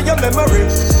out of your memory.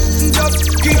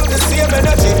 Just keep the same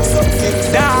energy.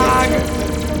 Dog,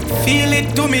 feel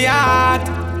it to me heart.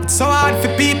 It's so hard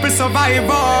for people survive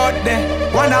out there.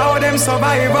 Wonder how them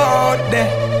survive out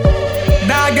there.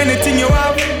 Dog, anything you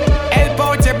have, help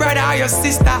out your brother or your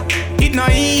sister. It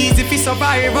not easy if you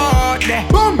survive out there.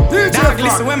 Boom, dog,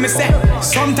 listen when me say,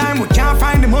 sometimes we can't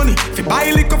find the money if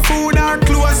buy liquor, food or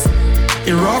clothes.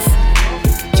 It rough.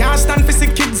 Can't stand for see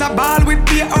kids a ball with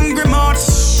their hungry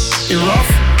mouths. It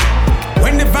rough.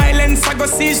 When the violence I go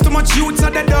sees too much youths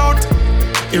at the doubt.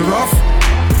 It rough.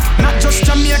 Not just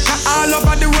Jamaica, all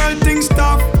over the world things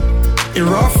tough. It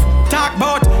rough. Talk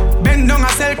about bend down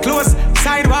and sell clothes.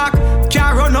 Sidewalk,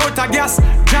 can't run out of gas.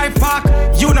 Drive park,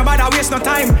 you no bother waste no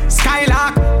time.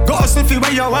 Skylark, go hustle for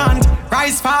where you want.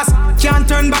 Rise fast, can't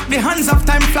turn back the hands of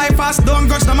time. Fly fast, don't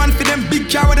grudge the man for them big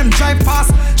car with them drive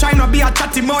fast. Try not be a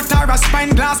chatty mouth or a spine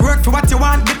glass. Work for what you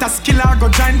want, get a skill or go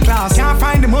join class. Can't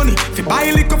find the money if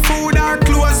buy liquor, food or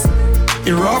clothes.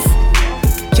 It rough.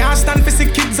 Can't stand for see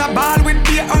kids a ball with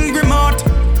their hungry mouth.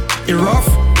 It rough.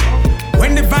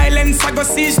 When the violence I go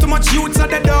sees too much youths at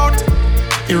the doubt.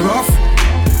 It rough.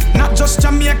 Not just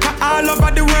Jamaica, all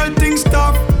over the world things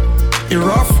tough. It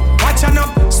rough. Watch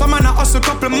enough, some man a hustle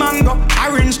couple mango,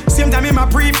 orange. Same time in my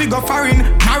pre-figure foreign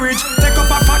marriage. Take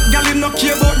up a fat gal in no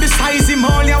care about the size him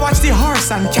all. You watch the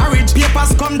horse and carriage.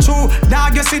 Papers come true,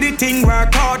 dog you see the thing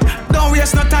work out. Don't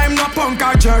waste no time, no punk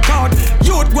or jerk out.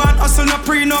 Youth want hustle, no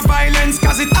pre, no violence.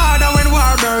 Cause it harder when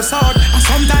war bursts out. And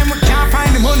sometimes we can't find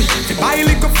the money to buy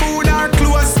little food or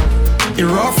clothes. It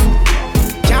rough.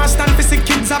 Can't stand for see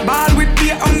kids a ball with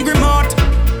their hungry mouth.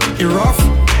 It rough.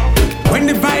 When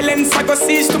the violence I go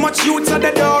sees too much youths are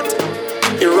dead out.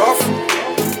 It rough.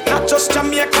 Not just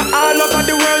Jamaica, all over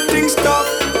the world things tough.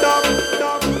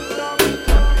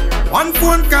 One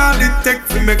phone call it take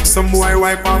to make some boy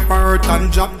wipe off her hurt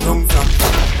and drop down flat.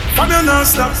 From you not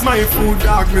stop my food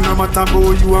dog, me no matter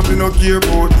about you and me no care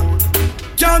about.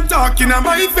 Can't talk in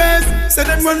my face, say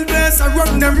them run place, I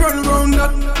run them run round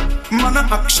that. Man a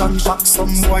action back,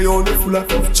 some boy only full of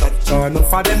tough chat.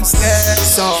 Enough of them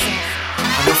stairs up,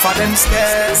 enough of them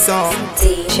stairs up,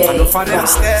 enough of them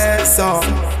stairs up.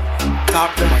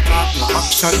 Talk them a talk, no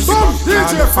action back.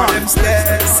 Enough of them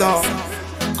stairs up,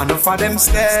 enough of them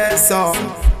stairs up,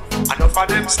 enough of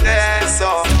them stairs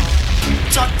up.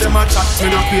 Chat them a chat, me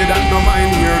no pay that, no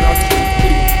mind hear that.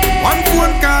 One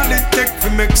phone call it take to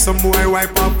make some boy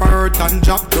wipe up her hurt and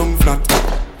drop down flat.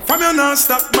 From you not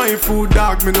stop my food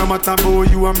dog, me no matter about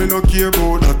you and me no care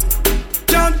about that.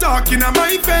 Can't talk in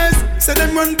my face, say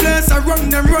them run place, I run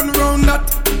them run round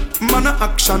that. Man a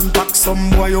action back, some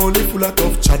boy only full of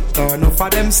tough chat. Enough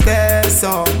of them stairs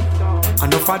up,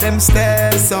 enough of them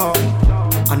stairs up,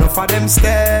 enough of them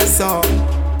stairs up.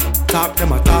 Talk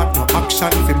them a talk, no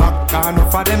action fi back.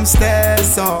 Enough of them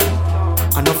stairs up,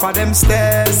 enough of them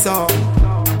stairs up,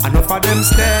 enough of them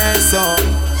stairs up.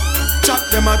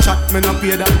 Chat them a chat, me no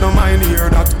pay that, no mind hear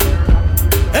that.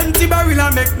 Empty barrel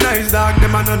and make nice dog,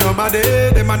 them a no nobody,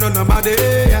 them a no nobody.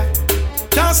 Yeah.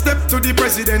 Can't step to the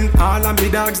president, all of me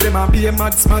dogs, them a be a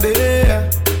mad smaddy.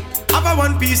 Yeah. Have a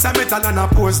one piece of metal and a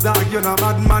post dog, you no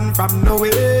bad man from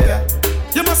nowhere.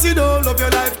 You must see the whole of your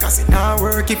life, cause it not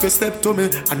work if you step to me.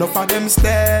 Enough of them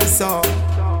stairs up,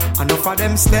 enough of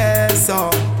them stairs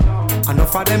up,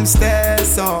 enough of them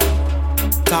stairs up.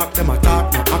 Talk them a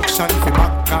talk, no action fi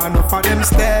back. Enough of them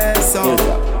stairs up,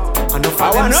 enough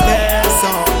of them stairs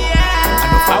up,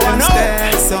 enough of them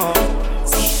stairs up.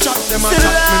 Chat them a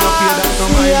chat, me no pay that, no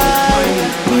mind.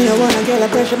 Me no wanna get a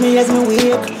pressure me as me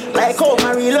wake. Like how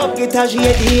my real love get a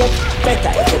shade.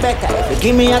 Better if you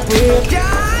give me a break.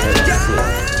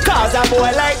 Cause a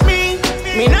boy like me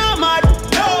no mad.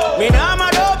 Me no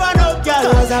mad over no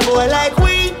girl. Cause a boy like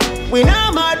we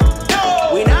no mad.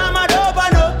 We no mad over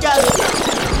no girl.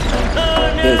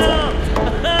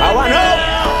 I wanna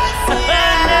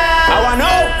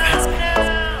know.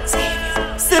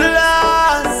 Still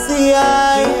see I.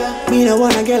 Me no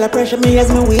wanna get a pressure me as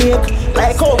me wake.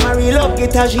 Like how my real love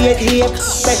get a shade.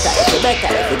 Better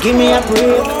if you give me a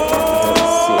break.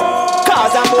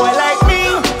 Cause a boy like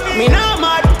me no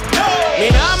mad. Me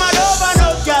no mad over no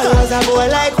girl. Cause a boy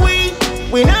like we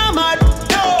no mad.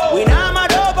 We no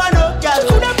mad over no girl.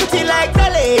 Coulda pretty like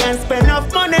Dolly and spend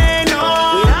enough money, no.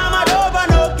 We no mad over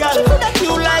no girl. Coulda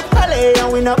cute like Dolly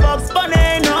and we no Bugs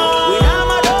Bunny, no. We no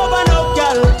mad over no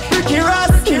girl. Ricky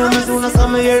Ross, you know me soon as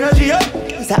some energy up.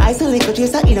 It's a ice and liquor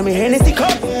chaser, you know me Hennessy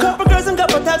cup. Couple girls and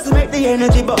couple tags to make the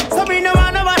energy buck. So me no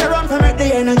wanna run for make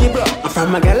the energy bro.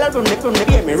 From my gal from the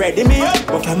game me ready me up.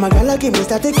 But from my gal give me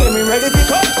static, get me ready to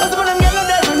cut. Cause when them gal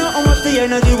there, we know how much the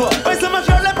energy was. When so much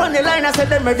roll up on the line, I said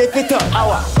them ready to cut.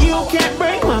 You can't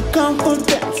break my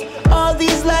confidence. All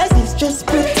these lies is just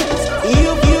pretense.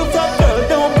 You thought girl,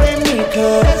 don't blame me,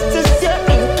 cause that's just your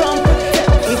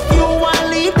incompetence. If you wanna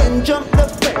leave, then jump the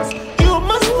fence. You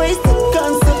must face the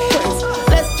consequence.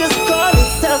 Let's just call it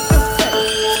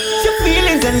self-defense. Your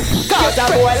feelings and cause a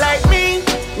boy like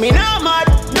me no mad.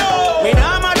 Me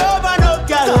no mad over no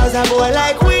girl. Cause a boy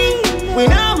like we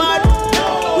no mad.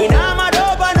 We no mad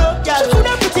over no girl.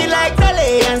 Coulda pretty like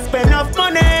Dolly and spend enough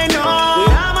money, no. We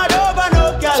no mad over no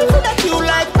girl. Coulda cute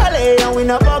like Dolly and we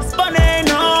no Bugs Bunny,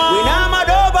 no. We no mad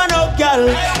over no girl.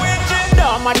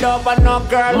 Mad over no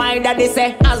girl. My daddy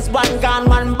say, as one gone,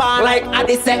 one born. Like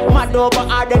Addy say, mad over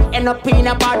her, then end up in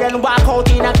a bar, then walk out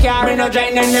in a car. Me no join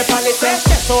in the police.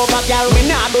 Step over girl, me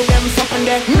nah do them something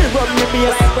there. Me run me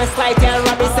bass like Westlight, tell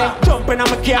Robbie say. Jumping on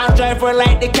my car, drive her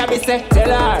like the cabbie say.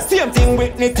 Tell her, same thing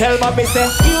Whitney tell Bobby say.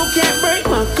 You can't break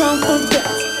my confidence.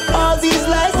 All these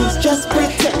lies is just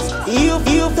pretense. You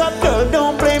thought girl,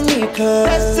 don't blame me, cause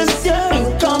that's just your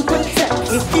incompetence.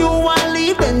 If you wanna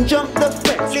leave, then jump the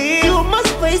fence. You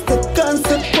must face the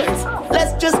consequence.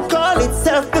 Let's just call it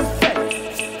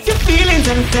self-defense. Your feelings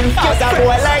and cause a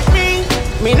boy like me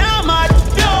no mad.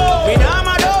 Me no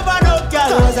mad over no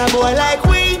girl. Cause a boy like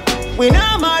we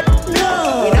no mad.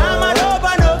 We no mad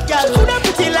over no girl. Coulda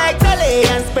pretty like Dolly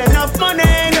and spend enough money,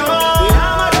 no. We no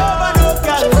mad over no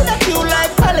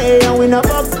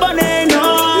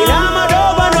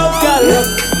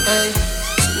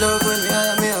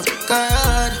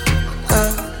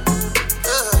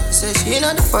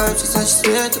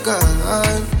for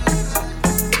God.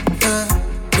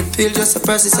 The pill just a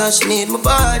process and she need my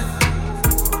body.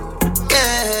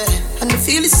 Yeah, and the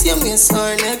feel the same way, so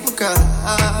her neck my cry.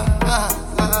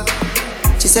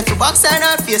 She said for box on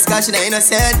her face, cause she not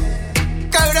innocent.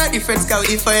 Cause no difference, cause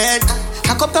we different.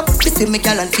 I come up with me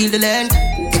girl and feel the land.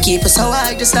 They keep us so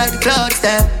high just like the clouds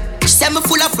there. She said me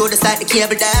full of flow just like the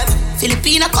cable dam.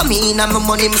 Filipina come in and my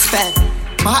money me spend.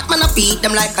 My heart man I beat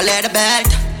them like a leather belt.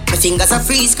 My fingers are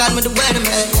freeze, call me the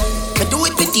weatherman. I do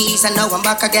it with these and now I'm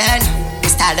back again. I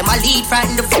style them I lead,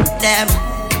 frighten the fuck them.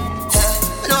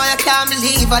 I know I can't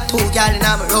believe I told y'all in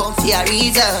my room for a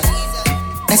reason.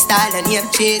 My style and name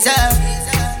chaser.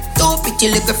 Two pretty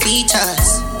little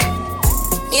features.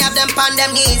 Me have them on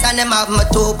them knees and them have my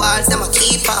two balls, them a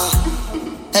keeper.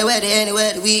 Hey, where they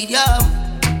anywhere the weed, yo?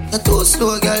 The too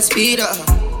slow, girl, speed up.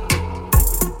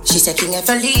 She said, King, if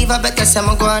I leave, I better say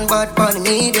I'm going bad for the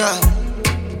media.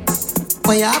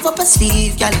 When you have up a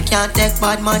sleeve, girl, you can't take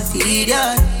bad man feed,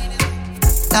 yeah.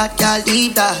 That girl,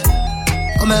 leave that.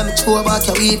 Come here, me throw back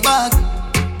your weed back.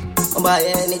 I'll buy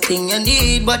anything you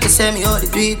need, but you say me all the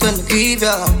do it when me grieve,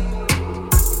 yeah.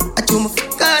 I do my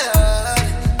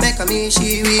fucker, make a me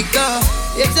she weak, though.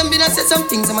 If them been I said some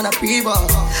things, I'm on a pre-ball.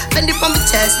 Bend it from my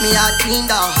chest, me heart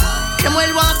cleaned out. Them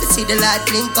well want to see the light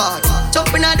blink out.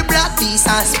 Jumping on the block piece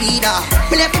and speed up.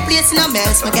 Me left the place in a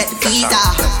mess, me get the visa.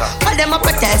 All them a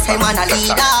protest, I'm on a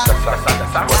leader.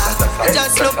 Yeah, I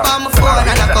just look on my phone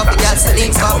and I copy just a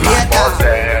link up later. More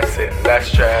dancing, less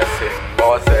stressing.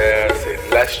 More dancing,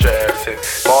 less stressing.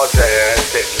 More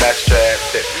dancing, less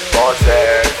stressing. More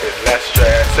dancing, less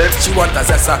stressing. She want a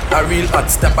zessa, a real hot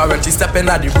stepper. When she step in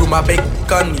the room, a big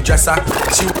gunny dresser.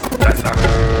 She zessa,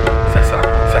 zessa,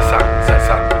 zessa,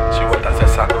 zessa. She want a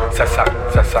zessa, zessa,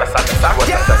 zessa, zessa. What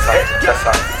a zessa,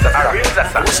 zessa, zessa, a real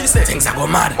zessa. What she say? Things I go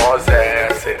mad. More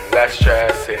dancing, less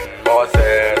stressing. More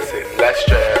dancing, less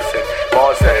stressing.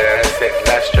 More dancing,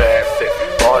 less stressing.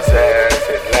 More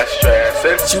dancing, less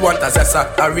stressing. She want a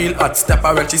zessa, a real hot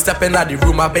stepper. When she step in the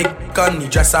room, a big gunny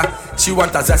dresser. She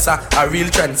want a zessa, a real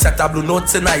trendsetter. Blue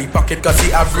notes in her pocket cause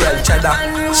he have real cheddar.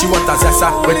 She want a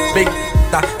zessa with big,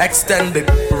 extended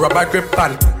rubber grip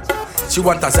and she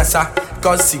want a zessa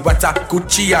cause she wetter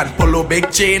Gucci and polo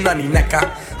big chain on the necker.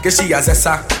 Cause she a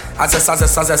zessa, a zessa,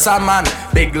 zessa, zessa man.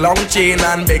 Big long chain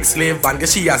and big slave band.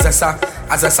 Cause she a zessa,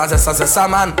 a zessa, zessa, zessa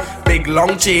man. Big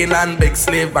long chain and big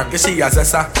slave band. Cause she a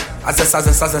zessa, a zessa,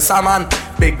 zessa, zessa man.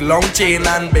 Big long chain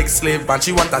and big slave band.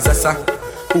 She want a zessa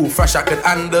who fresh I could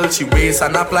handle. She weighs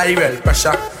and apply real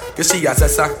pressure. Cause she a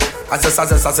zessa, a zessa,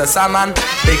 zessa, zessa man.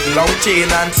 Big long chain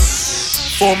and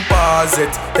foam pause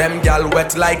it. Them gal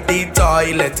wet like the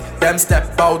toilet. Them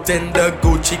step out in the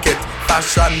Gucci kit.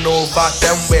 Fashion Nova,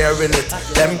 them wearing it.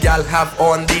 Them gal have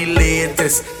on the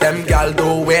latest. Them gal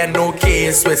don't wear no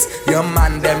K-Swiss. Your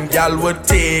man, them gal would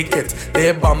take it.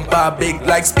 They bumper big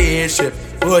like spaceship.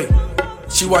 Boy.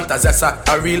 She want a zessa,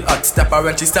 a real hot stepper.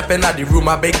 When she step in the room,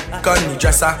 a big gunny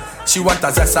dresser. She want a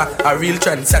zessa, a real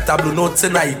trendsetter. Blue notes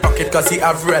in her pocket cause he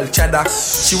have real cheddar.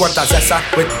 She want a zessa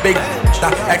with big,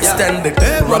 extended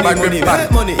rubber grip band.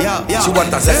 She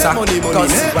want a zessa cause he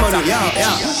money,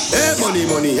 hey money,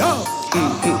 money, yo.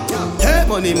 Hey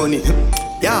money, money,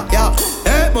 yeah, yeah.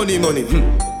 Hey money, money,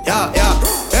 yeah, yeah.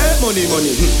 Hey money,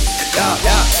 money, yeah,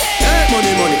 yeah. Hey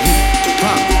money, money,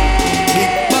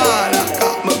 big baller,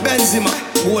 got my Benzema.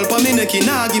 Whole pa me neck,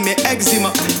 nah give me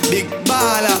eczema. Big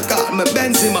baller, got my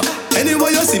Benzema.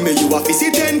 Anyway you see me, you a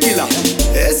fizzy 10 killer.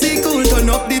 AC cool, turn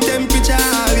up the temperature.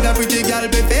 With a pretty girl,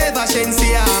 be favor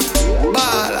Shensia.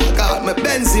 Baller, got my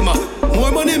Benzema.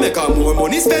 More money make her, more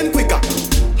money spend quicker.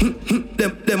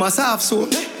 Them a soft so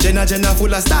Jenna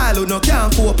full of style who no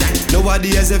can't cope.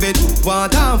 Nowadays if it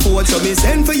want time for it. So me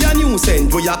send for your new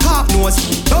send for your cop nose.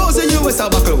 $1,000 US a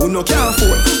buckle who no can't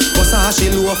afford. Cause she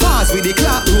low fast with the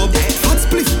clock rope. Hot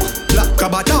split, black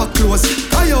crab a dark clothes.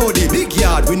 I owe the big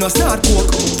yard we no start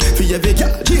coke. For your big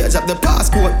yard, change up the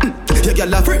passport. Your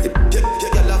girl afraid,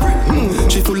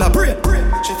 she full of brain.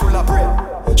 She full of brain.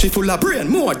 She full of brain,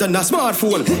 more than a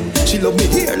smartphone. She love me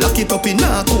here, lock it up in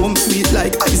a comb. Sweet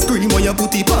like ice cream when you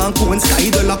put it on cone.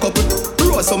 Sky the lock up,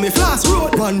 rose so me flash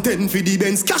road. 110 for the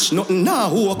Benz cash, nothing now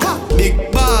hook up. Big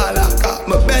baller, got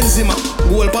my Benzema.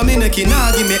 Gold pa me neck,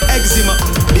 nah give me eczema.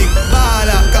 Big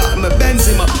baller, got my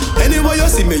Benzema. Anyway you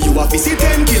see me, you a fizzy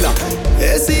 10 killer.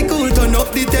 AC cool, turn up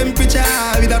the temperature.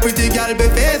 With a pretty girl, be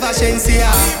favor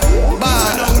Shensia.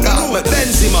 Baller, got my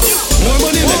Benzema. More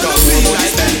money make a feel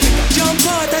like that. Jump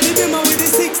out of the bimmer with the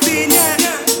 16, yeah.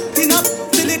 Tin up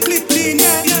till the clip clean,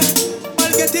 yeah.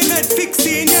 I'll get him head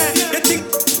fixing, yeah. You think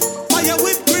fire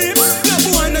whip cream? No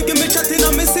boy no give me chatting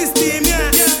on my system, yeah.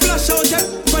 Flash out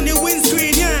from the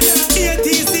windscreen, yeah.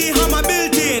 ATC hammer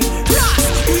built in.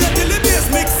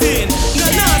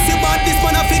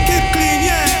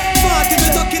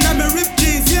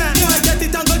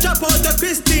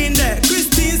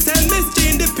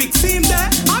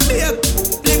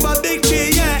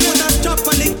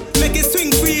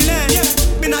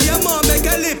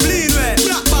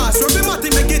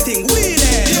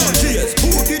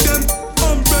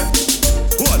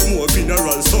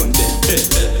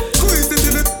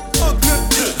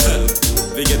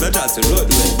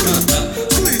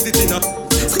 Squeeze it in up,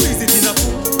 squeeze it in up.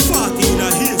 40 in a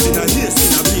haze, in a haze,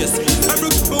 in a blaze. Every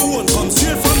one comes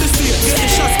straight from the state. Get the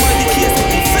shots by the case,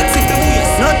 offensive the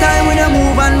waist. No time when you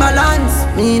move and balance.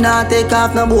 Me not take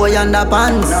off no boy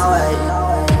underpants. No way.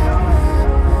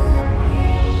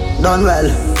 Done well.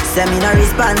 Send me no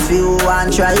response for you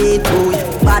and try it, boy.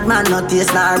 Bad man not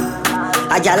taste nor.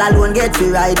 A gal alone get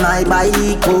to ride my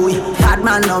bike, boy. Bad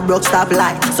man no broke stop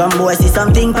light. Some boy see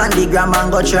something pan the gram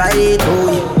and go try it,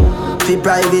 boy. Fi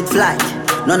private flight.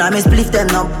 None of me split them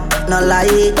no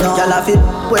light. No gal a fi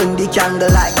when the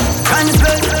candle light.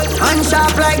 And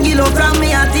sharp like Gillo from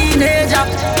me a teenager.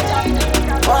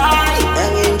 Why?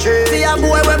 Hanging tree. See a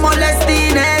boy with molest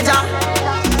teenager.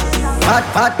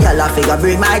 Hot, gal a figure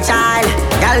bring my child.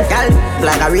 Gal,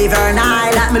 like a river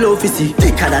Nile. Like me love to see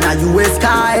thicker than a US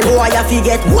Kyle. Boy, I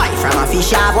forget white from a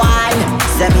fish of wine.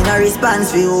 Send me no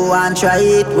response for you and try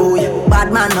it, boy.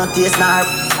 Bad man not taste nor.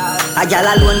 A gal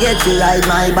alone get to ride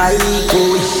my bike,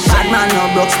 boy. Bad man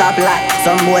no broke stop light.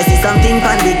 Some boy see something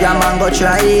pan the gram and go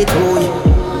try it, boy.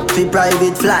 Fi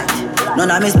private flight.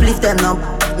 None of me split them no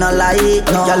light.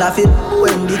 No gal a fi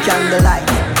when the candle light.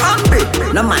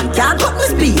 No man can't cut me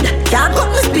speed, can't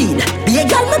cut me speed. Be a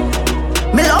gal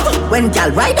me love when gal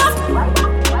ride off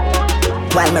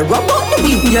while me rub out the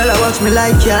weed. Gal a watch me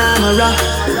like camera,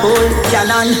 hold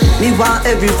Canon. Me want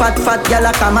every fat gal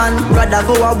a come on. Rather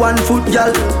go a 1 foot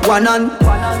gal, one on.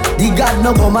 The God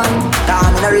no go man.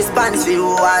 Come in a response for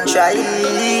you and try.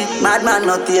 Mad man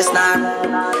no taste nor.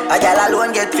 A gal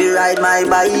alone get to ride my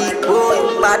bike,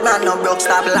 boy. Bad man no broke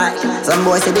stop light. Some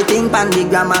boy say the thing pan the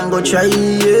gram and go try,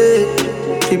 yeah.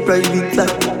 Fi private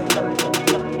flight.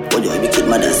 Oh, you be kid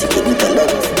mother, see kid me tell them.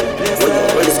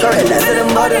 Well, it's correct, that's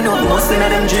them body no, most in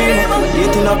them dream.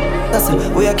 Eating up, that's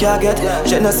where you can't get.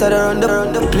 Shit no set around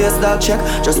the place dog check.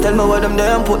 Just tell me where them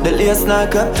there and put the lace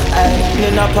like up. Ayy,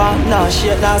 in a palm, nah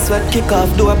shit, nah sweat. Kick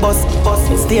off, do a bust,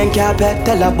 stay in carpet,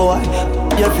 tell a boy.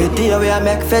 You fit here where I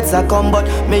make feds a come, but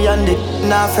me and the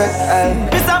nah fret, ayy.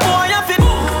 Mr. Boy, you fit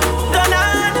done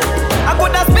on. I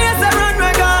put the space around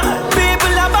where God.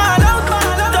 People are ball out,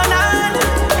 done on.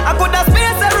 I put the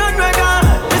space around where God.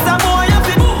 Mr. Boy, you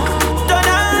fit done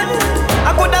on.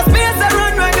 I put the space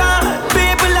around where God.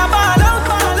 People are ball out,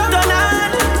 done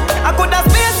on. I put the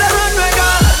space around where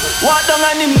God. Walk down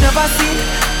and him never see.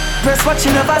 Press what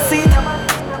you never see.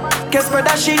 Guess where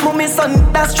that shit move me son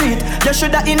that street. You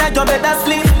shoulda in a job bed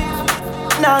sleep.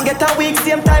 Now get a week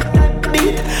same time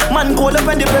beat. Man cold up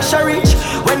when the pressure reach.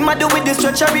 When ma do with the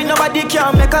stretchery, nobody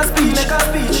can make a speech.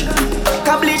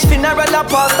 Can bleach funeral a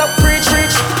past up preach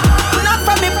rich. Not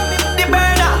from the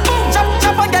burner.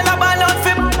 Chop a girl a ball out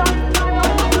for.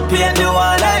 Paint the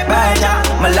wall like burger.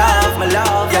 My love,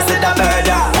 you said a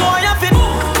murder. Boy you fit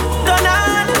done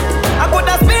on. I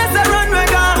put a space around where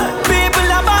God.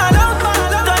 People a ball out.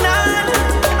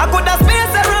 I put a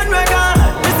space around where God.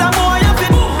 Mr. Boy you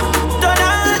fit done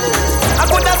on. I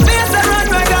put a space around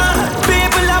where God.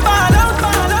 People a ball out.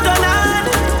 Done on.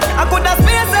 I put a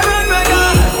space around where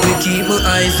God. Me keep my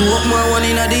eyes open, my one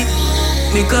in a deep.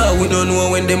 Because we don't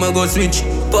know when them a go switch.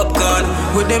 Popcorn,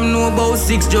 with them know about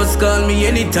 6, just call me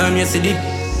anytime you see it.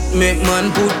 Make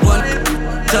man put one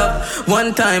top.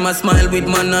 One time I smile with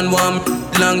man and one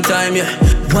long time, yeah.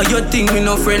 Why you think me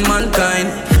no friend mankind?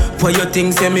 Why you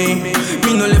think say me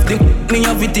no left the me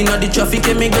have it in the traffic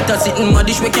and me get a sitting my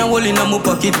dish we can hold in my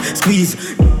pocket.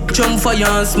 Squeeze, jump fire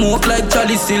and smoke like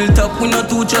Charlie Still top. We not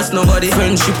two trust nobody.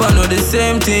 Friendship I know the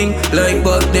same thing like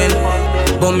back then.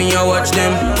 But me I watch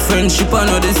them. Friendship I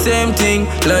know the same thing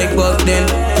like back then.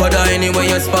 Whether anywhere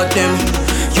you spot them.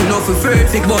 You know for afraid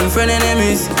fake bun friend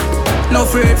enemies. No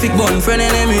afraid fake bun friend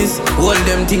enemies. Hold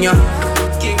them thing ya.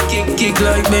 Kick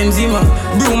like Benzema.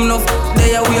 Broom no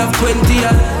there we have 20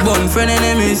 ya. Bun friend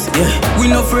enemies. Yeah, we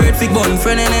no afraid fake bun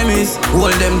friend enemies.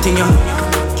 Hold them thing ya.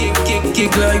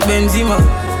 Kick like Benzema.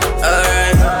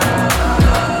 Alright.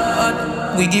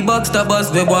 We give box to boss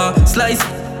we want slice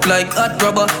like hot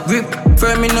rubber. Grip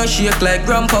firm me no shake like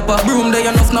grandpapa. Broom there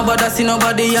enough nobody see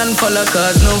nobody and follow.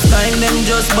 Cause no time them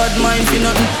just bad mind for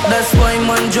nothing. That's why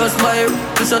man just buy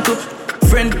so to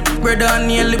friend, brother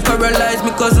nearly paralyzed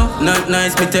me cause not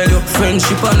nice me tell you.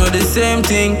 Friendship I know the same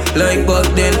thing like back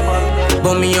then.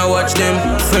 But me I watch them.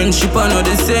 Friendship I know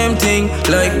the same thing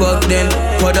like back then.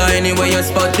 Whether anywhere you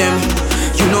spot them.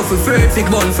 You know for afraid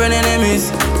fake bun friend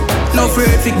enemies. No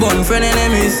afraid fake bun friend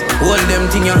enemies. Hold them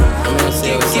thing ya.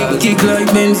 Kick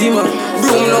like Benzema.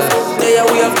 Broom no there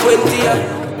we have 20 ya.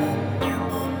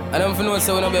 I don't know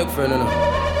so we no beg friend no.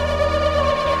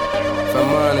 From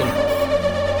morning.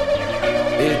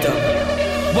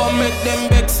 But make them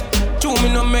vex. Chew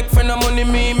me no make friend of money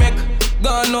me make.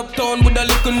 Gone uptown with a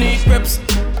little neat reps.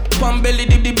 Pan belly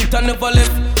dip the bit and never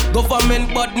left.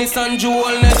 Government badness and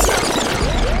jewelness.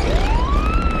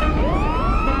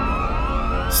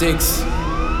 6.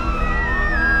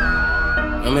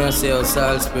 I'm gonna say how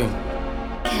Salt Spring.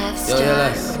 Yo, you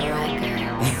last.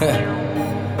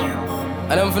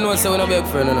 I don't know what's a big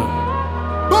friend, you know.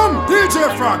 Boom,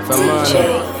 DJ Frog. From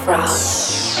DJ Frog.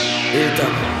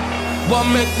 Hilltop. What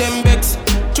make them vex?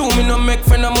 True me no make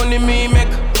friend of money me make.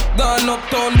 Gone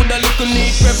uptown with a little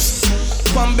neat preps.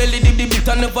 Pan belly dip the bit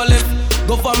and never left.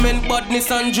 Government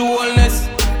badness and jewelness.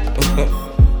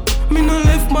 Me no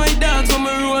left my dogs when me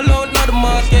roll out now the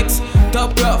Mark X.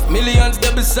 Top rough, millions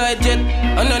they beside jet.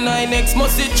 And a 9X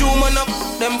must see true man up.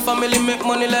 Them family make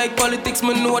money like politics.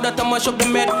 Me know that I mash up the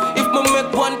med. If me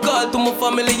make one call to my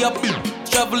family up,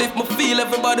 travel if me feel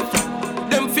everybody.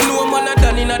 Them feel no man a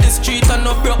done in the street and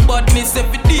no broke badness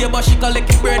every day, but she collect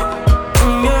bread.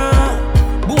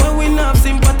 Yeah, boy we not have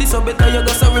sympathy, so better you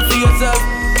go sorry for yourself.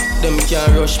 Them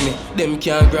can't rush me, them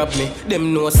can't grab me.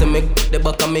 Them know say me the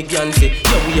back of me Gansey.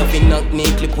 Yeah, we have a knock knee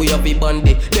clip, we have a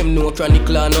bandy. Them know chronic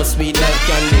law no sweet like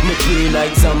candy. Me play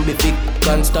like zombie fick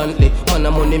constantly. Man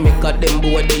a money make a them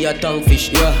boy they a tongue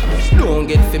fish. Yeah, don't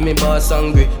get for me boss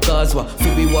angry. Cause what, fi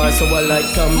we war so I like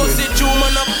Camry. Must see true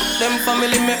man up. Them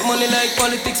family make money like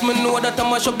politics. Me know that I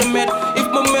mash up the med. If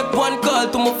me make one call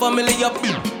to my family up,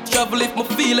 travel if me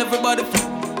feel everybody.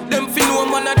 Them feel no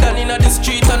man a done in the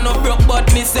street and no broke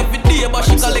badness every day, but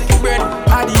she collect bread.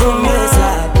 Adios,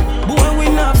 lad. Boy, we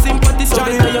not have sympathy, so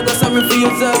better you go sorry for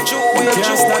yourself.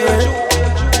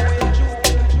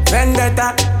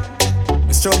 Vendetta.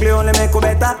 The struggle only make you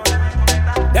better.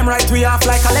 Them right we off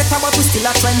like a letter, but we still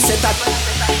a trendsetter.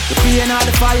 The pain of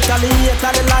the fight, all the hate,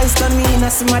 all the lies done me,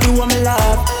 and somebody who me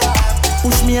love.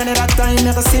 Push me another time,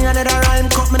 never sing another rhyme.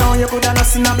 Cut me now, you could have not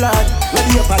seen a blood.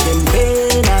 Ready up again,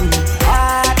 pain and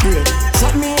heartbreak.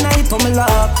 Shot me in a hip on me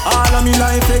love. All of me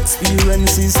life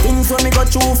experiences, things when me go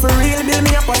through for real, build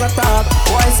me up as a top.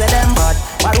 Boy say them bad,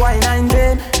 why not in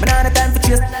vain? But now the time for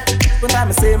chase. One time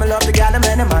I say me love the girl, the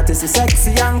man, them artists is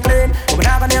sexy and clean. But me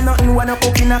never name nothing when I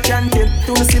cook in a canteen.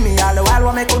 To me see me all the while,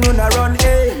 what make you no run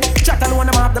aim. Chat alone,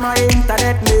 them have them my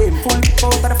internet name. Full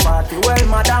out of the party, well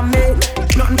madam me.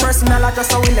 Nothing personal, I just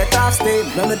how we let off stay.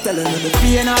 Let me tell you the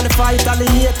pain, all the fight, all the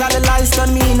hate, all the lies on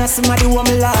me. And somebody who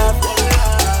me love.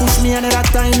 Push me another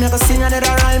time, never sing another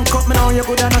rhyme. Cut me now, you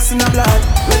good and I see no blood.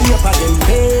 Ready up again,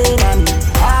 pain and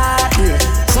heartbreak.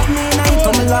 Shot me in a hip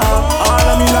on me love. All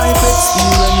of me life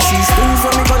experiences, things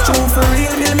when me go through for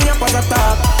real, build me up as a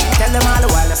top. Tell them all the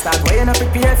while I start weighing up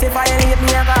prepare. If I violate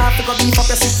me, I have to go beef up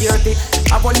your security.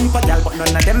 I will leave a gal, but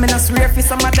none of them in a swear for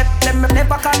some of them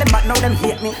never call them back, now them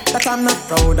hate me. That I'm not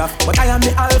proud of. But I am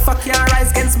the alpha, can't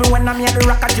rise against me when I'm here the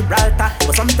rock of Gibraltar.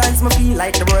 But sometimes me feel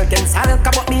like the world against Halka.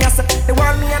 But me I say, the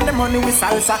world me and the money with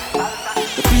salsa.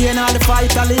 The pain, all the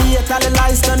fight, all the hate, all the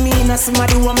lies done me. And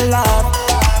somebody who me love.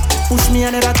 Push me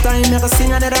another time, never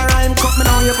sing another rhyme. Cut me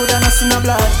now, you could have not seen a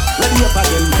blood. Ready up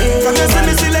again, hey. Come here, send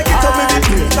me select it up,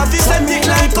 baby. That is something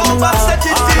like come back, set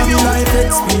it to you. Life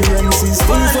experiences,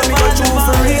 things when we go through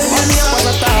for real. When me up on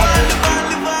the top.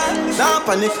 Nah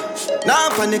panic, nah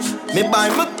panic. Me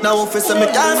buy me now, officer, me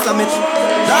can't submit.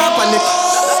 Nah panic,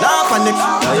 nah panic.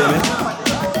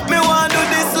 Me want do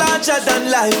this larger than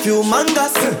life,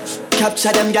 humongous.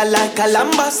 Capture them gal like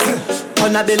Columbus.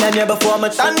 On a billionaire before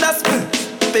me thunders.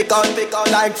 Pick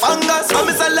out like fungus. I'm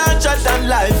a larger than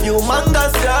life,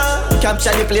 humongous, yeah.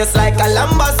 Capture the place like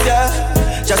Columbus, yeah.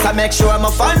 Just to make sure I'm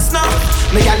a fans now.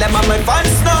 Me gal them are my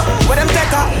fans now. Where them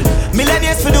take her?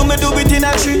 Millennials for do me do it in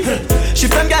a tree.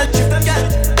 Shift them gal,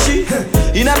 she.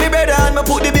 Inna me brother and me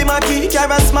put the be my key.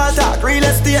 Carry small talk, real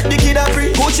estate, the kid a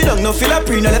free. Coach you don't no feel a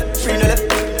pre, no left.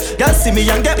 Y'all see me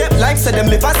and get like say them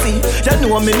live a see. Y'all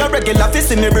know me no regular fi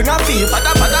see me bring a fee.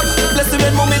 Pada bless you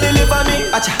when mommy deliver me.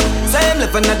 Acha, same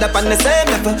level, not up on the same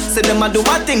level. Say them a do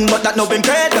my thing, but that no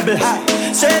incredible.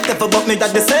 Straight level, but me that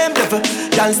the same level.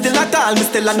 Y'all still a call me,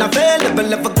 still unavailable.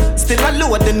 Level, still a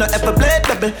low, they no ever play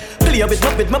double. Play with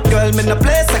my girl, me no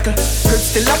play second. Crib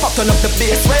still a pop, turn up the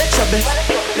bass, way trouble.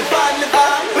 Live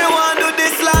on, me want do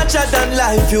this larger than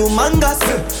life, humongous.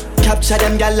 Capture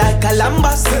them gal like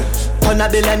Columbus. On a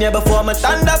billionaire before me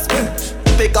thunders.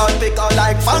 Pick out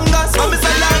like fungus. I'm a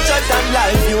larger than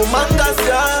life, humongous,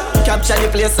 yeah. Capture the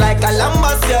place like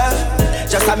Columbus, yeah.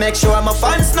 Just to make sure I'm a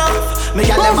fans now. Me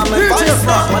gal them I'm a fans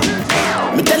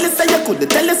now. Me tell you say you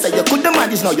could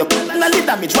manage. Now you put on the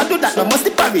damage. What do that? No must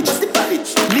porridge.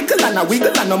 Little and a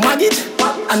wiggle and no maggot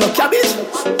and no cabbage.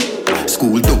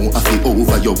 School don't have it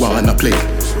over, you wanna play.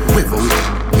 Without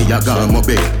me, I got my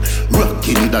bed.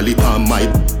 Rockin' the lip on my.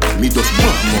 Me just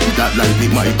warm up that like the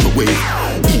microwave.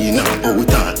 In and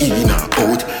out, in and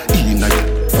out. In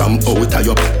and from out of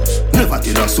your.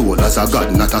 soul as a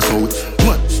god, not a south.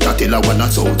 What? That tell a one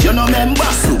a south. You know member?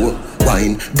 Slow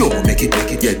wine, don't make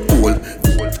it yet cold.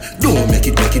 Don't make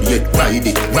it yet ride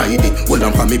it. Hold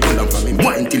on for me.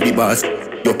 Wine till the boss.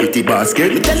 Your pretty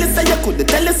basket. Me tell you say you could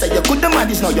the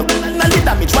manage. Now you couldn't the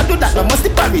damage. What do that? No must the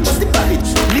parage.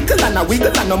 Little and a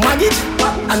wiggle and no manage.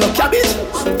 And no cabbage.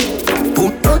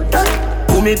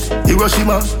 Boom it,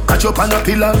 Hiroshima. Catch up on a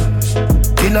pillar.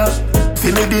 Dinner,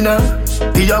 feel me dinner.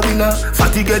 Be a winner,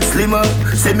 fatty get slimmer.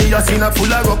 Send me a sinner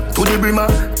full of rock to the brimmer.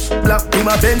 Black in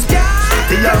my Benz,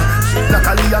 Tia. Like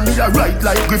Aliyah, me a ride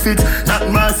like Griffith. Not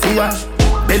Marcia.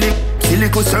 Belly,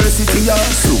 silico Cersei,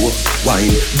 slow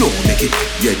wine, don't make it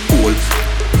yet cold.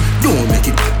 Don't make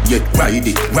it yet ride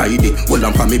it. Hold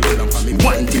on for me.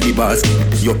 Wine till the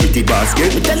basket, your pretty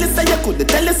basket. Me tell you say you could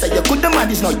the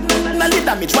manage. Now you the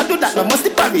damage. What do that? No must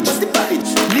the parage.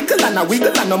 Little and a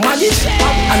wiggle and no manage.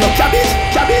 And no cabbage.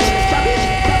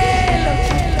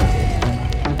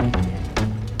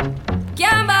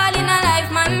 Can't ball in a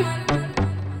life, man.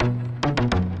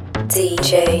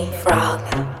 DJ Frog.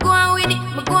 Go on with it.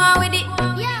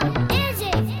 Yo, is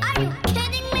it? Are you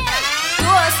kidding me?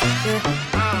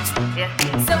 Yeah.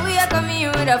 So we are coming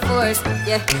here with a force.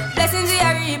 Yeah. Blessings we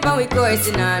are reap and we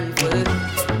coursing on full.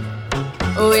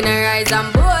 Oh, we not rise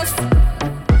and boast.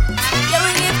 Yeah,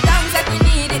 we give thanks like we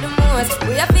need it the most.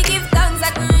 We have to give thanks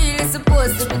like we really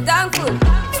supposed to be thankful.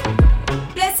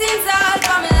 Blessings all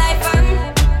for my life and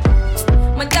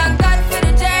my thank God for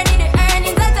the journey, the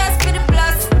earnings are just for the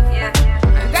plus. Yeah.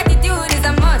 And gratitude is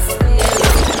a must. Yeah.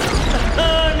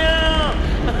 Oh no!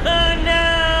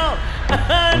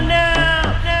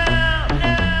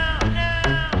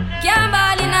 Can't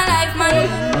ball in a life, man.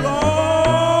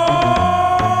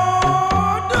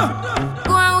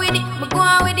 Go on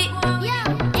with it. Yo,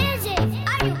 is it?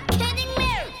 Are you kidding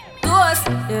me? Toast.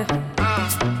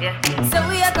 Yeah. So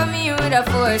we are coming here with a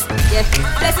force. Yeah.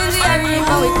 Blessings we are reap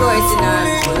and we coursing on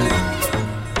full.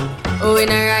 Oh, we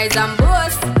not rise and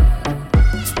boast.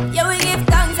 Yeah, we give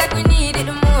thanks like we need it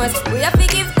the most. We have to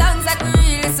give thanks like we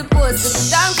really supposed to be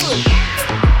thankful.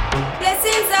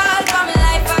 Blessings all for my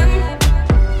life and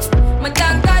my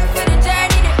thank God for the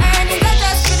journey, the earnings are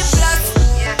just for the plus.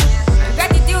 Yeah.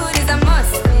 Gratitude is a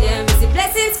must. Yeah, me see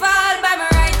blessings fall by my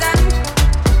right hand.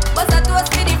 But I toast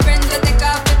for the friends we take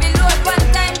off every load. One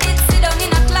time did sit down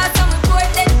in a class and we bored.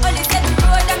 Then only said the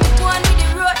road and me go on with the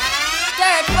road.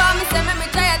 Third form, me say me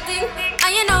try a thing.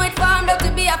 And you know it formed out to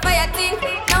be a fire thing.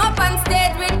 Now up on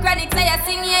stage with chronic say I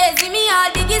sing. Yeah, see me all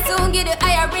diggy soon get the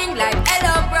higher ring. Like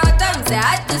hello brother, say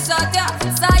I had to shut ya.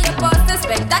 Saw your poster,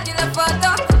 spectacular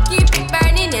photo. Keep it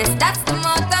burning, yes that's the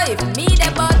motto. If me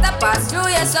the butter pass through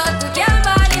your shot to can't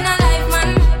ball in a life man.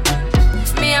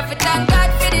 Me have to thank God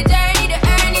for the journey, the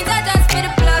earnings are just for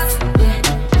the plus.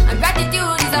 Yeah. And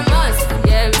gratitude is a must.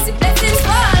 Yeah, me see blessings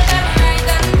fall by my right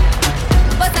hand.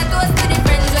 But I toast to the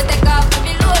friends we take off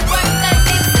every load. One time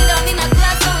they sit down in a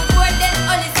class and we bored. Then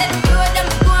only said the road and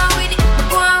me go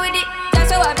on with it.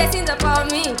 That's how our blessings upon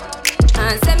me.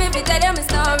 And send me to tell them a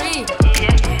story.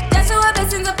 That's how our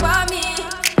blessings upon me.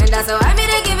 And that's how I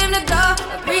made to give him the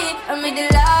glory. I'm me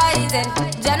delighted.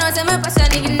 Jah knows say my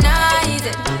passion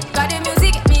ignited. Got the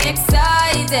music get me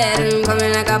excited.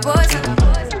 Coming like a potion.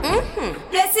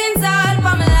 Blessings all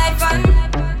for my life and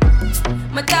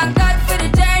my thank God for the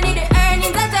journey, the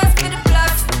earnings are just for the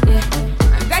plus. Yeah,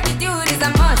 and gratitude is a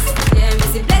must. Yeah, me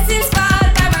see blessings fall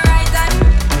by my right hand.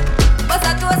 But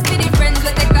I toast for the friends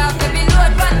we take off every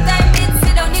load. One time did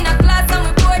sit down in a class and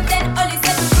we bored. Then only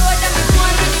said the road and we go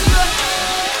on with the road.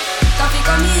 Coffee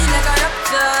come in like a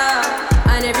rapture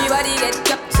and everybody get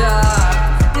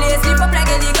captured. Play sleep up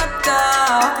like a helicopter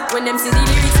when them see the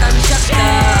lyrics come chapter.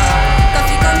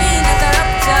 Coffee come in like a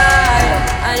rapture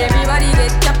and everybody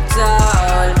get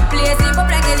captured. Play sleep up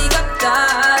like a helicopter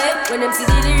when them see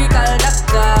the lyrical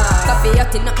doctor. Coffee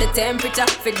hotting up the temperature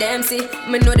for them see.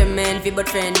 Me know the man fi but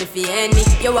friend me fi enemy.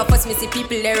 Yo I first me see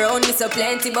people around me so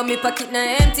plenty, but me pocket na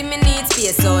empty. Me need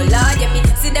space so Lord yeah me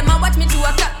see them a watch me to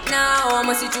a clock now. I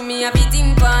must see to me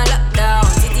everything for lockdown.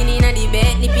 Sitting in a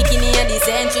debate, ni picking in a the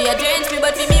century. I drench me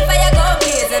but for me fire go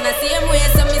blaze. And the same way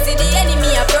so me see the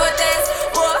enemy a protest.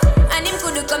 Oh, and him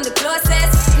could come the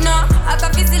closest. No, I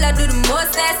can feel still I do the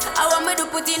mostest. I want me to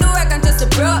put in the work and just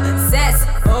the process.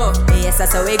 Oh, yes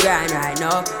that's how we grind right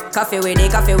now. Coffee with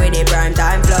the prime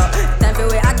time flow. Time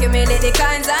for we accumulate the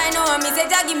kinds I know. And me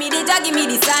say Jah give me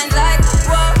the signs like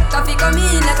whoa. Coffee come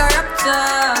in like a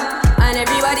rapture and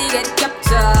everybody get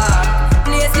captured.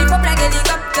 Play sleep up like a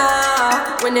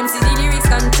helicopter when them see the lyrics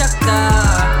constructor.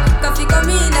 Coffee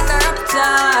come in like a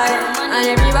rapture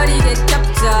and everybody get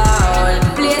captured.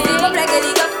 Play sleep up like a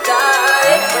helicopter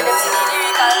when them see the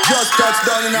lyrics. Just touched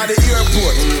down in the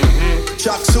airport.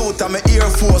 Tracksuit and my Air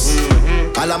Force.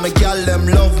 All of my gal them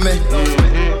love me.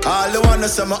 All the wanna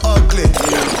say me ugly.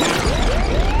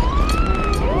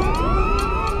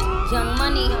 Young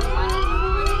Money,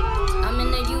 I'm in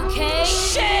the UK.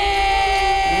 Shit!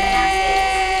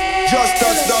 Just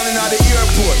touched down in the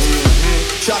airport.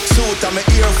 Tracksuit and my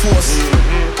Air Force.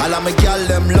 All of my gal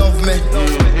them love me.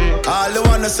 All the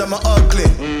wanna say me ugly.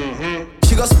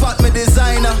 She go spot me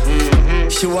designer.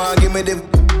 She wanna give me the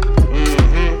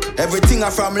everything I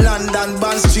from London,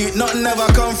 Bond Street. Nothing ever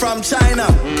come from China.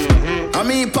 I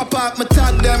mean pop up, me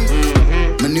tag them.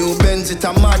 My new Benz it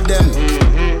a mad them.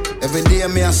 Every day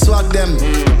me a swag them.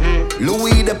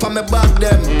 Louis up on me back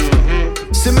them.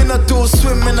 See me not too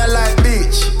swim, me not like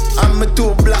beach. And me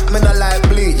too black, me not like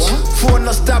bleach. Phone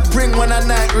no stop ring when a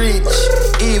night reach.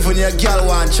 Even your girl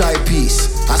want try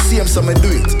peace. I see him so me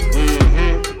do it.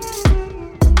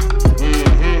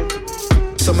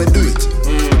 So me do it.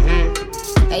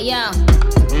 Hey yo,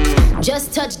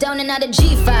 just touched down and out of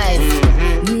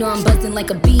G5. You know I'm buzzing like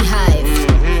a beehive.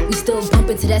 We still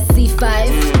bumping to that C5.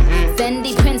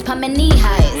 Fendi prints pa my knee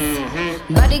highs.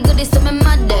 Body good is so me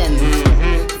mad them.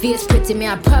 Fierce pretty me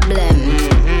a problem.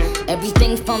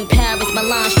 Everything from Paris,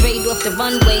 Milan, straight off the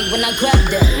runway when I grab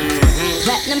them.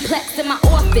 Platinum plaques in my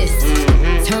office.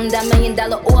 Turn that $1 million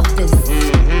office.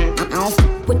 I don't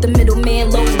f with the middleman,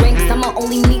 low ranks. I'ma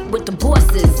only meet with the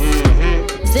bosses.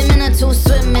 Swimming to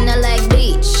swimming, I like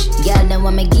beach. Y'all know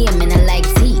I'm a game and I like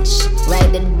teach.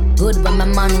 Ride it good when my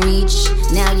man reach.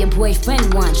 Now your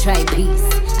boyfriend want try peace.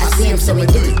 I see him so we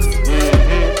do it.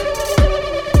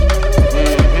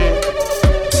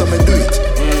 So me do it.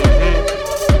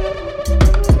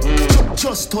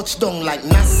 Just touch down like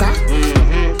NASA.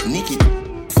 Nikki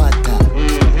Fata.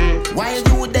 While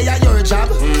you there at your job,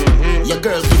 your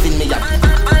girl giving me a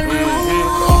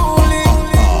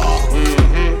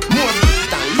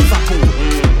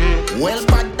well,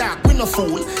 bad dog, we no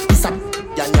fool. This a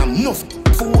yam enough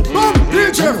food.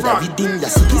 DJ Frog. Everything ya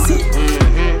see.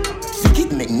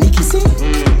 Wicked make Nicky see.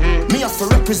 Me have to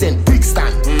represent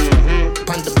Brixton.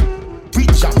 Pan the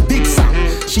bridge and big Sam.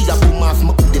 She a boom off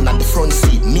my hoodin at the front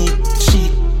seat. Me,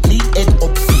 she, lead head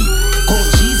up feet. Come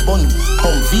cheese bun,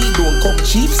 come V, don't come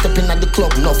cheap. Stepping at the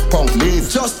club, enough punk leave.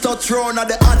 Just touch round at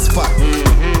the hot spot.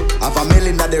 Have $1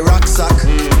 million at the rucksack.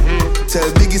 Tell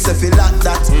Biggie say fi like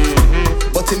that.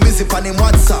 But him busy pan him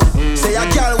WhatsApp. Say a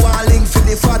girl want link for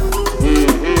the fat.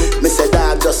 Me say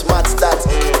dog just match that.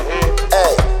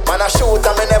 Hey, man I shoot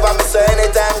and me never miss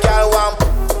anytime girl want.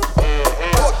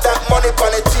 Put that money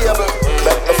on the table.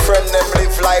 Make my friend them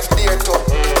live life dear too.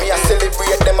 Me I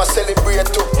celebrate them I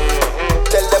celebrate too.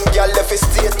 Tell them girl if it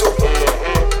stay too.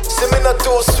 See me not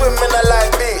too swim me not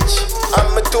like beach.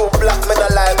 And me too black me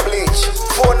not like bleach.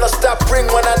 Phone no stop ring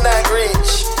when a night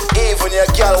reach. Even your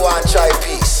girl want try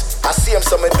peace. I see him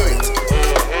so me do it.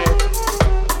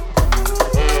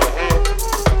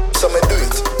 So me do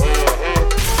it.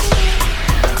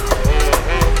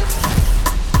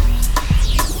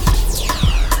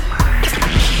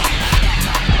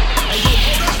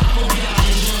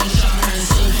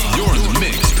 You're in the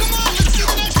mix.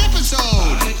 Next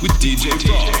episode with DJ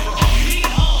Frog.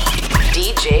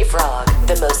 DJ Frog,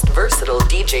 the most versatile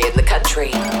DJ in the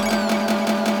country.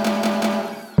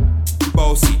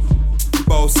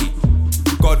 Bossy,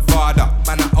 Godfather,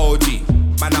 man a OG,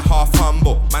 man a half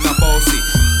humble, man a bossy.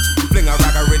 Fling a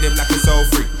rag a rhythm like it's all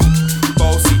free.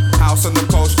 Bossy, house on the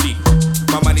coast G.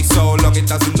 My money so long it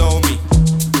doesn't know me.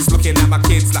 It's looking at my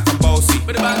kids like I'm bossy.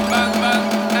 Bang, bang, bang,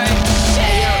 hey.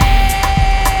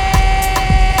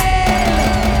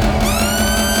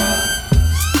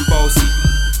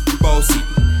 Bossy,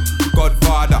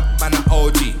 Godfather, man a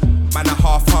OG, man a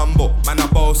half humble, man a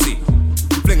bossy.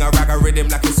 Fling a rag a rhythm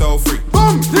like it's all free.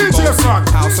 DJ Frog.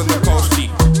 House on the coast G.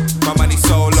 My money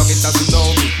so long it doesn't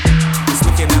know me. It's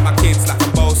looking at my kids like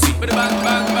I'm bossy. Bang,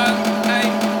 bang, bang, hey.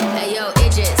 Hey yo,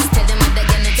 Idris, tell them what they're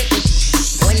gonna take it.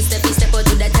 When step out,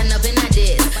 do that turn up in a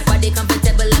dish. Body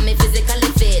comfortable, I'm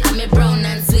physically fit. I'm brown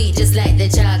and sweet, just like the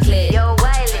chocolate. Yo,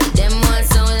 Wiley, them ones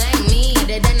sound like me.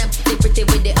 They done up pretty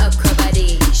with the upcrow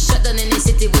body. Shut down in the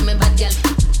city with me bad girl.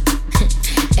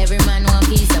 Every man want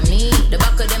piece of me. The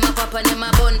back of them a pop and them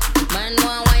a bun. Man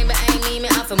want wine behind me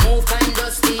have to move kind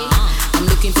dusty. I'm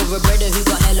looking for a brother who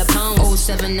got hella pounds.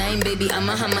 079 baby, I'm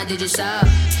a hammer, did you shop?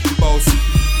 Bossy,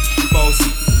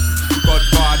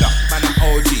 Godfather, man a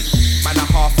OG, man a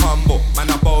half humble, man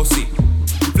a bossy.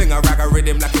 Fling a rag a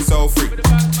rhythm like it's all free.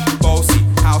 Bossy,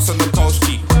 house on the coast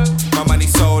G. My money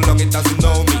so long it doesn't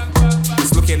know me.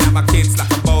 It's looking at my kids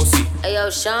like a bossy. Hey yo,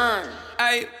 Sean.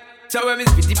 Hey, so when me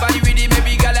spitty party with it,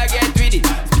 maybe gala get with it.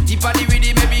 Spitty party with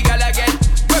it, maybe gala get.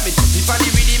 When me spitty party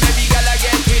with it, maybe gala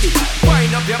get with it.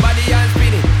 Wind up your body and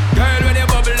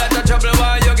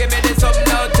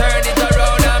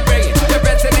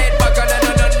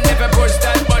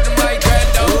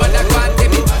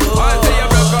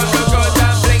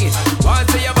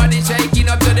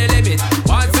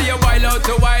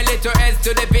Y, little S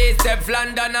to the P, step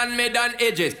London and mid and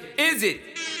edges. Is it?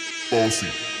 Bossy.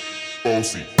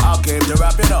 I came to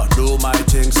rap, you know, do my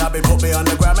thing. Sabi put me on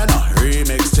the gram, you know,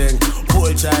 remix thing. Pull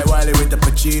Chai Wiley with the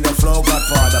Pacino flow.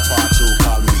 Godfather part 2,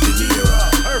 call me De Niro.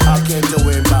 I came to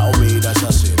win, battle me, that's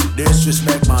a sin.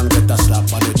 Disrespect, man, get a slap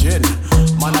on the chin.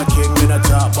 Man a king in a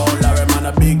top, oh Larry, man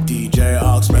a big DJ,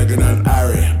 Ox, Megan and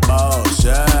Harry. Boss,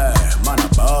 yeah, man a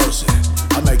bossy.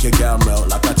 I make your girl melt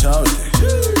like a toasty.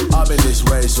 I'll be this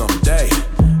way someday,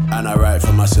 and I write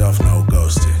for myself, no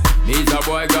ghosting. Needs a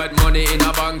boy got money in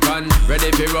a bank and ready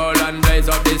to roll and blaze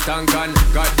up this tank and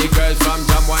got the girls from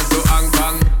Jamwan to Hong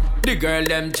Kong. The girl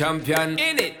them champion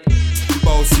in it.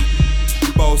 Bossy,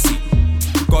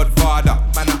 Godfather,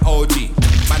 man a OG,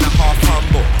 man a half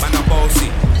humble, man a bossy.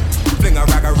 Fling a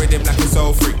rag a rhythm like it's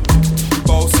all free.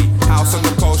 Bossy, house on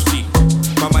the coast G.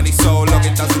 My money so long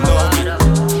it doesn't know me.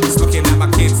 It's looking at my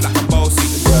kids like a bossy.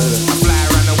 I fly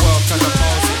around the world cause I'm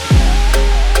bossy.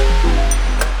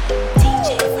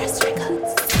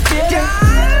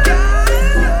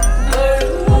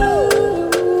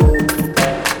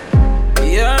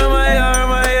 You're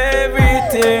my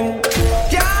everything.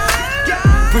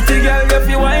 Pretty girl, if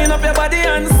you wind up your body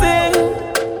and sing.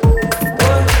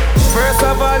 First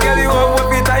of all, girl, you have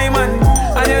up your diamond,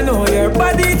 and you know your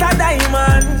body's a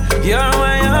diamond. You're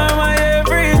my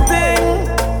everything.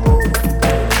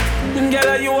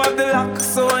 Girl, you have the lock,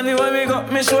 so anyway me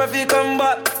got me sure if you come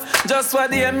back. Just for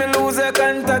the end, me lose your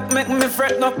contact, make me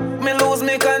fret up, me lose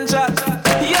me contract.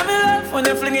 Yeah, me love when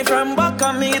you fling it from back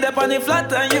and me up on the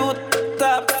flat and you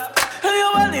top. And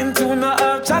you all into no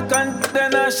half chat and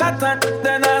then I shot and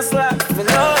then I slap. Me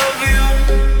love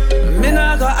you, me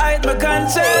not go hide my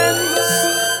conscience.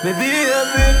 Me baby,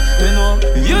 me know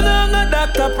you know I'm not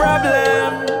doctor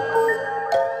problem.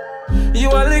 You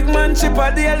a lick man chip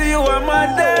a deal, you a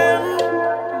madam.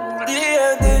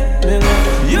 Yeah, me know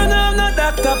you know I'm not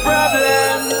doctor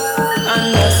problem.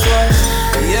 And that's why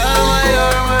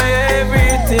you're my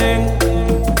everything.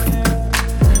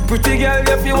 Pretty girl,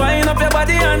 if you wind up your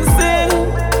body and sing.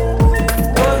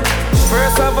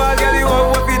 First of all, girl, you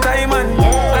have up your diamond,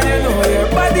 and you know your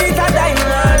body's a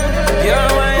diamond. You're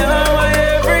my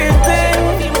everything.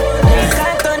 You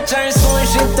can't touch her, so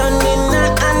she turn in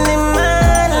an animal.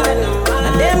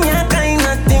 And them your kind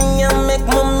of thing, you make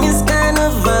mommy's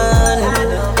carnival.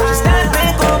 She start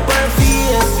make up her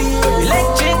face,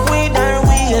 electric with her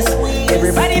waist.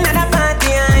 Everybody in the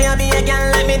party, I be a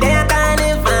girl like me, they a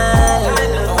carnival.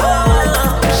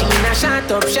 She in a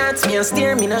shot up shots, me a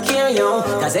steer, me no care yo.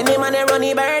 Cause any man they run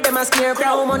the bird, them a scare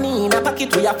crow. Money in a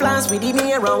pocket, we a flans with the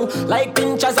mirror round. Like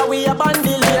pinchers, we a bundle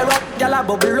here up. Gyal a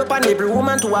bubble up and every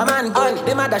woman to a man gun.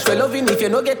 Them a dash well loving if you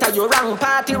no get a you wrong.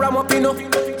 Party ram up enough,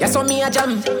 yes on me a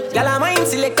jam. Gyal a mind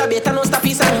select a better no stop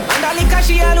his song. And a liquor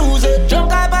she a lose it,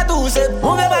 drunk up a dose it.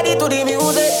 Move your body to the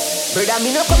music. Brother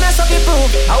me no come and suck it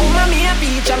proof. A woman me a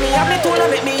feature, me have me tool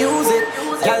and make me use it.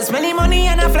 Gyal smelly money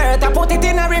and a flirt, I put it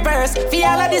in a reverse. For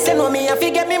all of this you know me, if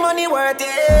you get me money worth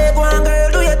it. Go on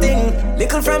girl, do your thing.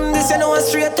 Little from this you know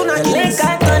straight to not kiss.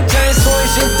 Like I touch her, so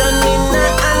she turn in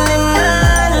an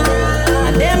animal.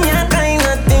 And them your kind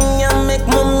of thing, you make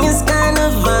mommy's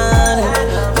carnival.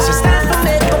 She start to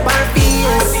make up her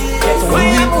face. That's why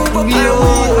I move up her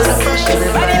waist.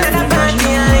 Everybody in the party,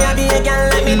 I be a girl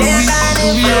like me, they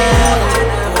carnival.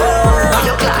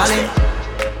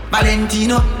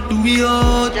 Valentino, do we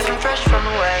out? Yeah, fresh from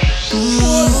away.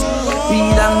 We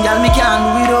damn girl, me can't do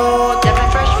without. Yeah,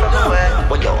 fresh from away.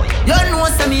 You know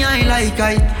say me I like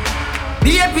I.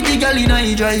 Be a pretty girl in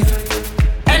a drive.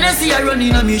 NSC I run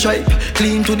in a me tribe.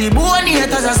 Clean to the bone,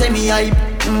 haters I say me hype.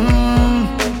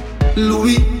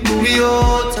 Louis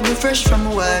out. I'm fresh from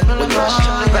away.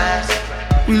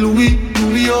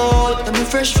 Louis out. I'm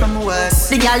fresh from west.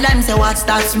 The girl them say what's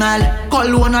that smell?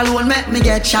 Cologne alone make me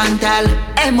get Chantel.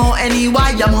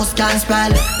 M-O-N-E-Y you must can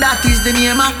spell. That is the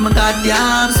name of my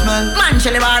goddamn smell. Man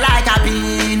shell bar like a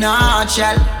peanut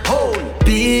shell.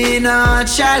 Peanut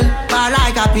shell, bar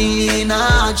like a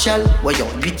peanut shell. What you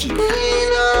wicked?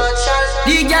 Peanut shell.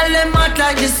 The girl them hot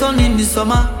like the sun in the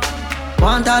summer.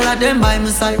 Want all of them by my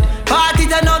side. Party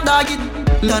turn up dog it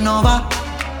turn over.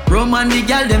 Rum and the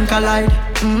girl them collide.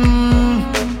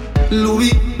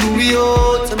 Louis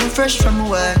out, I'm fresh from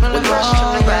west.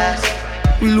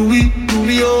 Louis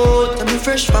out, I'm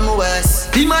fresh from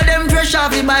west. The man them fresh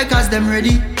off the bike cause them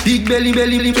ready. Big belly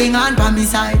king on pa me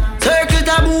side. Circle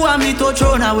taboo and me touch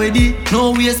on already.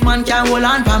 No waste man can hold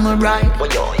on pa my bride.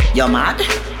 You mad?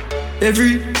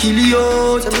 Every kill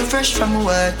out, I'm fresh from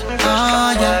west.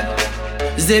 Ah yeah.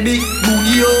 Zebi,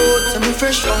 boogie out, I'm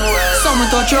fresh from west. Summer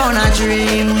touch on a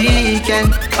dream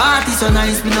weekend. Party so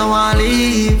nice, me no want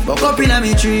leave. Buck up in a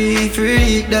me tree,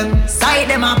 freak them. Sight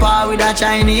them apart with a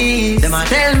Chinese. Them a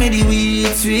tell me the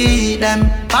weed sweet them.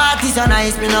 Party so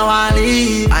nice, me no want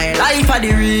leave. I life for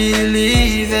the real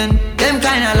living. Them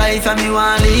kind of life I me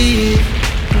want live.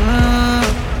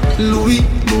 Louis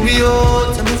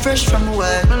out, I'm fresh from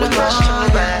west.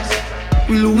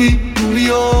 Louis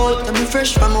out, I'm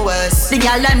fresh from west. The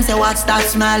girl them say what's that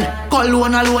smell?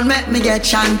 Cologne alone make me get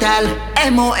Chantel.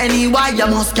 M-O-N-E-Y you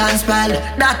must can spell.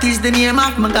 That is the name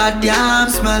of my goddamn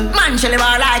smell. Man shell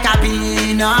bar like a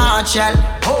peanut shell.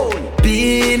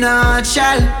 Peanut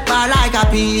shell, bar like a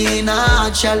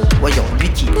peanut shell. What you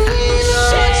wicked?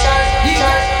 Peanut shell.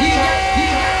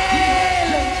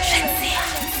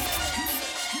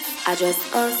 I just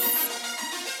us.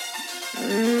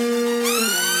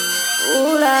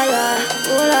 Ooh la la,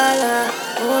 ooh la la,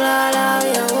 ooh la la,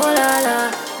 we are ooh la la,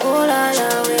 ooh la la,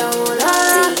 we are ooh la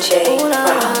la, ooh la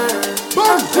la.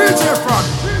 DJ Frog.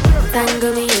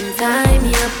 Tangle me and tie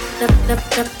me up,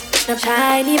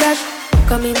 shiny brush.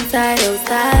 Come inside,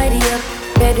 outside up.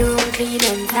 Bedroom clean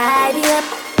and tidy up.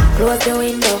 Close the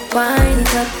window, wind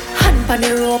it up. Hand on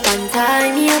the rope and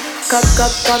tie me up.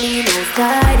 Come in,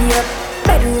 tidy up.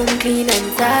 Bedroom clean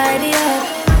and tidy up.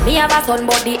 Me have a son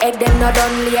but the egg them not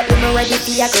done lately. Me ready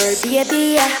for your girl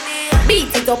baby.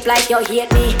 Beat it up like you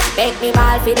hate me. Make me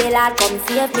ball for the lad come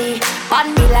save me.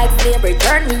 Bond me like slavery,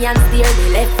 turn me and steer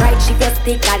me. Left right shift your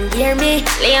stick and gear me.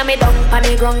 Lay me down on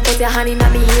the ground, put your hand in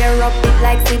me hair. Rub it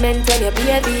like cement when you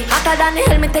baby. Hotter than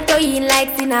hell me take you in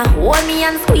like sinner. Hold me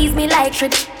and squeeze me like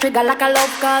trigger like a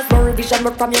love cause. No revision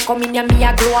but from you come in me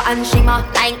a glow and shimmer.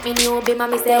 Like me new bima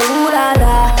me say ooh la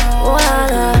la, ooh la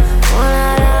la, ooh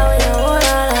la la, ooh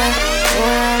la la.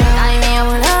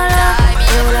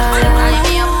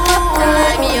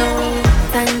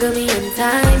 Tangle me and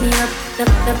tie me up,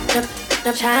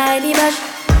 shiny brush.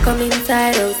 Come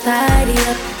inside, outside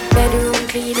up. Bedroom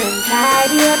clean and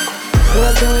tidy up.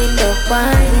 Close the window,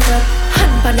 wind it up.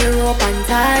 Hand on the rope and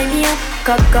tie me up.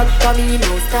 Come in,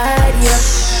 outside up.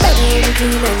 Bedroom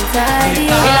clean and tidy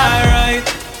up. Alright,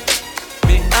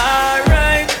 be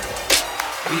alright,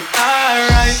 be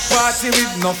alright. Party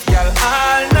with enough girl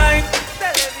all night.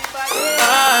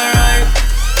 Alright,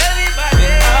 be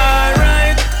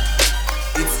alright.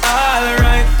 It's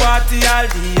alright. Party all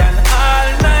day and all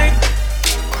night.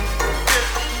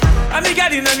 And me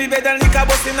got in on me bed and liquor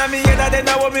bust in on me head. And then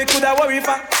I what me coulda worry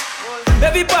for.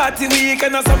 Every party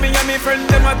weekend or something and me friend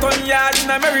them a ton yard in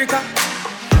America.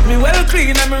 Me well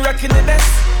clean and me rocking the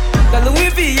best. The Louis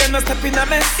V and no step in a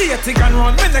mess. See a thing and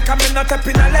run when they come in not step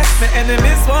in a less. Me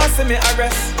enemies want see me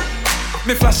arrest.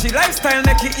 Me flashy lifestyle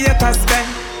make it haters bend.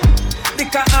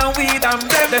 Liquor and weed and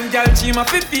blem. Them girl dream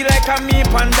of it feel like I'm me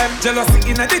upon them. Jealousy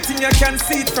in a thing you can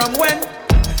see it from when.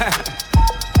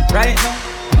 Right now,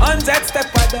 100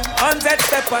 step of them, 100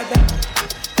 step of them.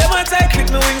 Them a take with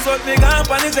me wings but me gone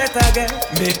on the jet again.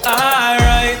 Me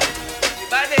alright,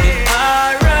 be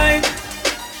alright,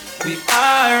 be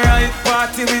alright.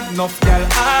 Party with enough girl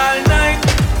all night.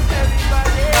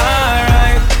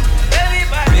 Alright,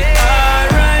 be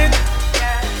alright,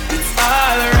 it's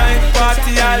alright.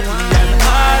 Party all day and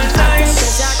all night.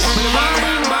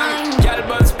 Girl,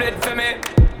 but split for me,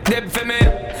 dip for me.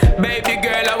 Baby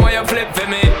girl, I want you flip for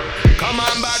me. Come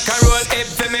on back and roll it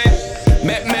for me.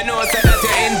 Make me know so that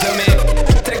you're into me.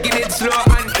 Taking it slow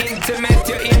and intimate.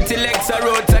 Your intellect's a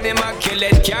roots and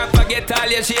immaculate. Can't forget all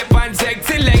your shape and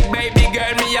sexy leg. Baby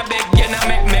girl, me a beg, you know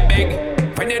make me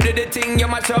beg. When you do the thing, you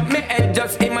mash up me head.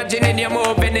 Just imagining you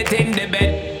moving it in the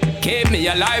bed. Keep me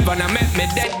alive and I make me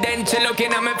dead. Then she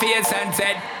looking at my face and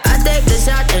said, I take the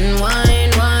shot and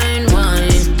wine, wine,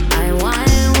 wine. I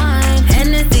wine, wine.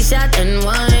 Hennessy shot and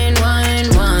wine, wine,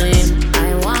 wine.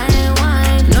 I wine,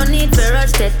 wine. No need for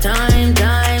rush, take time,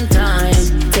 time, time.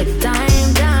 Take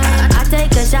time, time. I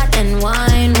take a shot and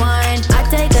wine, wine. I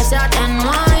take a shot and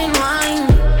wine, wine.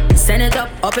 Send it up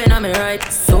in on me right.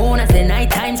 Soon as the night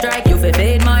time strike, you fi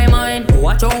fade my mind.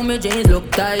 Watch how me jeans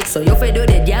look tight, so you fi do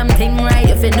the damn thing right.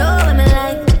 You fi know what me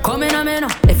like. Come in on me now,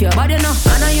 if your body know.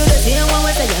 I know you the same one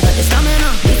with the you got the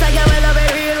stamina. This a girl will love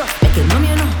it real rough, make it numb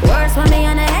you know. Words for me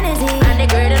on the energy, and the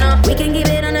grade enough. We can give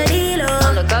it on the deal,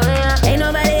 on the cover, yeah. Ain't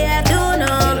nobody have to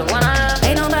know.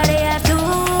 Ain't nobody have to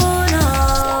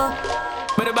know.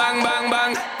 but a bang, bang,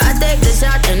 bang. I take the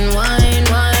shot and wine,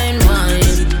 wine,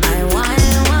 wine. I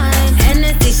wine, wine.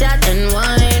 Hennessy shot and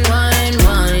wine, wine,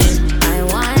 wine. I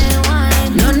wine,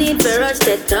 wine. No need for rush,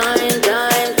 take time,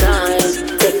 time,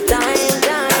 time. Take time,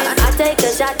 time. I take a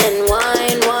shot and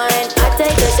wine, wine. I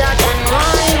take a shot and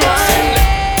wine, wine.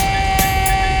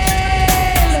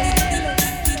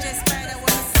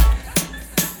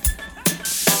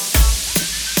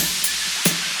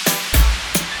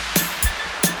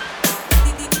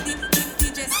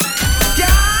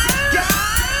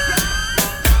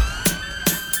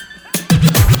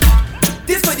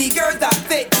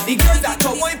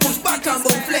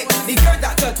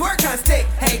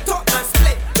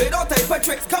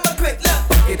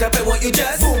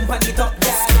 pan it up,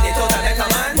 yeah. Spin it out like a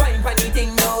man. Wine pan it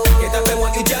thing now. Get up and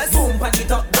want you just boom pan it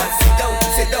up. Sit down,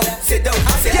 sit down, sit down,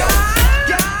 sit down.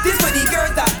 This for the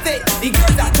girls that fit, the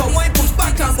girls that come wine push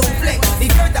back and boom flick,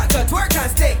 the girls that can twerk and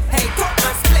stick, hey cut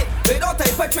and split. With all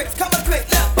type of tricks, come on quick,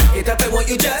 look. Get up and want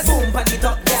you just boom pan it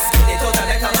up, yeah. Spin it out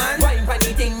like a man. Wine pan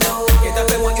it thing now. Get up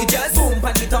and want you just boom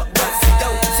pan it up. Sit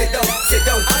down, sit down, sit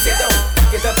down, sit down.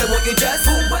 Get up and want you just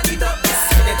boom pan it up, yeah.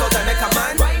 Spin it out like a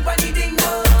man. Wine pan it thing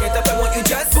now. Get up and want you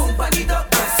just boom pan it up.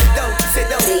 Sit down, sit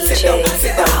down, sit down,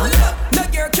 sit down. No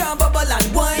girl can bubble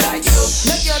and wine like you.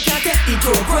 No girl can take it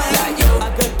to a grind like you. A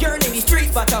good girl in the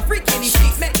street, but a freak in the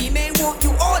street. Make the man want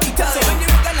you all the time. So when you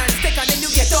wiggle and stick and then you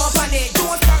get up on it,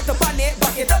 don't start to panic,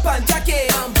 back it up and jack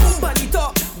it. And boom pan it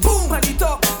up, boom pan it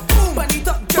up, boom pan it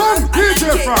up, girl.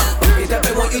 DJ Frog. Get up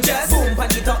and want you just boom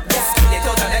pan it up, yeah. Spin it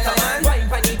out like a man. Wine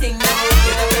pan it thing now.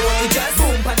 Get up and want you just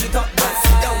boom pan it up.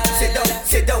 Sit down, sit down,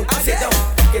 sit down, sit down.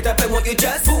 Get up and want you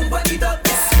just boom pan it up,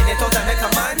 yeah. Spin it out like a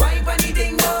man. Wine pan it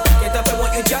thing now. Get up and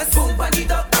want you just boom pan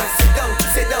it up. Sit down,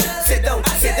 sit down, sit down,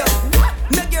 sit down.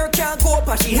 No girl can't go up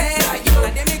on she head,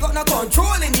 and then they got no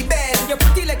control in the bed. You're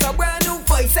pretty like a brand new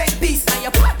 5-cent piece, and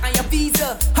your pot and your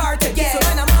visa hard to get. So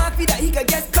when I'm happy that he could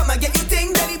just come and get you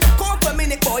thing, then he back off a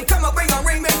minute, boy. Come and bring a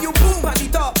ring when you boom pan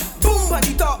it up, boom pan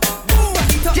it up, boom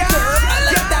pan it up. Yeah, girl, I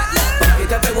like that.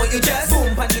 Get up and want you just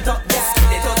boom pan it up, yeah.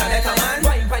 Spin it out like a man.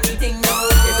 Wine pan it thing now.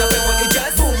 Get up and want you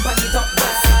just boom pan it up.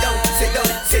 Sit down, sit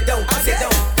down, sit down, sit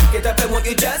down. Get up and want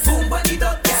you just boom pan it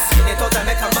up, yeah. Spin it out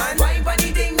like a man. Wine pan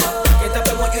it thing now. Get up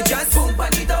and want you just boom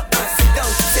pan it up. Sit down,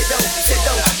 sit down, sit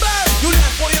down. You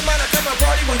laugh for your man and come and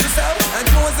party with yourself. And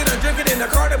you was in and drinking in the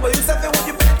carnival yourself. And when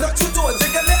you bend touch you do it,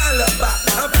 take a little look back.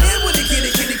 I'm playing with the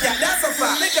kitty cat, that's a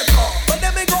fact. Make a call, but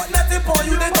then we got nothing for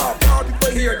you. They got party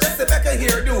for here, just the back of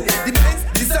here do. The bass,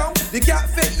 the sound, the cat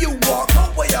fit you walk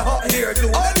out where your hot hair do.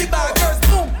 All the bad girls,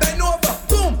 boom, bend over,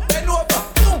 boom, bend over,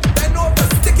 boom, bend over.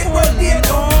 Stick it right there,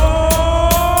 no.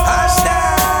 Hashtag.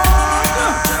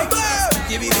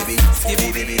 Give it, give it, give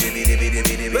it, give it, give it, give it,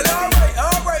 give it. Well,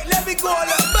 alright, let me go.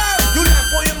 You laugh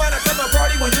for your man and come and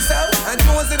party with yourself. And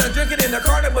you was in and drinking in the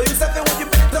carnival yourself. And when you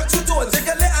touch your toes, take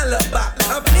a little look back.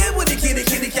 I'm playing with the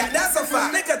kitty cat, that's a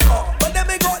fact. Make a talk, but then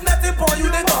we got nothing for you.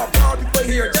 They got party for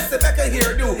here, just the back of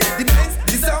here do. The bass,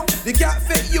 the sound, the cat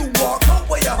fit you walk out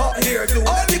where your hot hair do.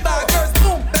 All the bad girls,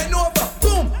 boom, bend over,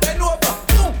 boom, bend over,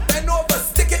 boom, bend over.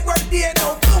 Stick it right there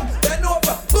now, boom, bend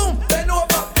over, boom, bend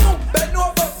over, boom, bend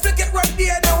over. Flick it right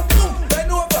there now, boom,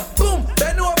 bend over, boom,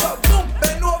 bend over, boom,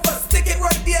 bend over. Stick it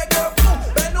right there, girl, boom,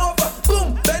 bend over,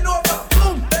 boom, bend over,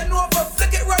 boom, bend over.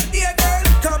 Flick it right there, girl.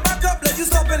 Come back up, let you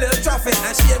stop a little traffic.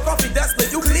 And she a coffee that's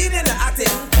let you clean in the attic.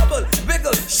 Bubble,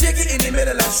 wiggle, shake it in the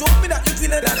middle and show me that you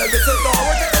cleaner than a little dog.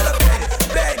 Work it all up, bend,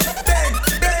 bend, bend,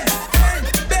 bend,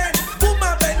 bend. Boom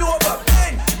and bend over,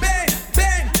 bend, bend,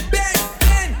 bend, bend,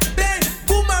 bend, bend.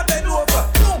 Boom and bend over,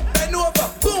 boom, bend over,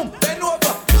 boom, bend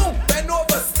over, boom, bend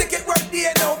over. Stick it right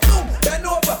there now, boom, bend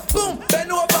over, boom,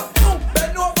 bend over, boom,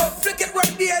 bend over. Flick it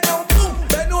right there now, boom,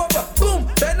 bend over, boom,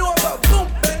 bend over, boom,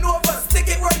 bend over. Stick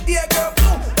it right there, girl,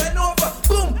 boom, bend over,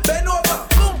 boom, bend over,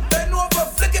 boom, bend over.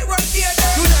 Flick it right there,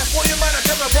 girl. You laugh for your man and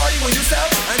come and party with yourself.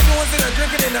 And you was in and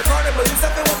drinking in the carnival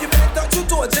yourself. And when you bend touch you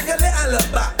toes, take a little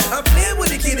look back. I'm playing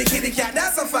with the kitty cat,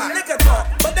 that's a fact. Make a talk,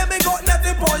 but then we got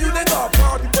nothing for you. They got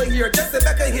party for here, just the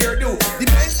back of here do. The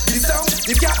bass, the sound,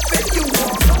 the cat fit you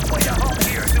walk out where your hot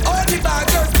hair do. All the bad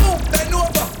girls, boom, bend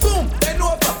over, boom, bend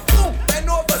over, boom, bend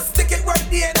over. Stick it right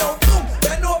there now, boom,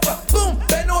 bend over, boom,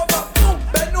 bend over, boom,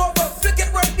 bend over. Flick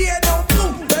it right there now,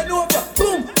 boom, bend over,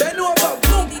 boom, bend over,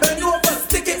 boom, bend over.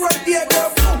 Stick it right there,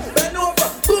 girl, boom, bend over,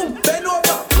 boom, bend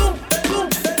over, boom, boom,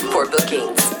 bend over. For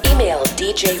bookings, email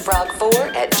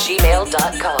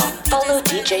djfrog4@gmail.com. Follow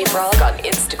DJ Frog on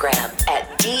Instagram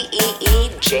at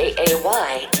DEEJAYFROG.